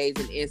some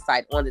amazing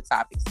insight on the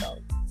topic. So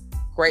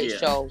great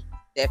show.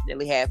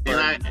 Definitely have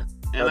fun.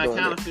 And I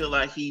kind of feel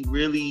like I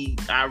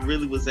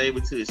really was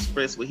able to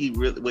express what he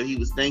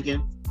was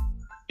thinking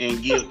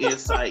and give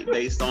insight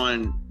based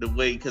on the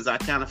way, because I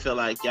kind of feel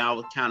like y'all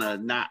was kind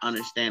of not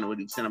understanding what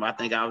he was saying, but I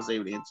think I was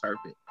able to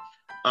interpret.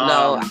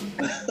 I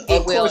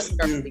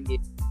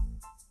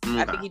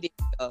think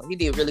he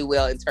did really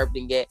well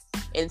interpreting it,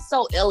 and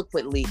so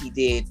eloquently he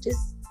did.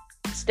 Just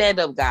stand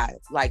up guy,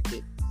 liked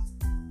it.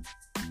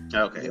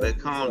 Okay, but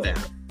calm down.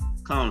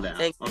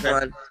 Thank you, okay.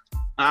 Ron.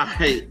 All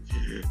right.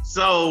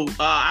 So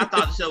I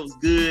thought the show was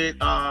good.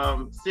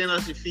 Send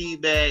us your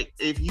feedback.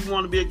 If you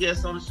want to be a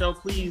guest on the show,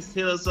 please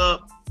hit us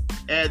up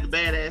at the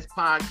Badass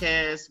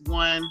Podcast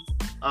 1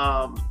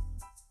 on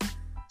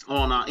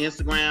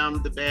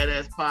Instagram, the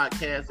Badass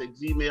Podcast at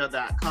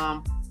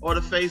gmail.com, or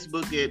the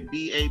Facebook at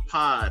BA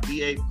Pod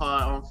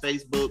on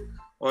Facebook.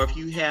 Or if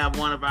you have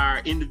one of our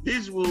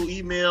individual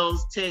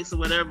emails, texts, or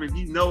whatever, if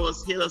you know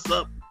us, hit us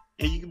up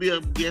and you can be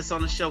a guest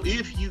on the show.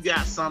 If you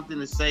got something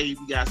to say, if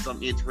you got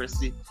something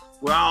interesting,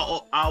 we're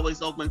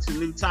always open to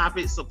new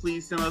topics. So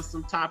please send us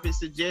some topic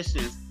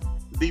suggestions.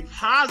 The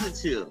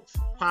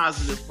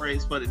positive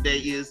phrase for today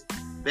is: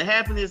 the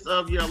happiness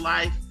of your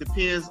life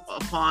depends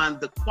upon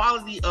the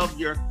quality of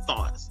your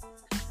thoughts.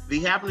 The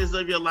happiness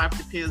of your life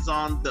depends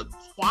on the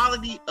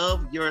quality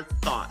of your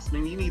thoughts. I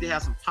mean, you need to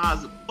have some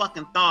positive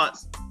fucking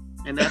thoughts,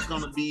 and that's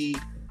going to be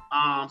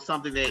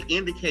something that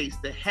indicates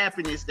the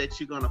happiness that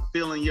you're going to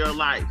feel in your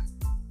life.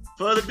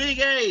 For the Big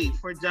A,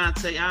 for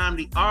Jonte, I'm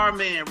the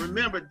R-Man.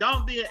 Remember,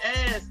 don't be an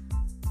ass.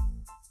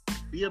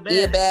 Be a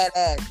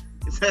badass.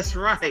 That's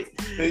right.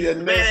 The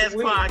Badass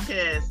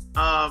Podcast,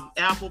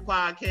 Apple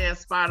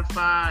Podcast,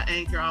 Spotify,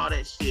 Anchor, all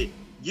that shit.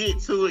 Get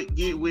to it,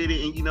 get with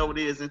it, and you know what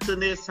it is. Until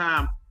next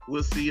time,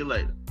 we'll see you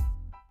later.